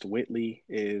 Forrest Whitley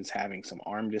is having some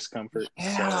arm discomfort.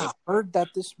 Yeah, I heard that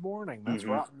this morning. That's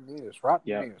rotten news.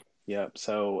 News. Yep.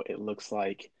 So it looks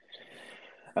like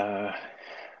I'm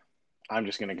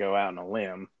just going to go out on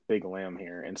a big limb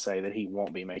here, and say that he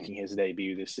won't be making his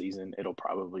debut this season. It'll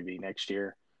probably be next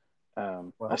year,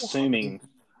 assuming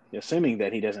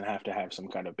that he doesn't have to have some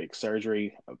kind of big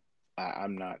surgery.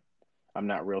 I'm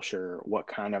not real sure what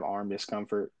kind of arm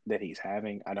discomfort that he's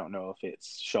having. I don't know if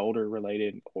it's shoulder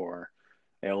related or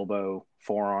elbow,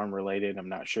 forearm related. I'm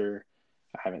not sure.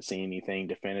 I haven't seen anything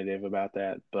definitive about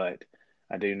that, but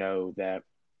I do know that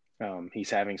he's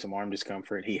having some arm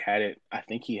discomfort. I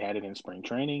think he had it in spring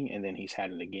training, and then he's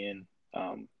had it again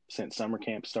since summer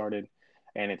camp started.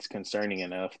 And it's concerning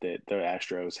enough that the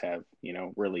Astros have,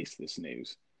 released this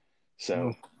news.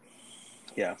 So,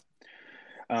 yeah.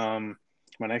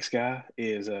 My next guy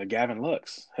is Gavin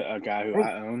Lux, a guy who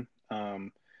I own.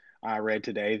 I read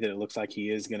today that it looks like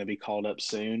he is going to be called up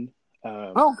soon.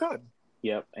 Oh, good.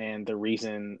 Yep. And the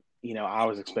reason, I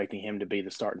was expecting him to be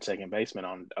the starting second baseman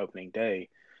on opening day,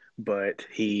 but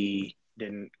he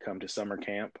didn't come to summer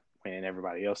camp when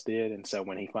everybody else did. And so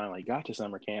when he finally got to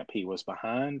summer camp, he was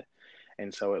behind.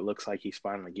 And so it looks like he's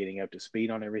finally getting up to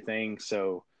speed on everything.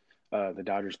 So the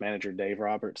Dodgers manager, Dave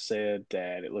Roberts, said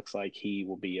that it looks like he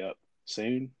will be up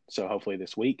soon. So hopefully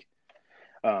this week.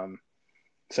 Um,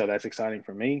 so that's exciting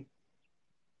for me.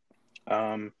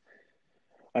 Um,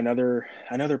 another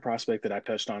prospect that I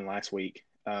touched on last week,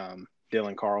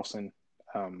 Dylan Carlson.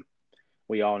 Um,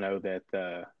 we all know that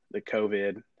the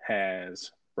COVID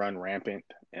has run rampant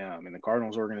in the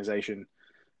Cardinals organization.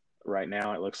 Right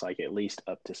now, it looks like at least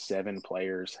up to 7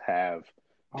 players have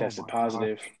Oh tested my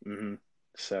positive. gosh.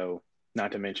 So,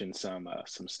 not to mention some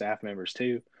staff members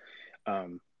too.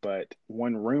 But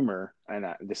one rumor, and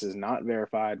this is not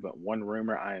verified, but one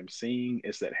rumor I am seeing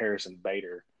is that Harrison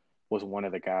Bader was one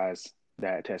of the guys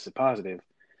that tested positive,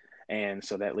 and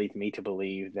so that leads me to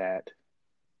believe that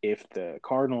if the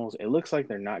Cardinals, it looks like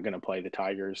they're not going to play the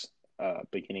Tigers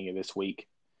beginning of this week,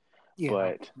 Yeah,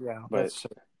 but yeah, but that's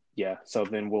yeah, so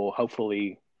then we'll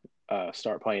hopefully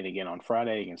start playing again on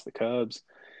Friday against the Cubs.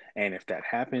 And if that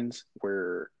happens,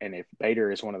 and if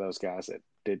Bader is one of those guys that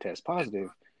did test positive,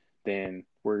 then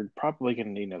we're probably going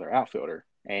to need another outfielder.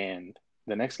 And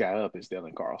the next guy up is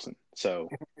Dylan Carlson. So,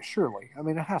 surely. I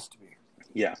mean, it has to be.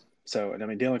 yeah. So, and I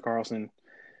mean, Dylan Carlson,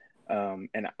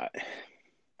 and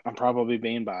I'm probably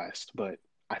being biased, but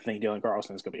I think Dylan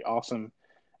Carlson is going to be awesome.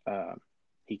 Uh,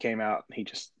 he came out, he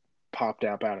just popped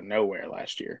out of nowhere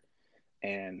last year.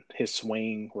 And his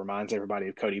swing reminds everybody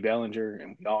of Cody Bellinger,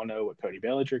 and we all know what Cody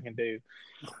Bellinger can do.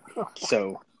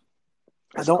 So,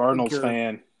 I as a don't think Cardinals you're.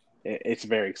 fan, it's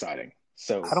very exciting.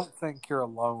 So, I don't think you're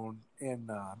alone in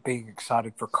being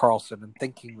excited for Carlson and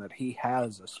thinking that he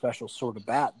has a special sort of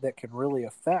bat that can really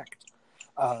affect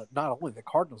not only the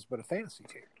Cardinals but a fantasy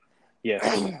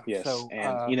yes, team. yes, So,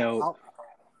 and yeah,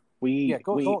 we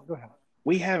we go ahead.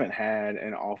 we haven't had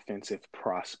an offensive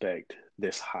prospect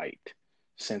this hyped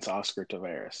since Oscar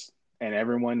Taveras, and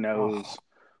everyone Oh, knows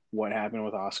what happened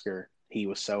with Oscar. He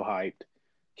was so hyped,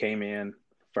 came in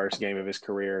first game of his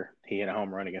career, he hit a home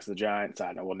run against the Giants.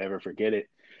 I will never forget it.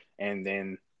 And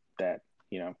then that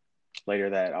later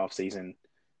that offseason,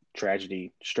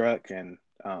 tragedy struck, and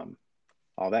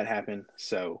all that happened.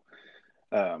 So,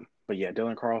 but yeah,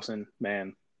 Dylan Carlson,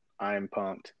 man, I am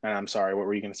pumped. And I'm sorry, what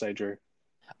were you going to say, Drew?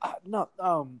 no,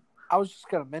 I was just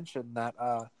going to mention that.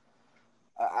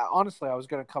 Honestly, I was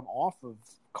going to come off of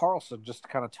Carlson just to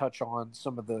kind of touch on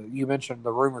some of the you mentioned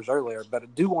the rumors earlier, but I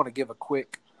do want to give a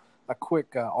quick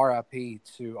RIP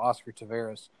to Oscar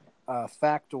Taveras.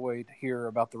 Factoid here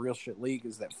about the Real Shit League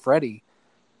is that Freddie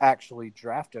actually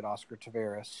drafted Oscar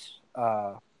Taveras.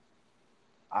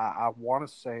 I want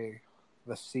to say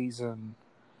the season.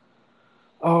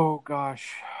 Oh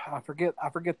gosh, I forget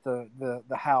the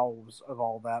hows of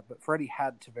all that, but Freddie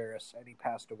had Taveras and he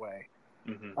passed away.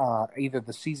 Mm-hmm. Either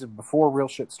the season before Real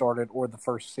Shit started or the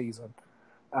first season.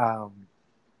 Um,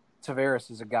 Taveras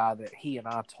is a guy that he and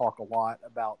I talk a lot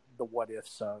about the what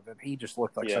ifs of, and he just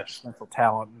looked like such a Yes. special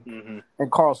talent. Mm-hmm.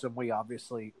 And Carlson, we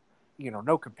obviously,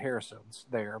 no comparisons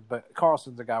there, but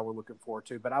Carlson's a guy we're looking forward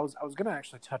to. But I was going to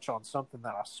actually touch on something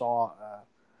that I saw,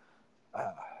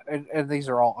 and these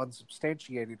are all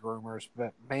unsubstantiated rumors,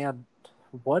 but man,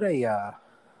 what a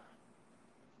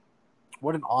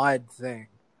what an odd thing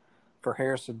for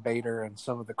Harrison Bader and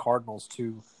some of the Cardinals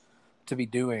to be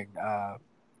doing.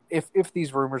 If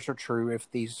these rumors are true,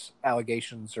 if these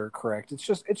allegations are correct, it's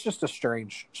just a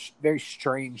strange, very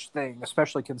strange thing,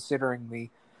 especially considering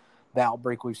the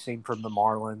outbreak we've seen from the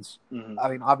Marlins. Mm-hmm. I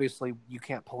mean, obviously, you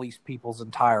can't police people's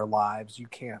entire lives. You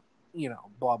can't,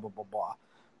 blah blah blah blah.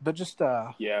 But just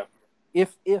Yeah.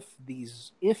 if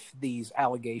these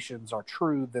allegations are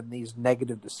true, then these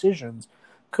negative decisions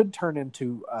could turn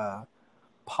into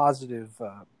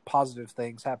positive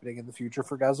things happening in the future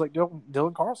for guys like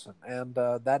Dylan Carlson, and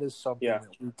that is something Yeah.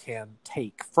 that we can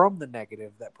take from the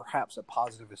negative that perhaps a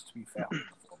positive is to be found in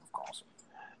the form of Carlson.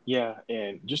 Yeah,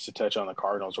 and just to touch on the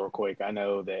Cardinals real quick, I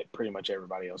know that pretty much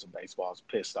everybody else in baseball is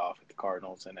pissed off at the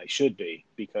Cardinals, and they should be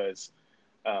because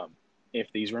um, if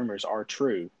these rumors are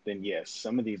true, then yes,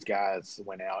 some of these guys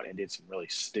went out and did some really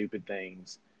stupid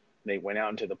things. They went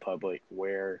out into the public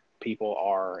where people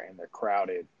are and they're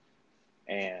crowded,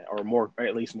 and or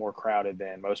at least more crowded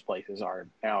than most places are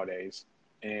nowadays,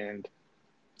 and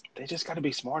they just got to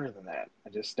be smarter than that. I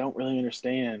just don't really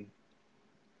understand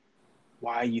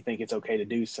why you think it's okay to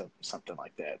do something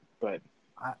like that. But,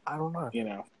 I don't know. you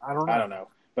know, I don't I know. don't know.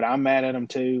 But I'm mad at them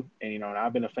too. And, and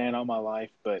I've been a fan all my life,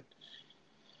 but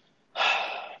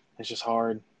it's just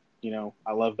hard.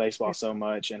 I love baseball so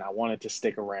much, and I want it to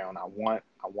stick around. I want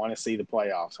to see the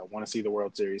playoffs. I want to see the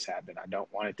World Series happen. I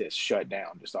don't want it to shut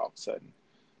down just all of a sudden.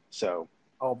 So,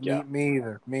 Oh, yeah, me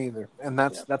either. And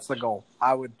that's the goal.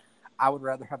 I would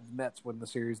rather have the Mets win the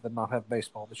series than not have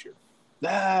baseball this year.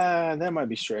 that might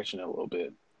be stretching it a little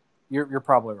bit. You're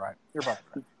probably right. You're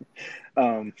probably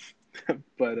right.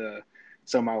 But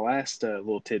so my last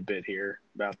little tidbit here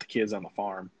about the kids on the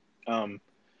farm.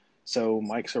 So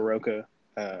Mike Soroka,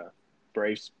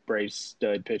 Braves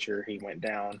stud pitcher, he went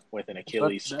down with an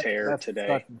Achilles tear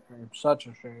today. Such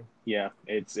a shame. Yeah,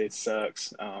 it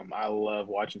sucks. I love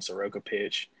watching Soroka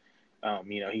pitch.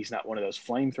 He's not one of those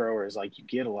flamethrowers like you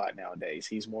get a lot nowadays.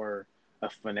 He's more a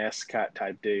finesse cut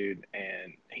type dude,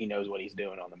 and he knows what he's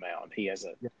doing on the mound. He has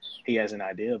an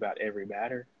idea about every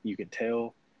batter. You can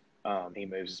tell. He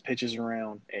moves his pitches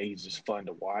around, and he's just fun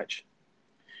to watch.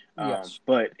 Yes.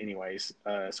 But anyways,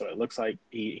 so it looks like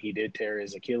he did tear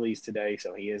his Achilles today,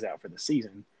 so he is out for the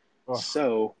season. Oh.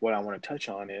 So what I want to touch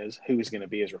on is who is going to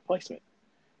be his replacement.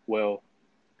 Well,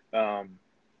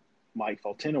 Mike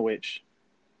Fultonevich.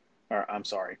 Don't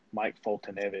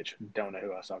know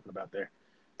who I was talking about there.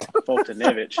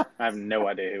 Fultonevich. I have no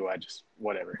idea who.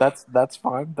 Whatever. That's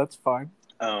fine. That's fine.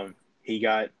 He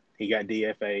got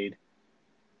DFA'd,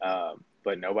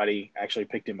 but nobody actually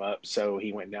picked him up. So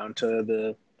he went down to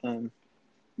the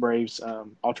Braves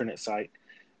alternate site.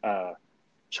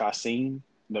 Chacin,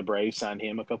 the Braves signed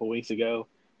him a couple weeks ago.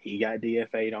 He got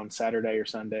DFA'd on Saturday or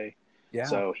Sunday. Yeah.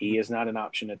 So he is not an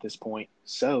option at this point.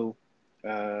 So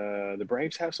the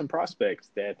Braves have some prospects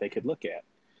that they could look at.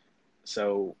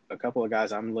 So a couple of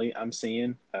guys I'm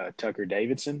seeing, Tucker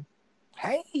Davidson.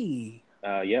 Hey.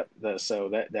 Yep. So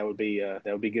that would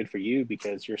be good for you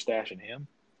because you're stashing him.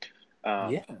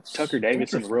 Yes. Tucker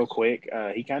Davidson, real quick.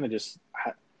 He kind of just.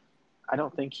 I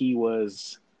don't think he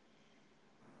was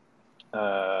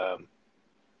a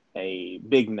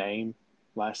big name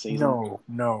last season.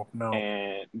 No.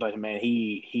 But man,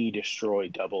 he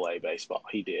destroyed Double-A baseball.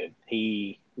 He did.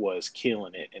 He was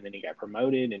killing it, and then he got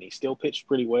promoted, and he still pitched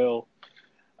pretty well.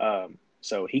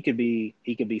 So he could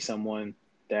be someone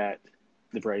that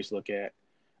the Braves look at.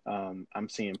 I'm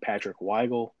seeing Patrick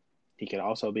Weigel. He could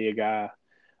also be a guy.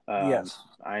 Yes.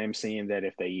 I am seeing that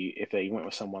if they went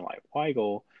with someone like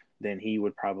Weigel, then he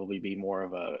would probably be more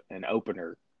of an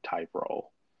opener type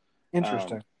role.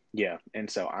 Interesting. Yeah, and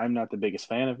so I'm not the biggest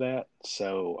fan of that.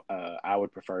 So I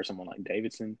would prefer someone like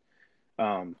Davidson.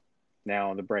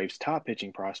 Now the Braves' top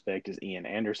pitching prospect is Ian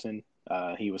Anderson.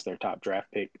 He was their top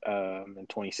draft pick in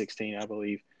 2016, I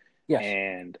believe. Yes.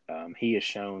 And he has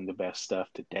shown the best stuff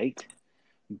to date,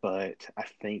 but I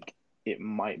think it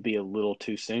might be a little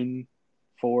too soon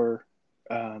for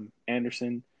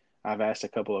Anderson. I've asked a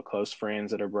couple of close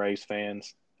friends that are Braves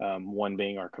fans, one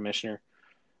being our commissioner,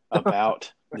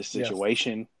 about the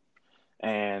situation. Yes.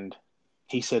 And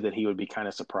he said that he would be kind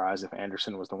of surprised if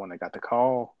Anderson was the one that got the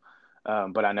call.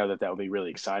 But I know that would be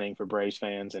really exciting for Braves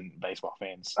fans and baseball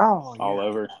fans all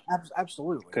over.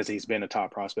 Absolutely. Because he's been a top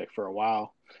prospect for a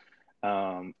while.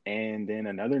 And then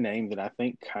another name that I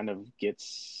think kind of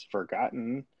gets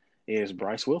forgotten is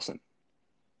Bryce Wilson.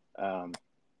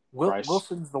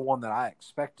 Wilson's the one that I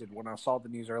expected when I saw the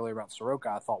news earlier about Soroka.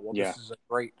 I thought, this is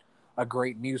a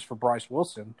great news for Bryce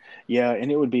Wilson. Yeah,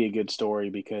 and it would be a good story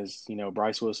because,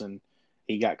 Bryce Wilson,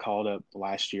 he got called up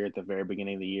last year at the very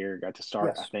beginning of the year, got to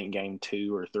start, I think, game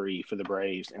 2 or 3 for the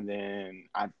Braves. And then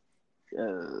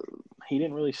he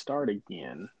didn't really start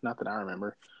again, not that I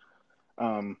remember.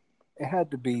 It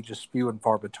had to be just few and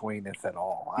far between, if at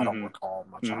all. I don't recall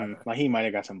much either. Like he might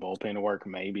have got some bullpen work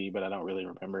maybe, but I don't really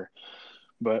remember.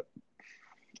 But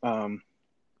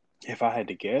if I had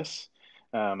to guess,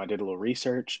 I did a little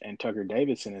research, and Tucker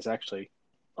Davidson is actually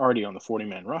already on the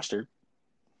 40-man roster.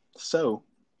 So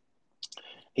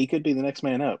he could be the next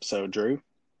man up. So, Drew,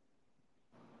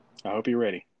 I hope you're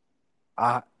ready.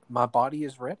 My body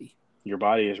is ready. Your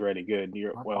body is ready. Good.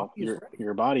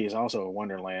 Your body is also a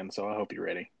wonderland, so I hope you're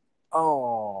ready.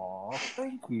 Oh,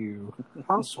 thank you.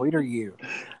 How sweet are you?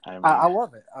 I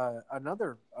love it.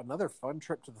 Another fun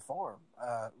trip to the farm.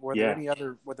 Were there any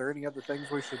other things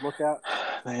we should look at?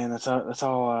 Man, that's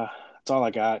all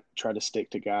I got. Try to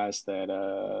stick to guys that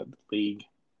the league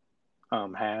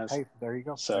has. Hey, there you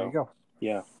go. So, there you go.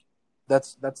 Yeah.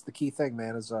 That's the key thing,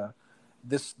 man, is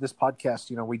this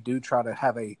podcast, we do try to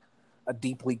have a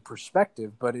deep league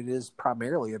perspective, but it is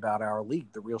primarily about our league,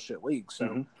 the Real Shit League.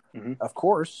 So of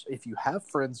course, if you have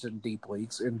friends in deep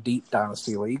leagues, in deep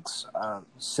dynasty leagues,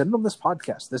 send them this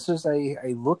podcast. This is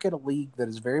a look at a league that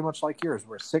is very much like yours.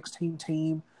 We're a 16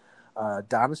 team.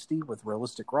 dynasty with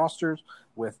realistic rosters,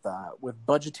 with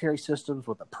budgetary systems,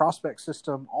 with a prospect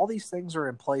system. All these things are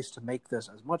in place to make this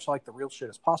as much like the real shit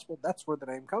as possible. That's where the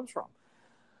name comes from.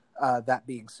 That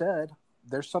being said,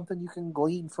 there's something you can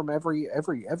glean from every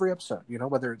episode.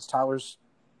 Whether it's Tyler's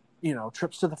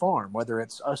trips to the farm, whether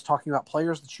it's us talking about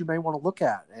players that you may want to look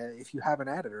at if you haven't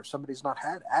added, or if somebody's not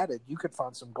had added, you could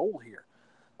find some gold here.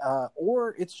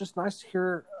 Or it's just nice to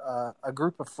hear a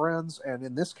group of friends, and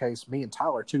in this case, me and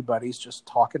Tyler, two buddies, just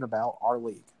talking about our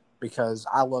league, because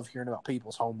I love hearing about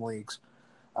people's home leagues.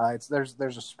 There's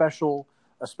a special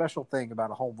thing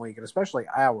about a home league, and especially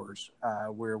ours,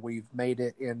 where we've made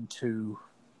it into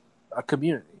a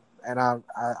community, and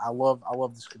I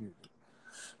love this community.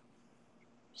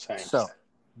 Same. So,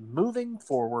 moving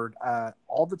forward,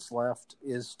 all that's left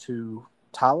is to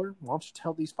Tyler. Why don't you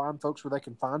tell these fine folks where they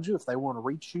can find you if they want to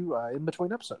reach you in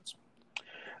between episodes?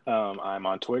 I'm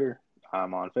on Twitter.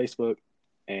 I'm on Facebook,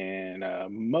 and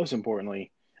most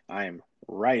importantly, I am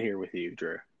right here with you,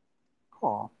 Drew.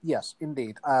 Oh, yes,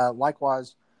 indeed.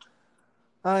 Likewise,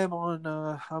 I am on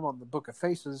the Book of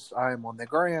Faces. I am on the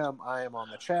Gram. I am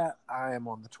on the chat. I am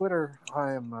on the Twitter.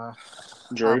 I am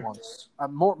Drew.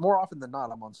 I'm more often than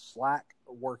not, I'm on Slack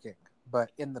working.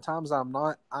 But in the times I'm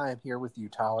not, I am here with you,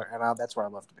 Tyler, and that's where I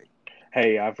love to be.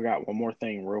 Hey, I forgot one more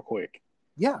thing real quick.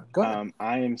 Yeah, go ahead.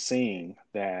 I am seeing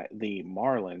that the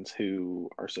Marlins, who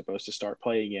are supposed to start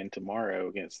play again tomorrow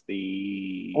against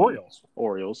the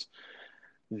Orioles,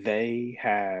 they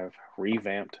have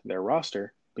revamped their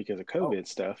roster because of COVID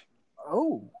stuff.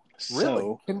 Oh,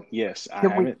 really? So, yes,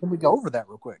 can we go over that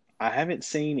real quick? I haven't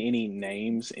seen any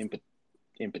names in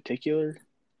particular,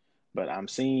 but I'm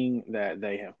seeing that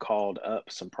they have called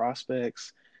up some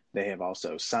prospects. They have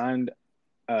also signed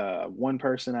one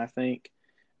person, I think,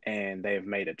 and they have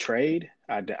made a trade.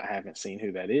 I haven't seen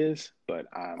who that is, but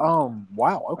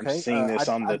wow, okay. I'm seeing this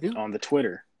on the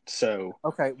Twitter. So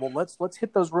okay, well let's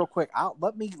hit those real quick.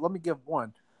 Let me give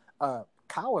one.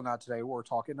 Kyle and I today were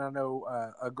talking. I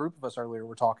know a group of us earlier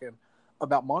were talking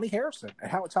about Monty Harrison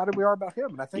and how excited we are about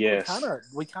him. And I think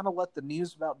we kind of let the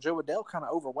news about Joe Adele kind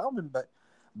of overwhelm him, but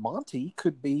Monty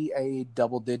could be a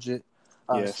double-digit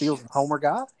steals and homer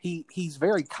guy. He's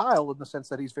very Kyle in the sense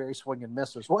that he's very swing and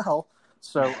miss as well.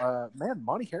 So,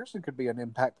 Monty Harrison could be an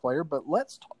impact player. But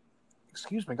let's talk.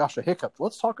 Excuse me, gosh, a hiccup.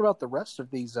 Let's talk about the rest of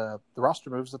these the roster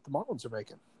moves that the Marlins are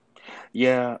making.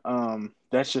 Yeah,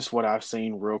 that's just what I've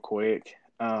seen real quick.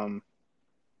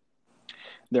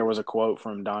 There was a quote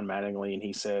from Don Mattingly, and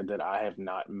he said that I have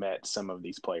not met some of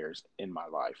these players in my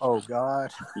life. Oh, God.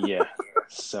 Yeah.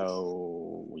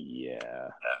 So, yeah.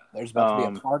 There's about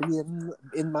to be a party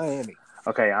in Miami.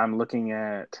 Okay, I'm looking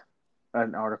at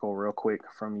an article real quick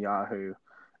from Yahoo,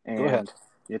 and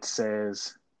it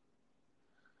says,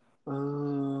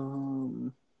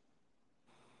 I'm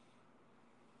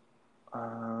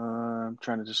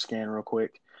trying to just scan real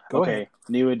quick. Go ahead.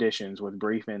 New additions with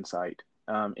brief insight.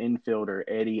 Infielder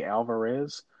Eddie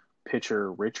Alvarez,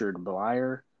 pitcher Richard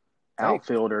Blyer,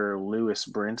 outfielder Lewis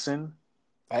Brinson,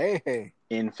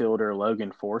 infielder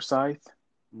Logan Forsythe.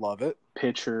 Love it.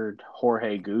 Pitcher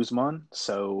Jorge Guzman.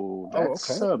 So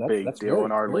that's a big deal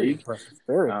in our league. Impressive.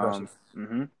 Very impressive.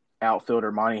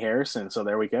 Outfielder Monty Harrison. So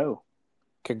there we go.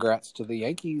 Congrats to the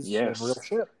Yankees. Yes. And real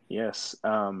shit. Yes.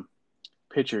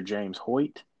 Pitcher James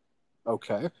Hoyt.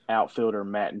 Okay. Outfielder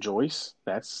Matt Joyce.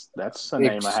 That's a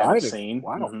name I haven't seen.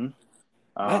 Wow.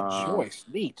 Matt Joyce.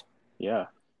 Neat. Yeah.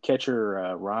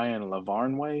 Catcher Ryan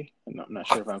Lavarnway. I'm not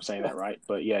sure if I'm saying that right,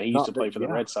 but yeah, he used to play for the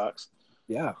Red Sox.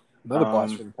 Yeah. Another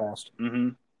blast from the past.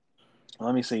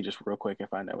 Let me see just real quick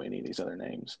if I know any of these other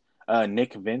names.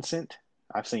 Nick Vincent.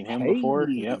 I've seen him before.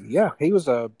 Yep. Yeah, he was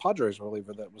a Padres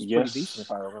reliever that was pretty decent,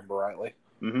 if I remember rightly.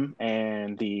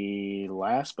 And the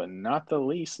last but not the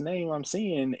least name I'm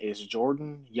seeing is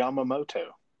Jordan Yamamoto.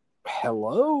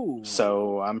 Hello.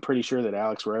 So I'm pretty sure that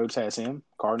Alex Rhodes has him,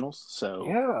 Cardinals. So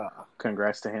yeah,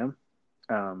 congrats to him.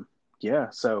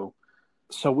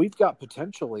 So we've got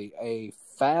potentially a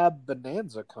fab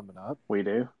bonanza coming up. We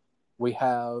do. We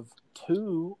have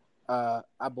two, I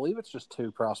believe it's just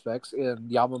two prospects in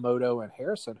Yamamoto and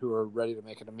Harrison who are ready to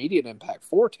make an immediate impact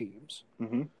for teams.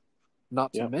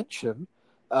 Not to mention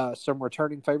some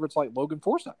returning favorites like Logan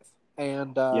Forsythe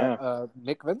and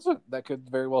Nick Vincent that could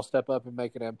very well step up and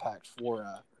make an impact for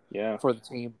the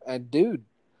team. And dude,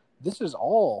 this is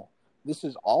all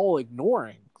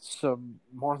ignoring some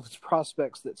Marlins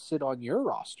prospects that sit on your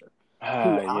roster.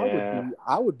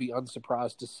 I would be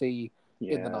unsurprised to see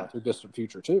in the not too distant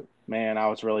future too. Man, I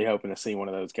was really hoping to see one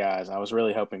of those guys. I was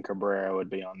really hoping Cabrera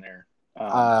would be on there.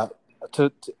 I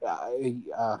can't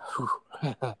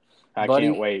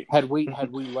wait. Had we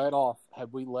let off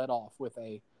with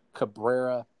a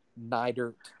Cabrera,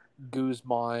 Neidert,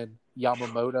 Guzman,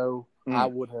 Yamamoto,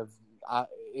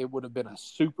 it would have been a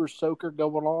super soaker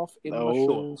going off in my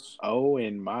shorts. Oh,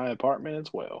 in my apartment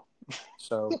as well.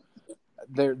 So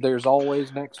there's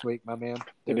always next week, my man.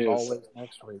 There's always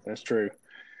next week. That's true.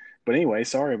 But anyway,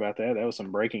 sorry about that. That was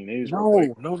some breaking news real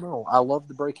No, quick. no. I love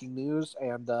the breaking news,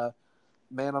 and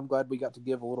man, I'm glad we got to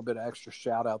give a little bit of extra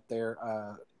shout out there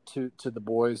to the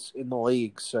boys in the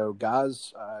league. So,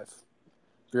 guys, if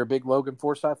you're a big Logan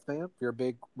Forsythe fan, if you're a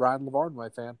big Ryan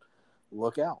Lavarnway fan,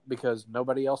 look out, because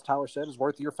nobody else Tyler said is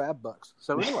worth your fab bucks.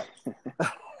 So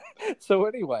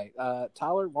anyway,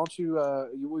 Tyler, why don't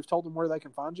you, we've told them where they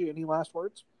can find you. Any last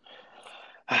words?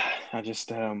 I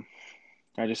just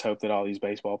hope that all these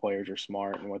baseball players are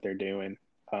smart in what they're doing.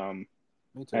 Me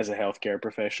too. As a healthcare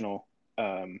professional,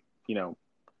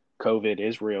 COVID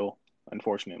is real.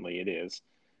 Unfortunately, it is,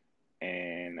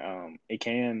 and it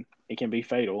can be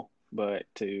fatal. But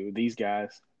to these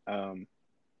guys, I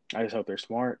just hope they're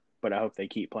smart. But I hope they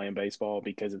keep playing baseball,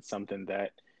 because it's something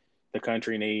that the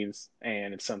country needs,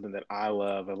 and it's something that I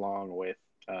love, along with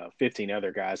 15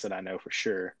 other guys that I know for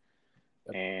sure.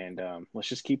 Yep. And let's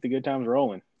just keep the good times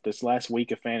rolling. This last week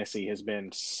of fantasy has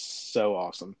been so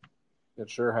awesome.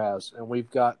 It sure has. And we've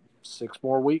got 6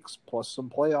 more weeks plus some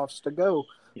playoffs to go.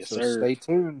 Yes, so sir. Stay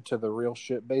tuned to the Real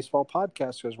Shit Baseball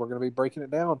podcast, because we're going to be breaking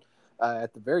it down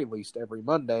at the very least every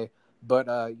Monday. But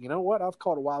you know what? I've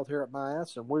caught a wild hair at my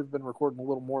ass, and we've been recording a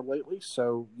little more lately.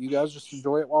 So you guys just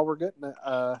enjoy it while we're getting it.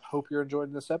 Hope you're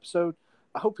enjoying this episode.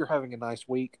 I hope you're having a nice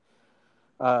week.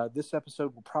 This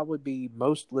episode will probably be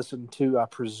most listened to, I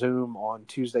presume, on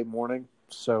Tuesday morning.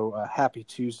 So happy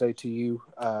Tuesday to you.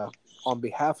 On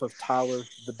behalf of Tyler,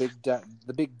 the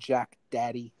big Jack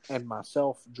Daddy, and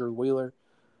myself, Drew Wheeler,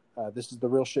 this is the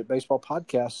Real Shit Baseball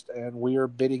podcast, and we are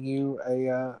bidding you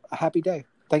a happy day.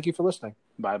 Thank you for listening.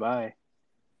 Bye-bye.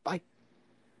 Bye.